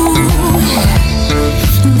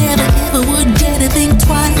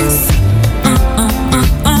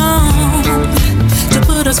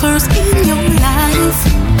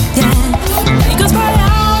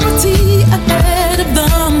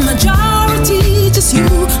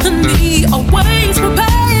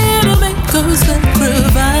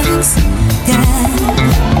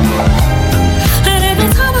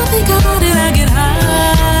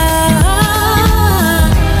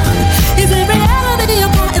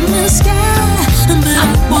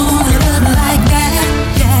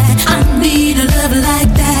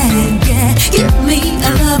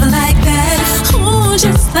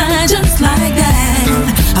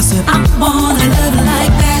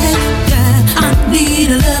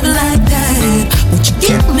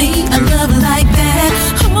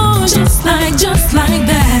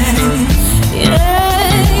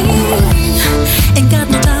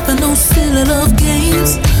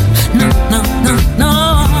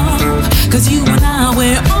 'cause you and I,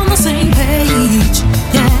 we're on the same page.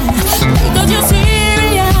 Yeah, because you're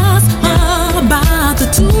serious about the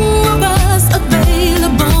two of us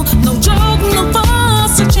available. No joke, no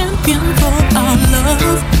fuss, a champion for our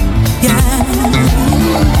love. Yeah.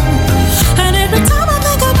 And every time I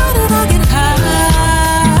think about it, I get high.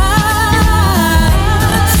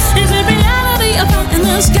 Is it reality up in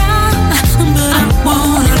the sky? But I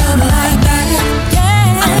want a love like that.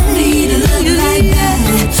 Yeah, I need a love like that.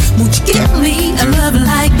 Won't you give me a love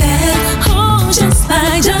like that? Oh, just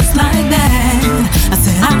like that. I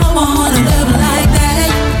said I want a love like that.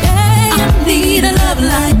 Yeah, I need a love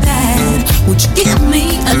like that. Won't you give me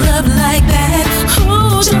a love like that?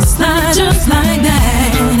 Oh, just like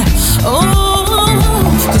that. Oh,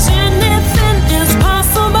 'cause anything is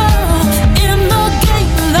possible in the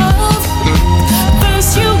game of love.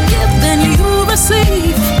 First you give, then you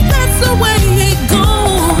receive. That's the way it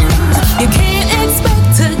goes. You can't expect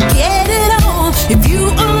to get it all if you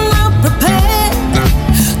are not prepared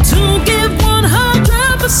to give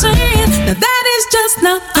 100%. Now that is just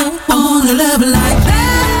not fair. I want a love like that.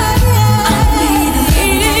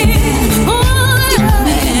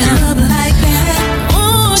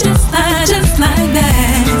 Like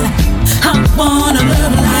that, I want a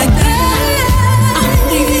love like that. I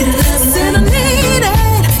need a love, and I need it.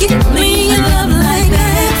 Give me a love like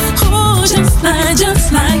that. Oh, just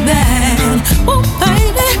like that. Oh,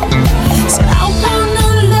 baby, said I want no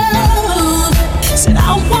love. Said I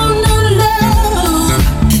want no love.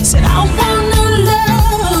 Said I want no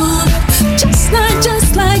love.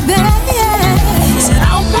 Just like that. Yeah. Said I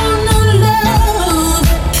want no love.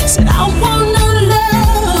 Said I want no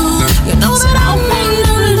love. You know that I want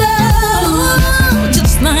no love.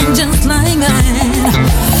 Just like that.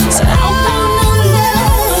 Said I want no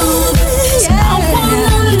love. Said I want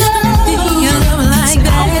no love. You love like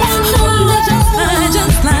that. Oh,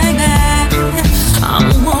 just like that. I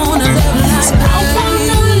want a love like that. I want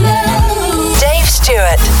no love. Dave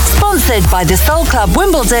Stewart, sponsored by the Soul Club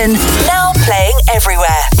Wimbledon, now playing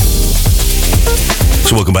everywhere.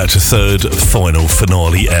 So welcome back to third, final,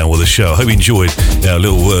 finale hour of the show. I hope you enjoyed our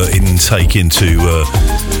little intake into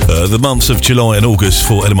the months of July and August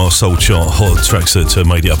for LMR Soul Chart hot tracks that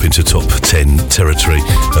made it up into top 10 territory,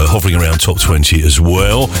 hovering around top 20 as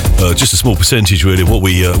well. Just a small percentage really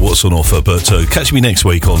of what's on offer, but catch me next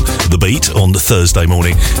week on The Beat on Thursday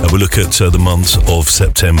morning, and we'll look at the months of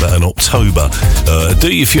September and October.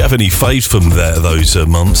 If you have any faves from those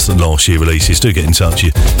months and last year releases, do get in touch.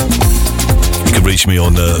 You can reach me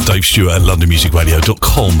on Dave Stewart at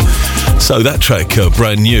londonmusicradio.com. So that track,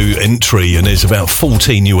 brand new entry, and there's about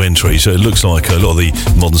 14 new entries, so it looks like a lot of the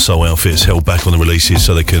modern soul outfits held back on the releases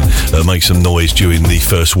so they can make some noise during the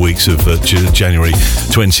first weeks of January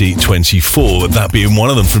 2024. That being one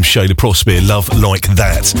of them from Shayla Prosper, Love Like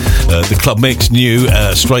That. The club mix, new,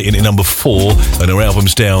 straight in at number 4, and her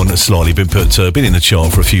album's down slightly, been in the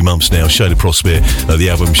chart for a few months now. Shayla Prosper, the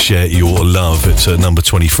album Share Your Love, it's number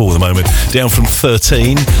 24 at the moment, down from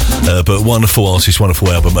 13, but wonderful artist,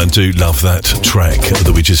 wonderful album, and do love that track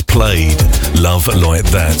that we just played, Love Like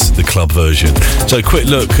That, the club version. So a quick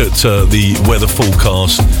look at the weather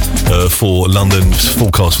forecast for London,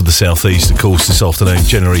 forecast for the southeast, of course, this afternoon.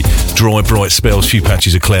 Generally dry, bright spells, few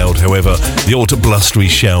patches of cloud, however the odd blustery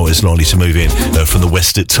shower is likely to move in from the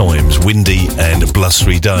west at times. Windy and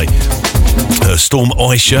blustery day. Storm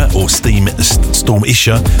Aisha, or Storm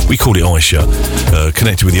Isha, we called it Aisha,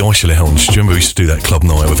 connected with the Aisha Lounge. Do you remember we used to do that club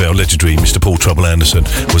night with our legendary Mr. Paul Trouble Anderson,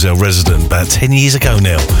 was our resident about 10 years ago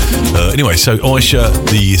now. Anyway, so Aisha,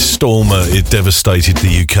 the storm, it devastated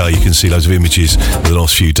the UK. You can see loads of images of the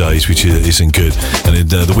last few days, which isn't good, and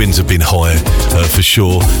the winds have been high for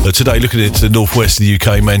sure. Today, looking at the northwest of the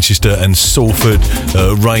UK, Manchester and Salford,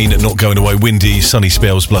 rain not going away, windy, sunny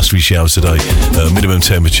spells, blustery showers today. Minimum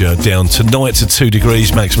temperature down tonight to 2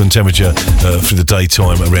 degrees, maximum temperature for the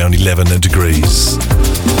daytime around 11 degrees.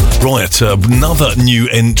 Right, another new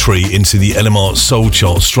entry into the LMR Soul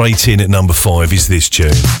Chart, straight in at number 5 is this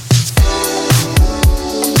tune.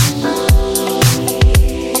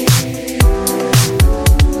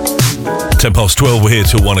 12:10, we're here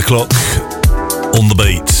till 1 o'clock on the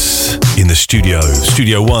beat in the studio.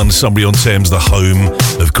 Studio 1, Sunbury-on-Thames, the home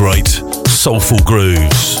of great soulful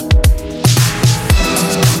grooves.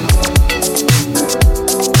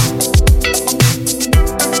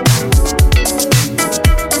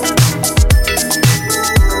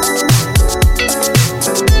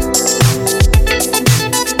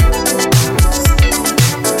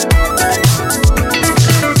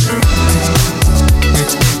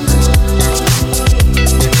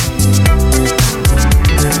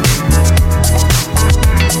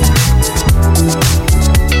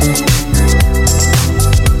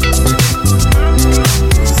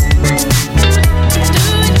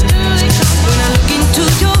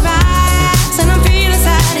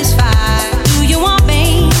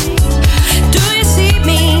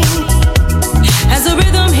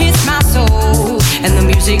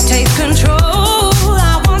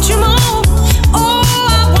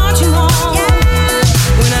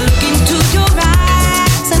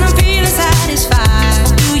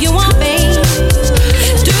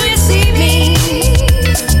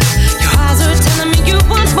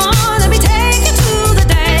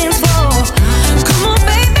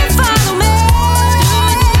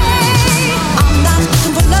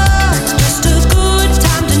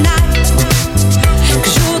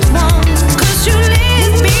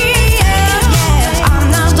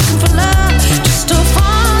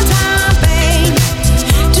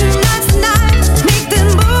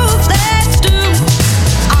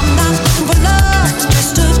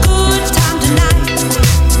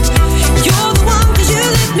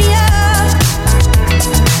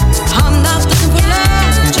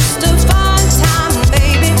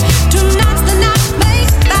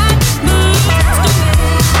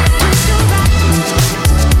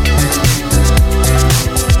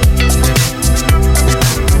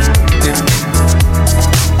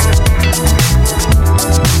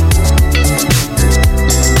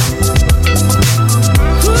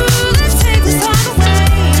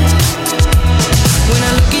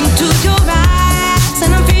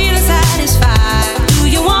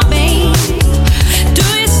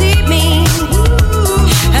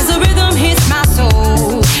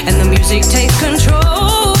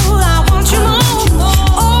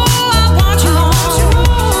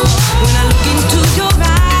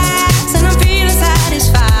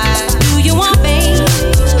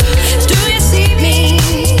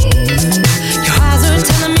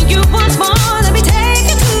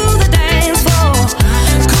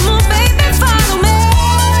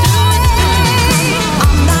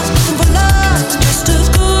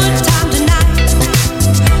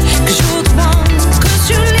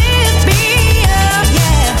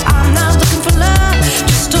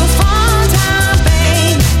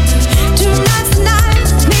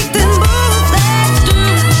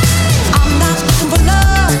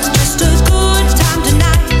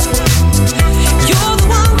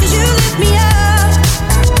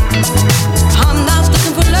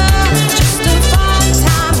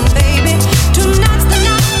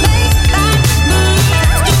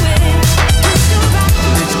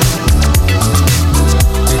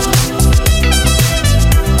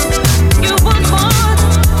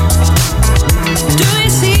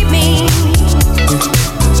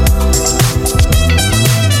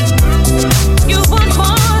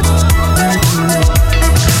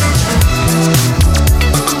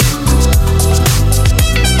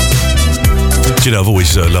 Do you know, I've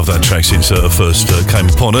always loved that track since it first came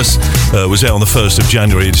upon us. It was out on the 1st of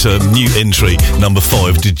January. It's a new entry, number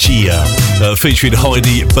 5, Gia, featuring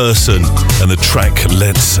Heidi Burson and the track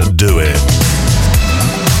Let's Do It.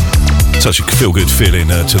 Such a feel-good feeling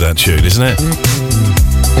to that tune, isn't it?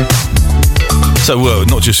 So,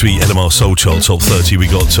 not just the LMR Soul Chart Top 30, we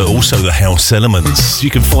got also the House Elements. You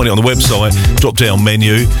can find it on the website, drop-down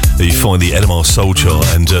menu, you find the LMR Soul Chart,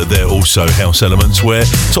 and there are also House Elements, where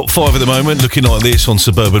top 5 at the moment, looking like this on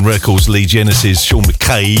Suburban Records, Lee Genesis, Sean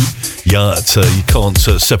McKay, you can't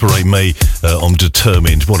separate me, I'm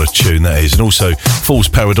determined. What a tune that is. And also Fool's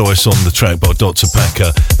Paradise on the track by Dr.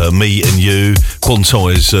 Packer, Me and You,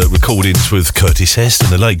 Quantize recordings with Curtis Heston,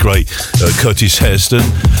 the late great Curtis Heston,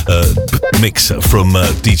 mix from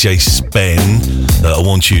DJ Spen, I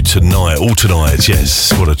Want You Tonight, All Tonight,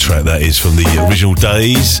 yes, what a track that is from the original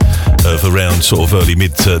days of around sort of early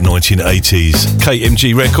mid-1980s.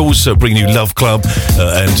 KMG Records bringing you Love Club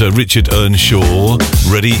and Richard Earnshaw,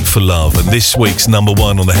 Ready for Love. And this week's number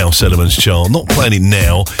 1 on the House Elements chart, not playing it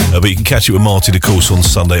now, but you can catch it with Martin, of course, on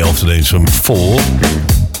Sunday afternoons from 4.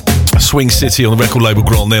 Swing City on the record label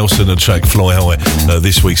Grant Nelson and track Fly High,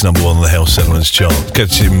 this week's number 1 on the House Elements chart.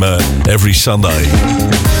 Catch him every Sunday.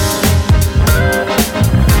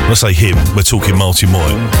 When I say him, we're talking Martin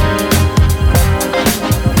White.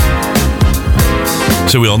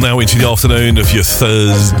 So we are now into the afternoon of your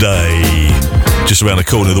Thursday. Just around the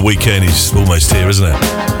corner, the weekend is almost here, isn't it?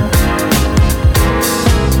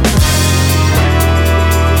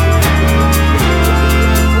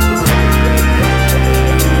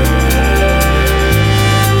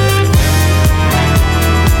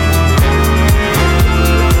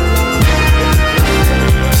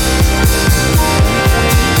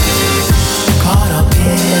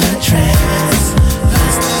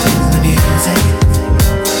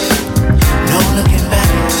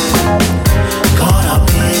 Caught up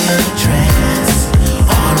in a trance,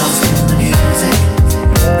 all of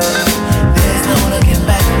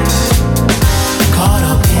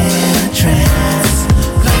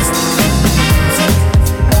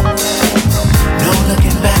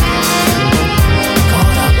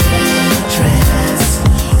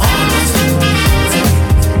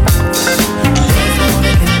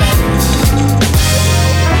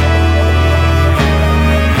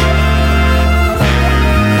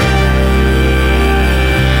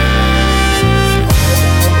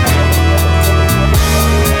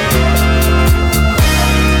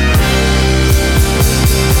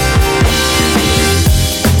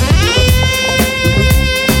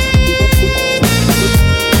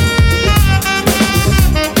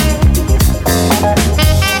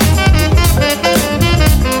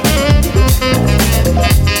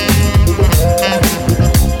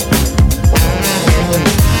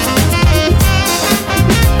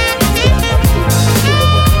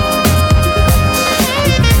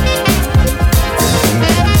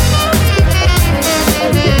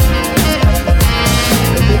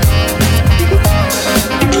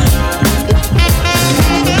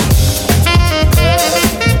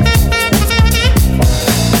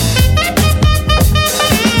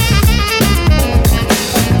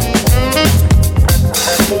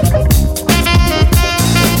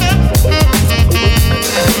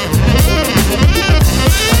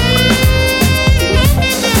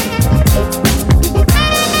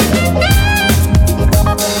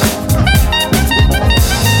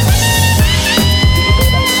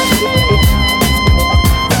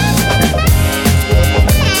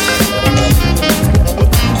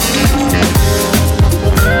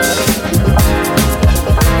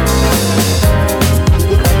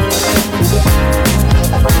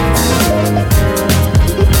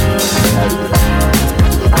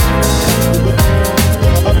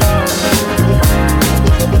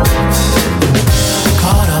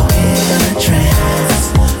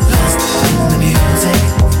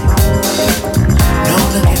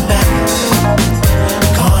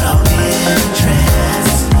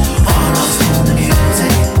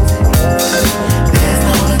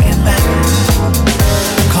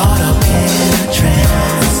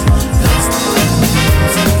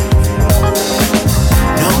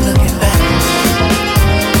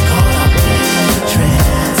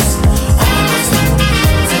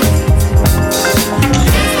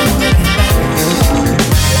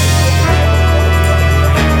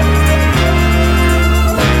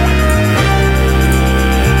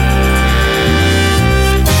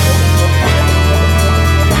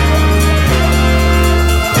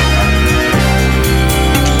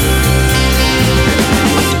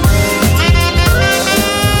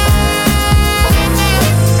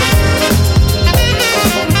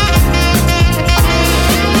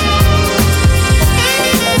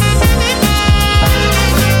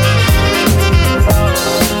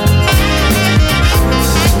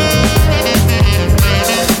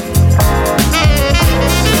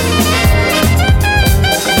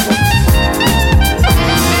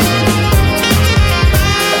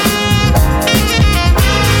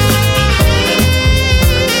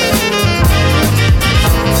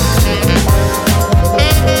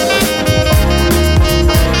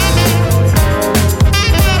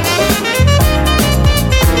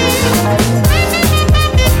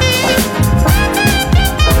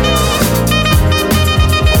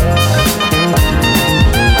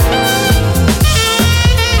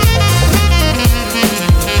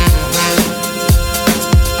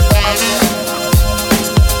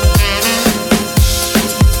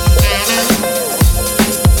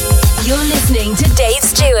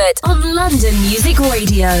London Music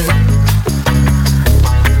Radio.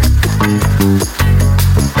 Ooh.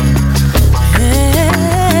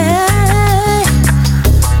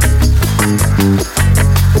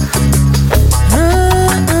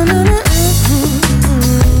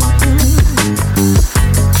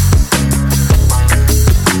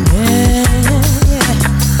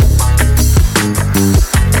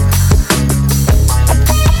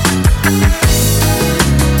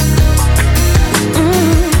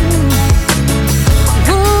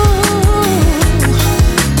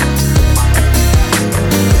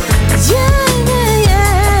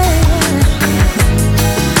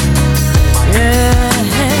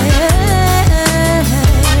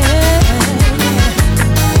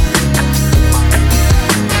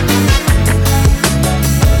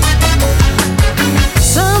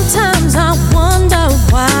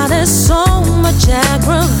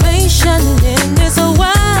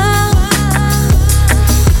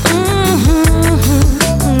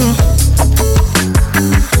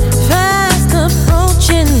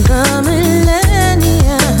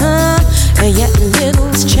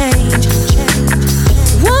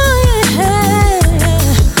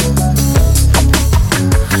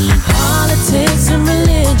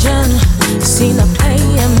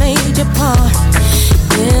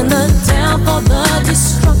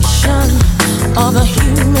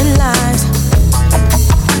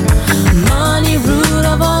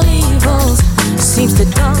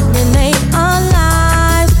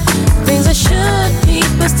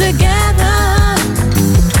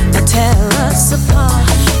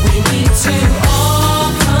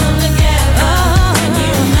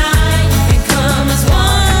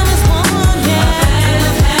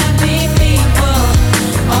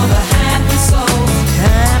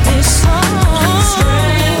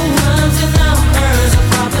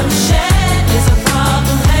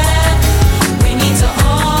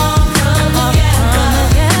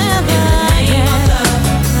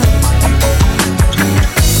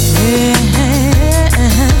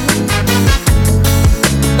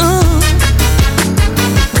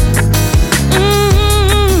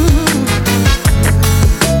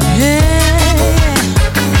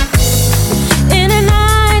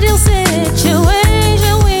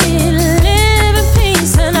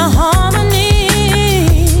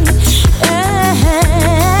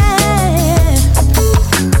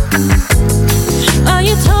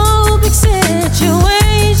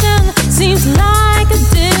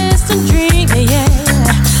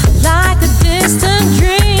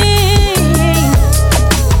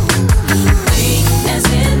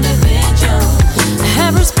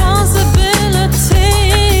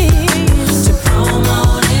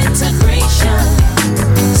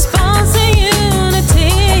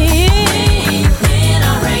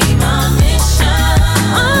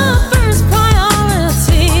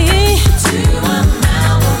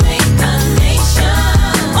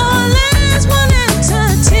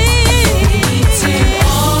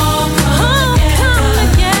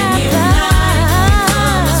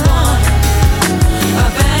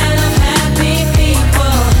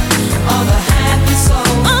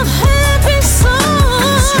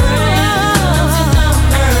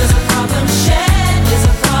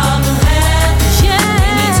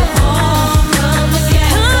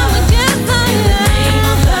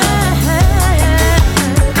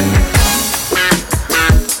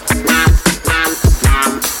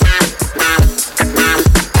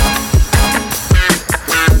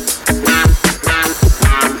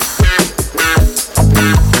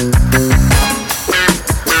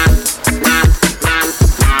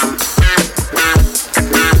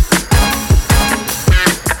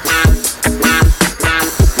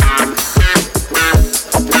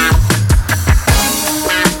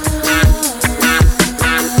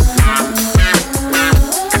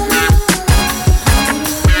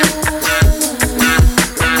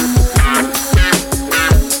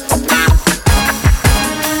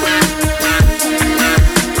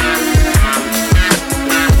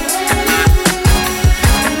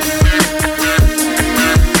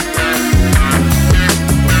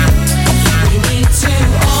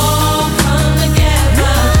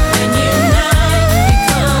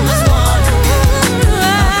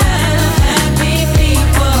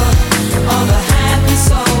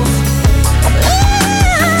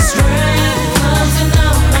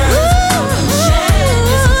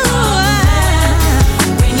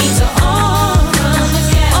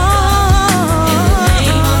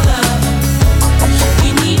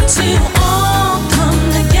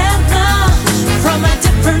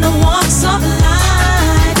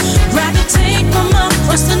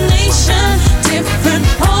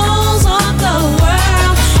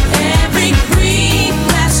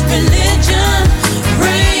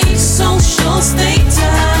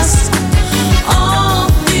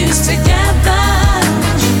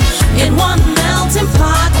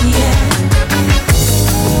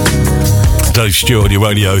 Dave Stewart on your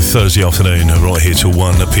radio Thursday afternoon, right here till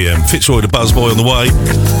 1pm. Fitzroy the Buzzboy on the way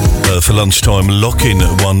for lunchtime, lock-in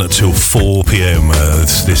 1 till 4pm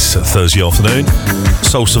this Thursday afternoon.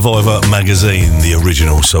 Soul Survivor magazine, the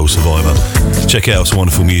original Soul Survivor. Check out some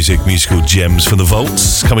wonderful musical gems from the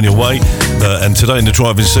vaults coming your way. And today in the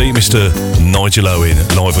driving seat, Mr. Nigel Owen,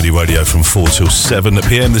 live on your radio from 4 till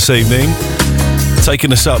 7pm this evening.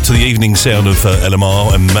 Taking us up to the evening sound of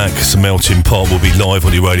LMR, and Max Melting Pot will be live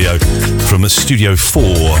on your radio from Studio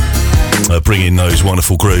 4, bringing those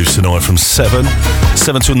wonderful grooves tonight from 7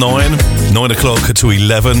 till 9, 9 o'clock to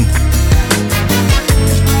 11.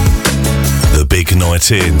 The big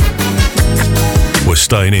night in. We're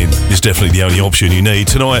staying in. It's definitely the only option you need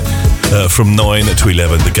tonight from 9 to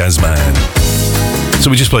 11, the Gazman.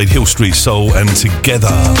 So we just played Hill Street Soul and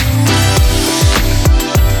Together.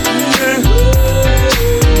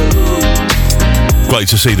 Great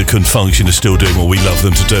to see the Confunction are still doing what we love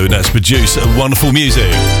them to do, and that's produce wonderful music.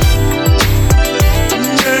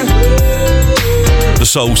 The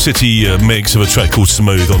Soul City mix of a track called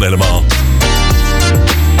Smooth on LMR.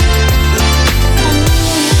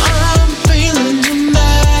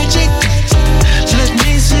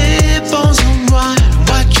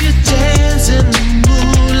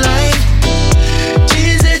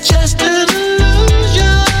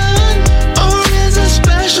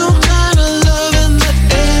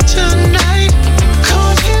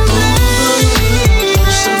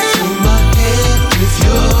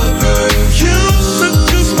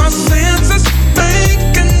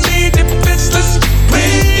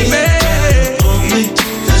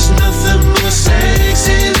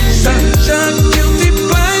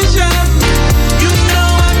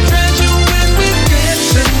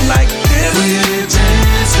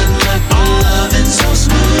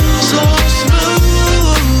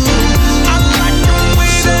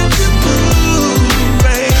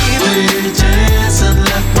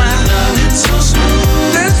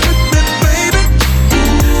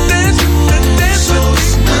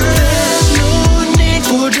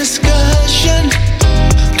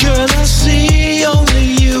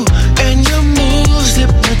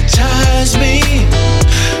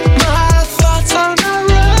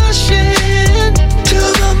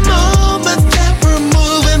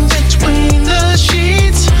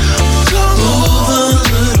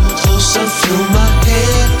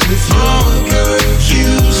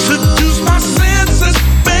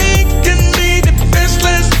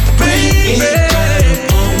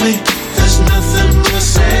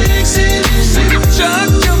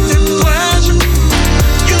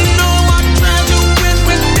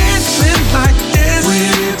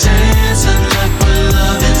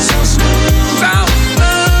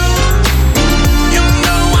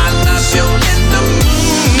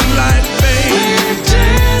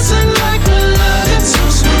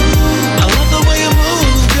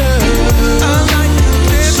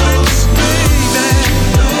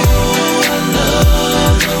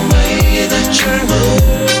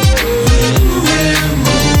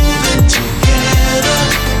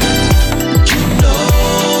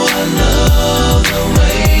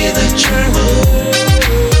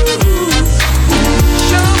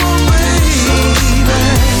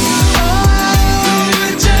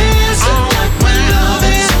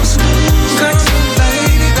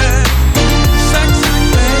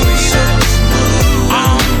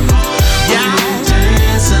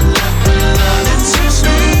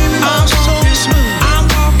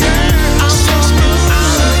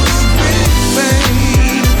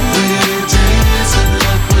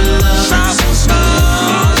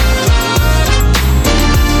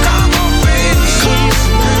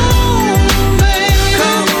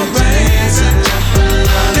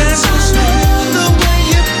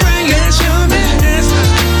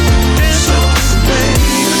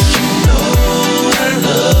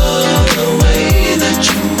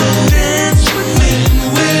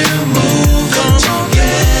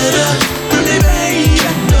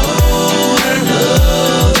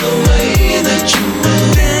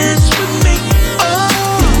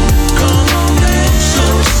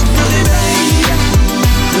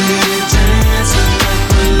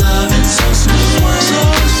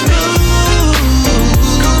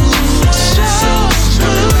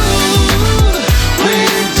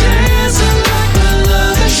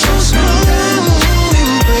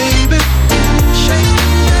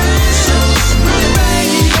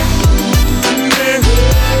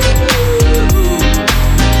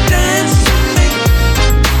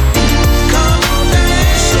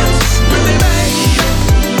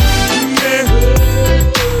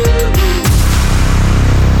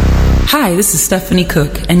 Hi, this is Stephanie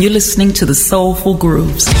Cook, and you're listening to the Soulful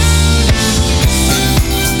Grooves.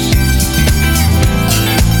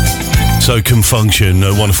 So Can Function,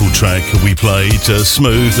 a wonderful track we played.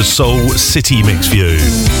 Smooth, the Soul City mix for you.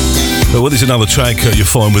 Well, there's another track you'll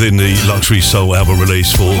find within the Luxury Soul album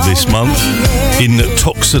release for this month.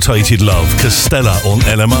 Intoxicated Love, Costella on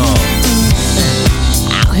LMR.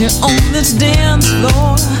 Out here on this dance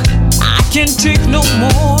floor, I can't take no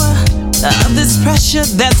more of this pressure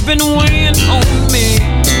that's been weighing on me.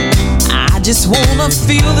 I just wanna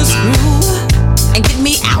feel this groove and get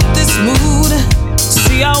me out this mood.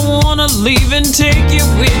 See, I wanna leave and take you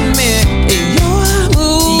with me. Your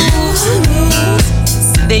moves,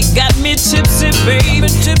 they got me tipsy, baby.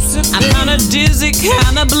 I'm kinda dizzy,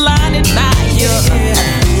 kinda blinded by you.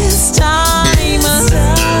 This time,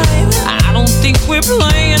 I don't think we're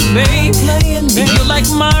playing, baby. You're like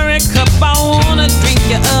my cup, I wanna drink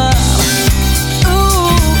you up.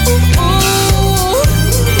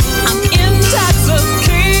 I'm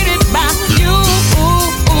intoxicated by you.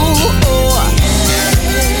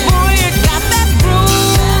 Boy, you got that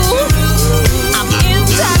groove. I'm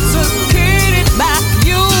intoxicated by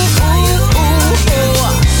you.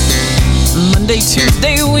 Monday,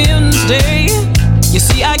 Tuesday, Wednesday. You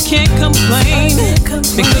see, I can't complain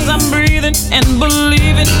because I'm breathing and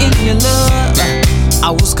believing in your love. I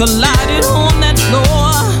was collided on that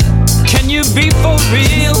floor. Can you be for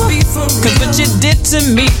real? Cause what you did to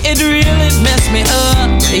me, it really messed me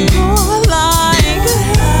up.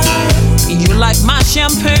 You're like my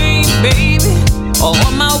champagne, baby, or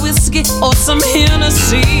my whiskey, or some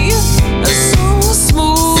Hennessy. So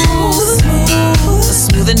smooth,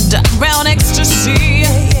 smooth and dark brown ecstasy.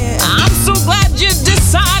 I'm so glad you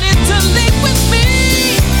decided to live with me.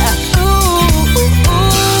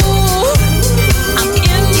 I'm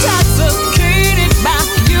intoxicated by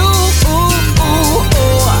you.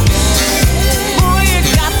 Boy, you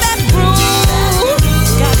got that groove.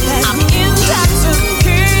 I'm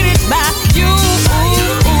intoxicated by you.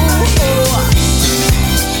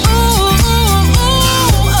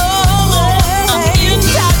 I'm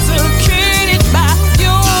intoxicated by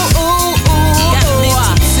you. Got me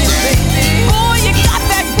tipsy, baby. Boy, you got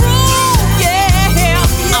that groove, yeah.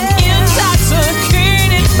 I'm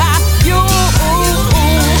intoxicated by you.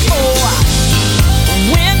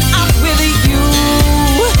 When I'm with you,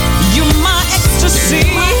 you're my ecstasy.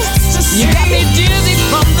 You got me dizzy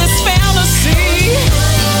from this fantasy.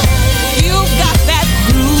 You got that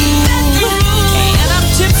groove, and I'm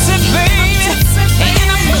tipsy, baby, and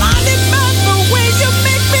I'm blinded by the way you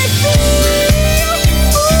make me feel.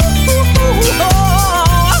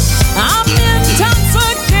 I'm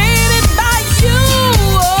intoxicated by you.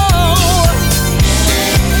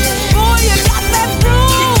 Boy, you got that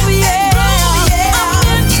groove, yeah.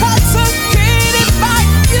 I'm intoxicated by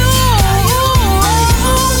you.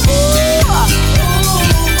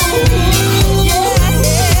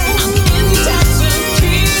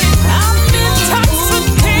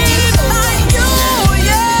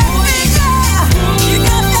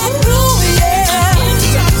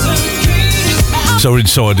 So we're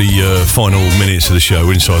inside the final minutes of the show.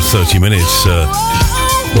 We're inside 30 minutes.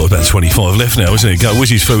 About 25 left now, isn't it? Go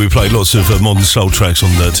whizzes through. We played lots of modern soul tracks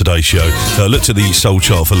on today's show. Looked at the soul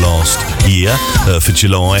chart for last year, for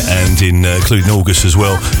July, and including August as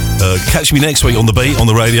well. Catch me next week on The Beat on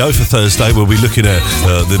the radio for Thursday. We'll be looking at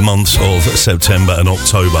the months of September and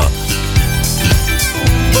October.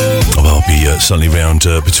 I'll be certainly around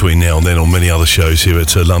between now and then on many other shows here at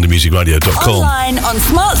londonmusicradio.com. Online, on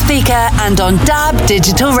smart speaker and on DAB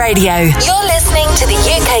digital radio. You're listening to the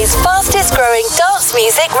UK's fastest growing dance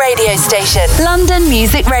music radio station. London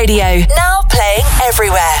Music Radio. Now playing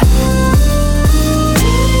everywhere.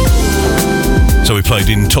 So we played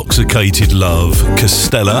Intoxicated Love,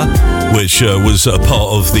 Costella, which was a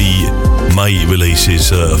part of the May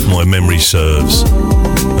releases, if my memory serves.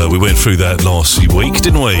 We went through that last week,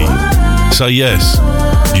 didn't we? So yes,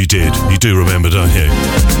 you did. You do remember, don't you?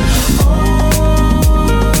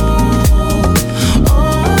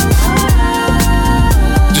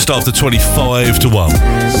 Just after 25 to 1.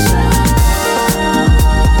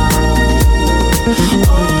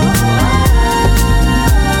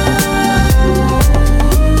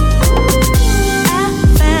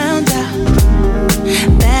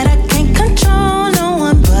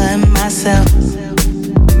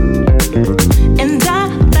 And I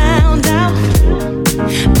found out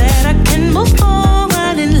that I can move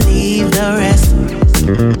forward and leave the rest.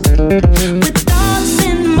 With thoughts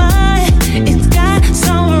in mind, it's got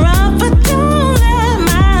so rough, but don't let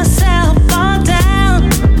myself fall down.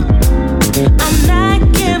 I'm not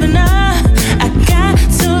giving up. I got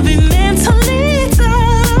to be mentally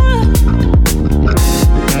tough.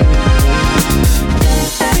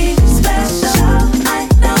 Very special, I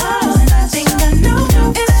know. I think I know.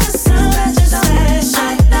 It's just so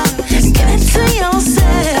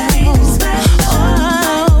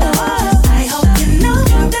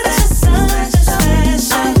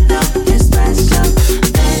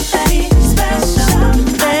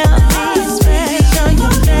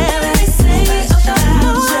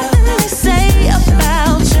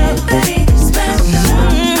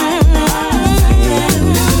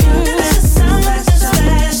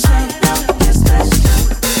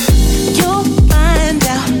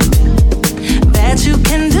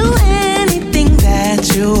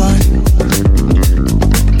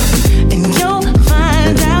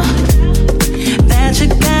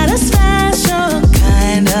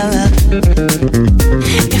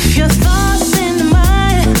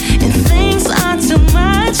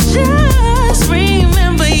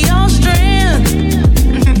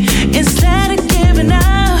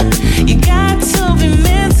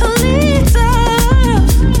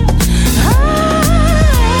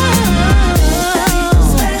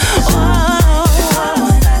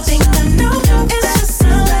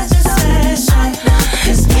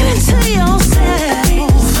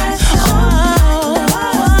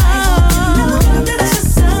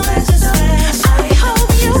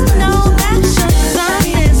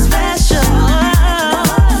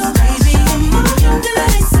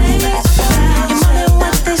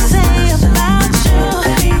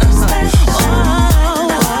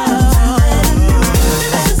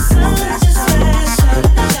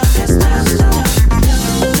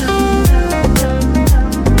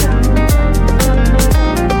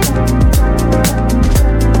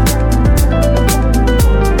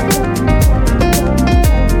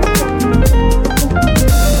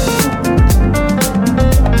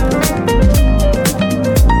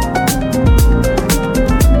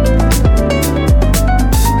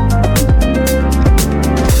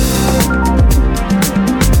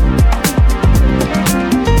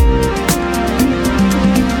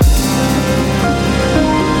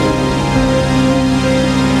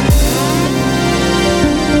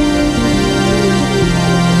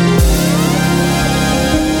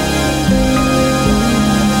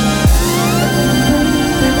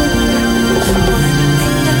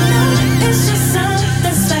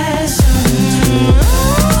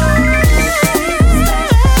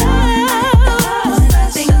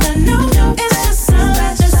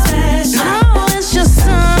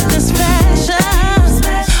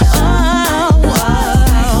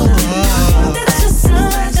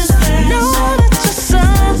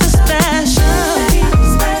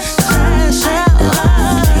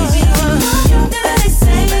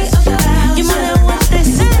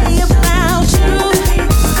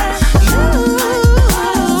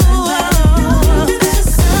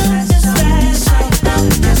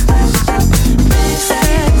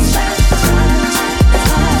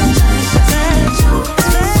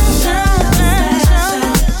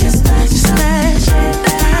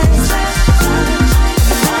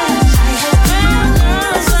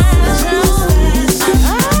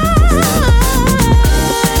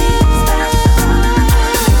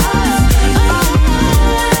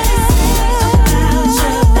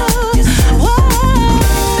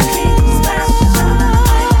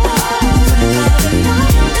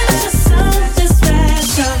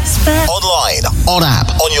on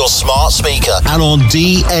app, on your smart speaker, and on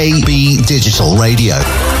DAB Digital Radio.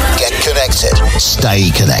 Get connected.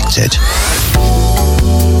 Stay connected.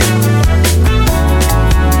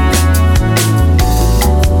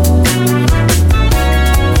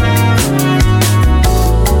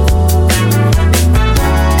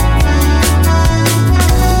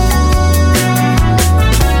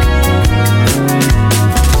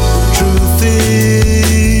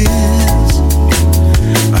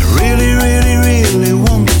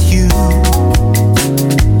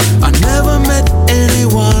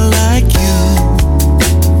 Anyone like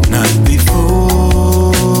you, not before.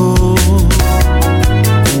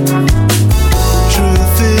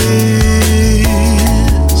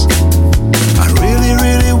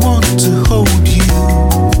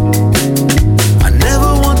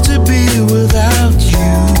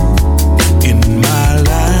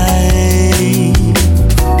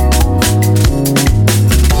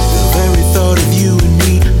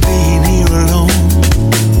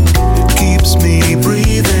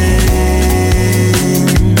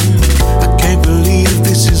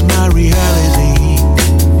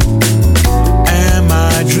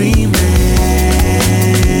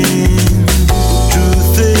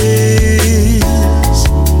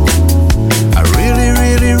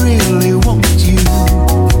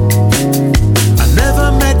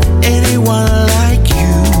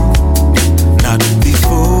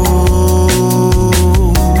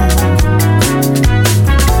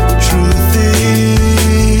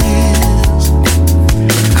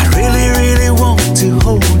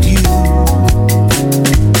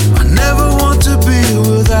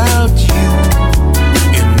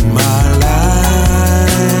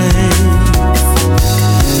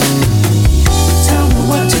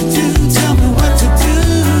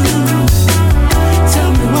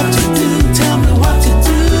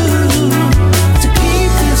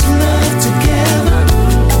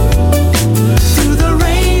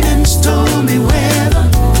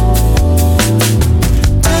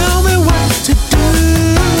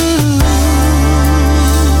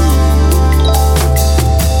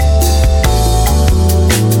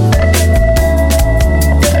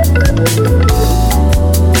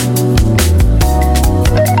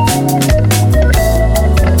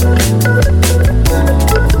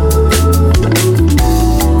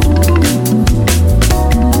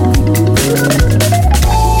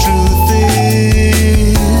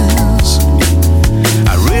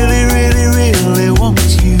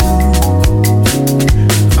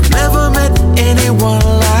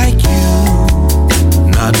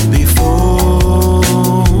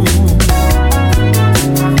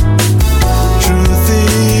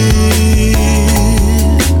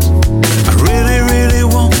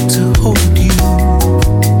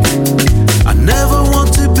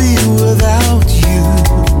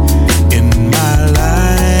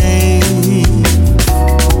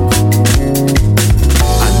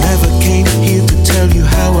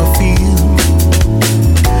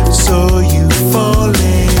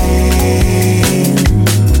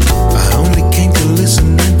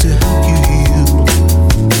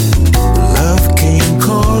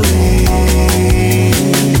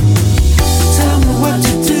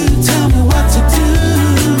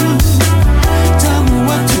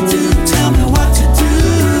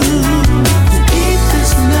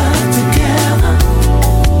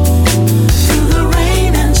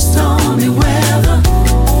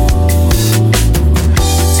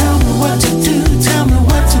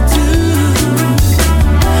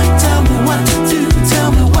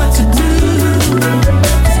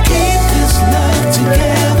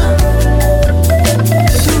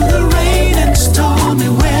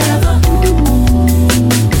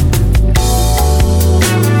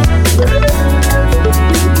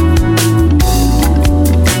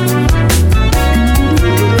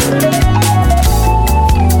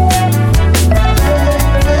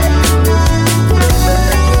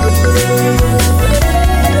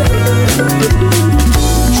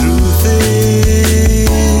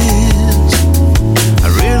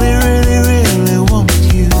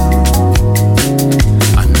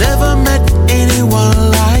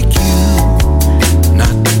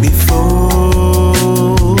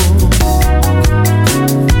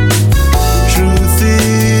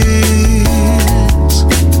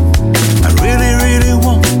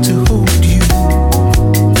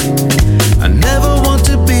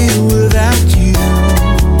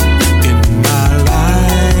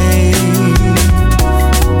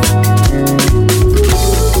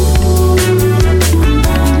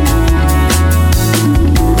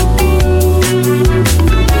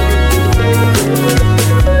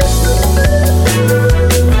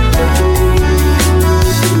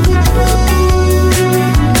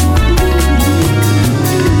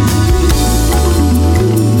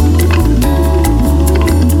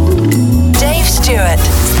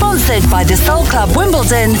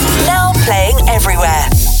 Wimbledon, now playing everywhere.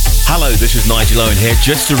 Hello, this is Nigel Owen here.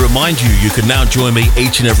 Just to remind you, you can now join me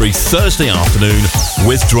each and every Thursday afternoon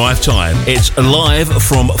with Drive Time. It's live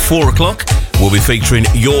from 4 o'clock. We'll be featuring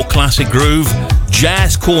Your Classic Groove,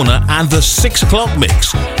 Jazz Corner and the 6 o'clock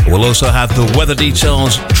mix. We'll also have the weather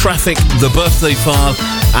details, traffic, the birthday file,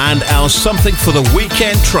 and our Something for the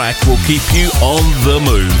Weekend track will keep you on the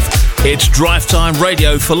move. It's Drive Time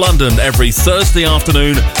Radio for London every Thursday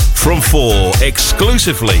afternoon from 4,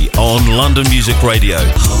 exclusively on London Music Radio.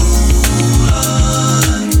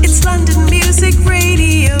 It's London Music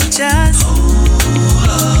Radio, just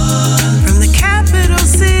from the capital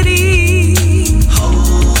city.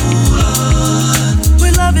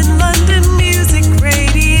 We're loving London Music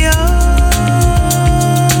Radio.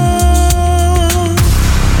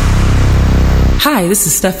 Hi, this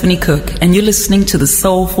is Stephanie Cook, and you're listening to the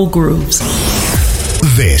Soulful Grooves.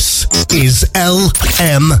 This is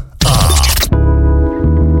LMR.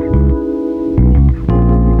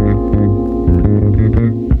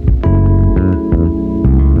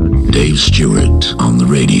 Dave Stewart on the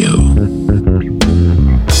radio.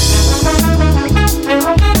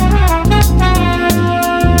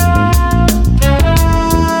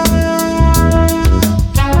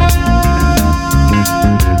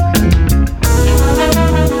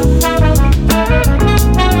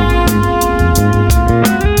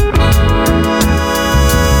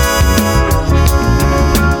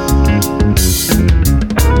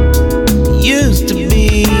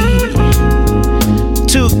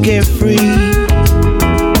 Carefree.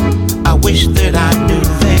 I wish that I knew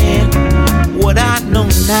then what I know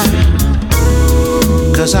now,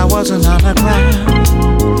 'cause I wasn't on the ground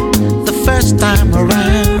the first time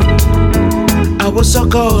around. I was so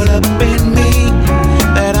caught up in me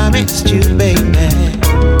that I missed you, baby.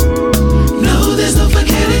 No, there's no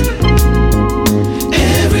forgetting.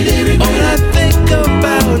 Every day regret. All I think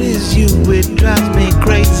about is you, it drives me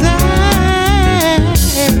crazy.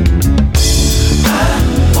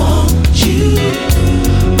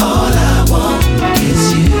 All I want is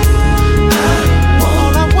you.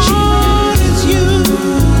 All I want is you.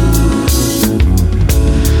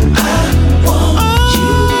 I want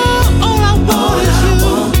you. All I want is you,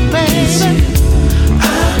 baby.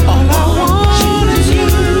 All I want is you.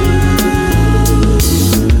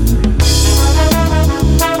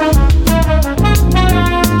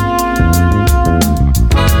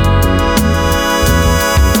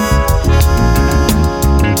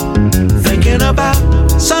 Thinking about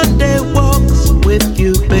Sunday walks with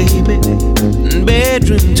you, baby, and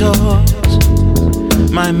bedroom talks.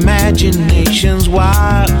 My imagination's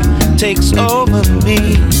wild, takes over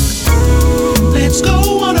me. Let's go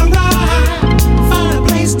on a ride, find a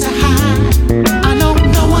place to hide. I know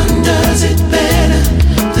no one does it better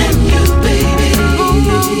than you, baby.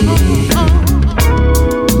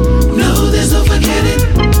 No, there's no forgetting.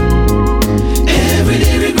 Every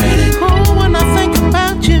day regretting. Oh, when I think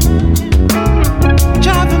about you,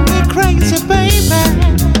 driving me crazy, baby.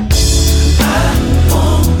 I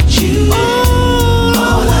want you. All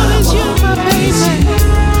I want is you, my baby.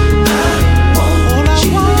 All I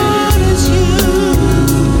want is you.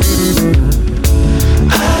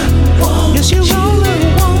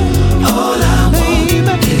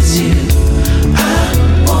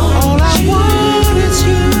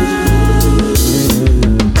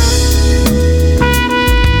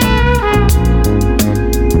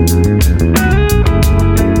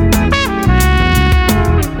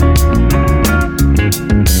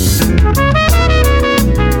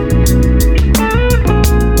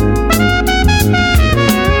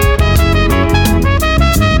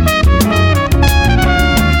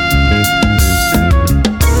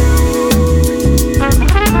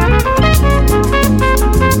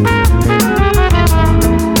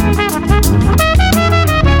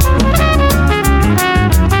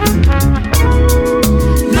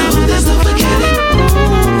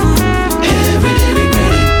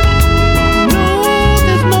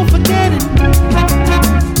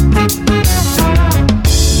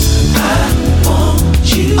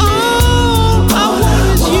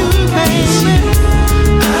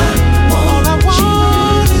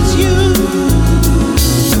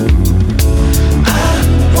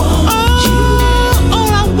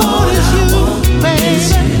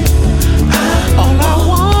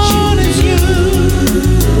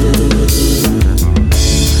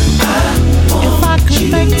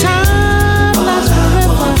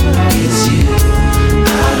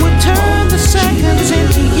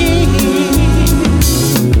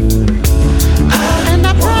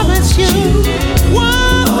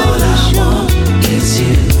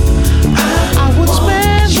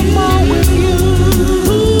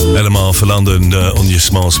 for London on your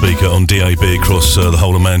smart speaker on DAB across the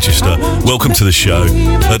whole of Manchester. Welcome to the show.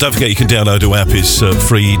 Don't forget you can download our app. It's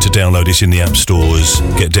free to download. It's in the app stores.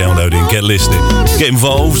 Get downloading, get listening, get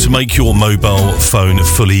involved, make your mobile phone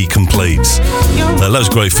fully complete. Loads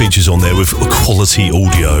of great features on there with quality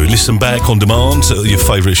audio. Listen back on demand to your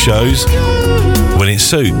favourite shows when it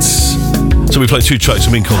suits. So we play 2 tracks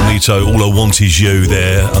from Incognito, All I Want Is You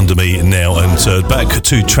there under me now, and back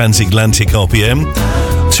to Transatlantic RPM,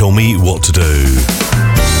 Tell Me What to Do.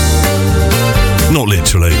 Not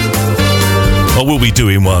literally. I will be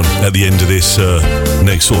doing one at the end of this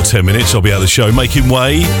next sort of 10 minutes. I'll be out of the show making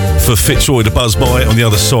way for Fitzroy to buzz by on the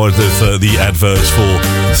other side of the adverts for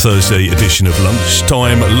Thursday edition of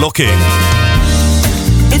Lunchtime Lock-In.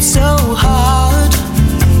 It's so hard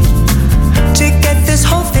to get this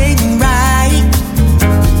whole thing right.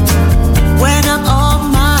 When I'm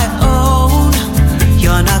on my own,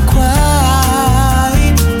 you're not quite.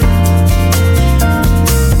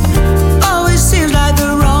 Always seems like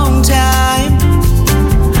the wrong time.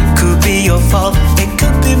 Could be your fault, it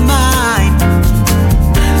could be mine.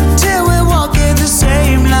 Till we're walking the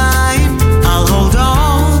same line, I'll hold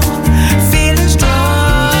on, feeling strong.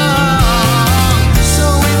 So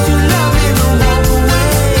if you love me, don't walk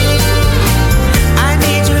away. I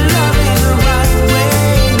need your love in the right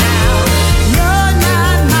way now. You're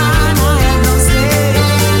not mine, I have no say.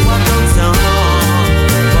 What goes on,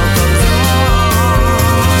 what goes on.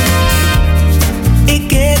 It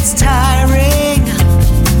gets tiring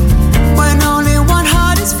when only one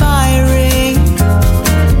heart is firing.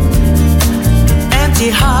 Empty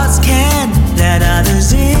hearts can't let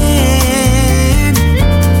others in.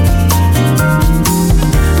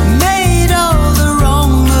 Made all the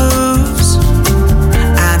wrong moves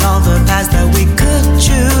and all the paths that we could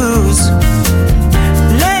choose.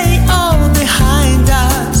 Lay all behind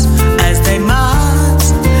us as they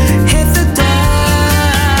must hit the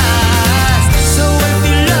dust. So if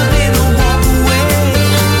you love me, don't walk away.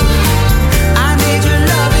 I need your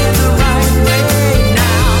love in the right way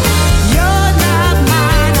now. You're not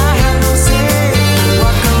mine, I have no say.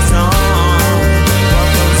 What goes on, what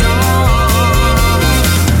goes on.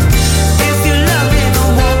 If you love me,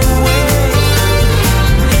 don't walk away.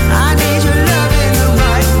 I need your love in the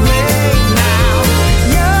right way now.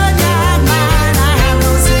 You're not mine, I have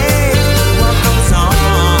no say. What goes on,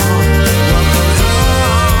 what goes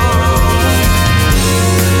on.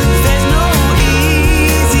 There's no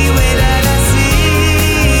easy way that I see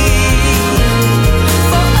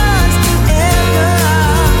for us to ever,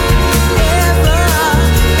 ever, ever be.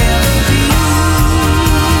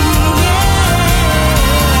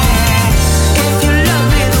 If you love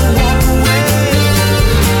me, don't walk away.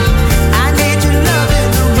 I need your love in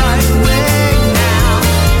the right way now.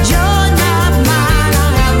 You're not mine,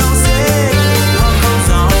 I have no say. What goes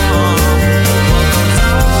on, what goes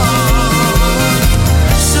on.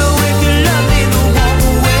 So if you love me, don't walk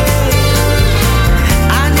away.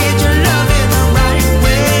 I need your love in the right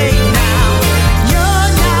way now.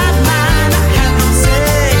 You're not mine, I have no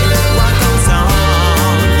say. What goes on,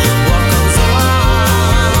 what goes on.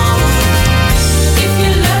 If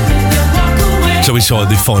you love me, don't walk away. So inside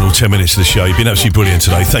the final 10 minutes of the show, you've been absolutely brilliant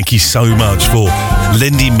today. Thank you so much for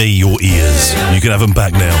lending me your ears. You can have them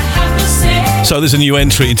back now. So there's a new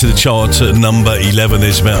entry into the chart at number 11.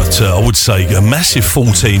 There's about, I would say, a massive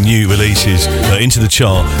 14 new releases into the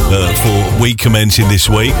chart for week commencing this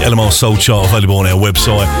week. LMR Soul Chart available on our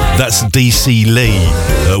website. That's DC Lee,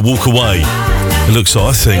 Walk Away. It looks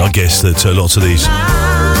like, I guess that lots of these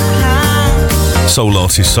soul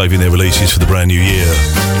artists saving their releases for the brand new year.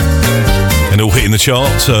 And all hitting the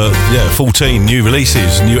chart, 14 new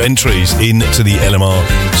releases, new entries into the LMR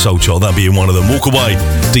Soul Chart. That being one of them. Walk Away,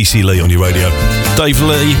 DC Lee on your radio. Dave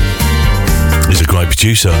Lee is a great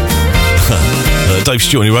producer. Dave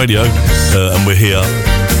Stewart on your radio, and we're here.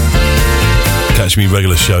 Catch me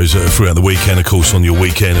regular shows throughout the weekend, of course, on your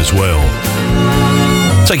weekend as well.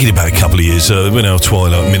 Taking it back a couple of years, we're in our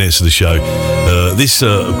twilight minutes of the show. This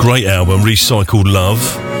great album, Recycled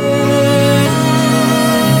Love.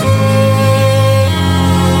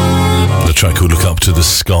 The track called Look Up to the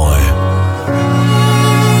Sky.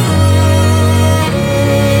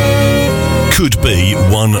 Could be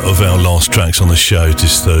one of our last tracks on the show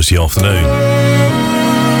this Thursday afternoon.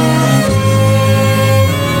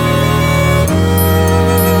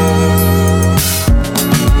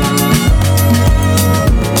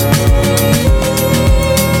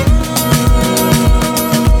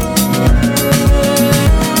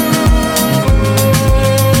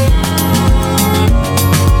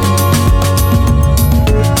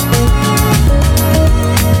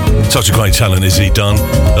 Such a great talent, is he done?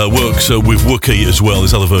 Works with Wookie as well.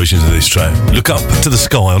 There's other versions of this track. Look Up to the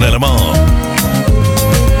Sky on LMR.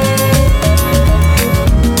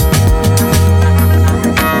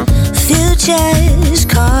 Future's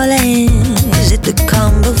calling. Is it the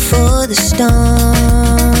calm before the storm?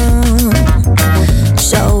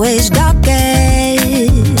 It's always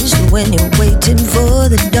darkest when you're waiting for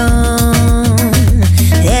the dawn.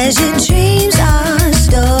 As your dreams are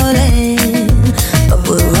stolen, but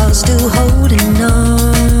we're all still holding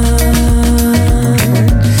on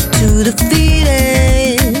to the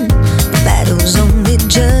feeling. The battle's only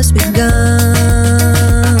just begun.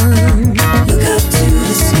 Look up to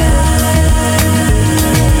the sky.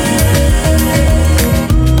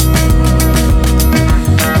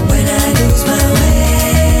 When I lose my way,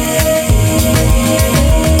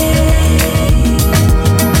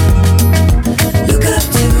 look up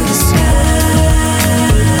to the sky.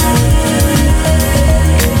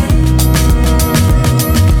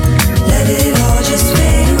 Let it all just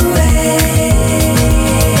fade away.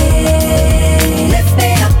 Lift me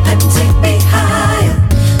up and take me higher.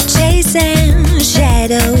 Chasing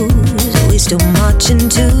shadows, we still marching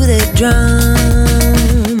to the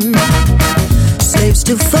drum. Slaves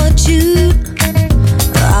to fortune,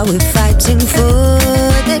 are we fighting for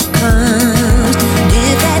the crumbs?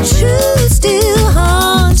 If that truth still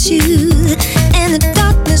haunts you and the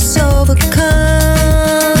darkness overcomes,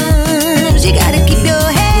 you gotta keep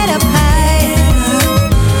your head up high.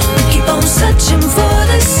 Keep on searching for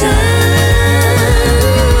the sun.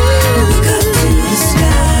 Look up to the sky.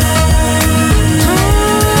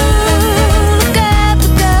 Look up,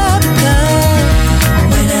 look up, look up.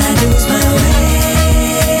 When I lose my way,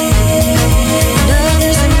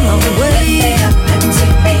 nothing's in my way. Lift me up and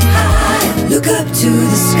take me high. Look up to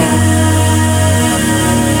the sky.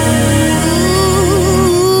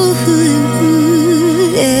 Ooh,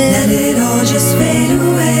 yeah. Let it all just fade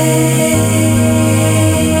away.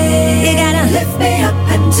 You gotta lift me up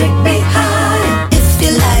and take me high. If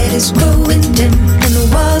your light is growing dim and the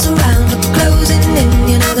walls around are closing in,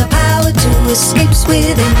 you know the power to escape's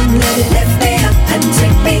within. Let it lift me up and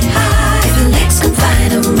take me high. If your legs can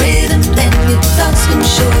find a rhythm, then your thoughts can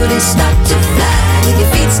surely start to fly. With your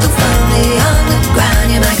feet still firmly on the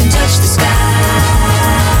ground, your mind can touch the sky.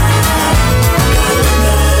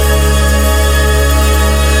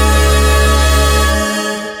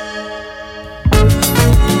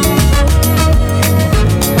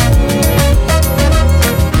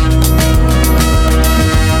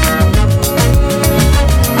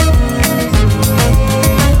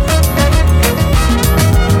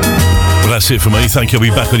 Well, that's it for me. Thank you. I'll be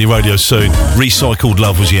back on your radio soon. Recycled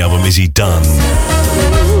Love was the album. Is he done?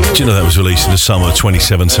 Do you know that was released in the summer of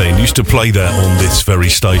 2017? Used to play that on this very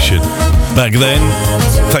station back then.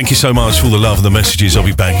 Thank you so much for all the love and the messages. I'll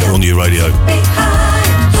be back on your radio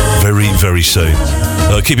very, very soon.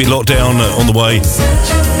 Keep it locked down on the way.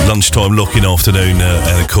 Lunchtime lock-in afternoon,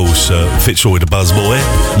 and of course Fitzroy the Buzzboy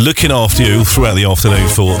looking after you throughout the afternoon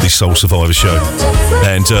for the Soul Survivor show.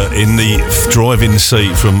 And in the driving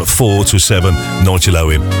seat from 4 to 7, Nigel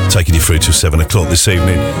Owen taking you through till 7 o'clock this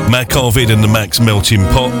evening. Matt Carvid and the Max Melting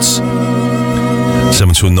Pots.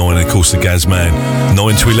 7 to 9, and of course the Gaz Man.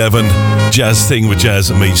 9 to 11, Jazz Thing with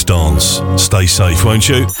Jazz Meets Dance. Stay safe, won't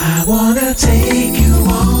you? I wanna take you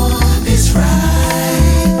on this ride.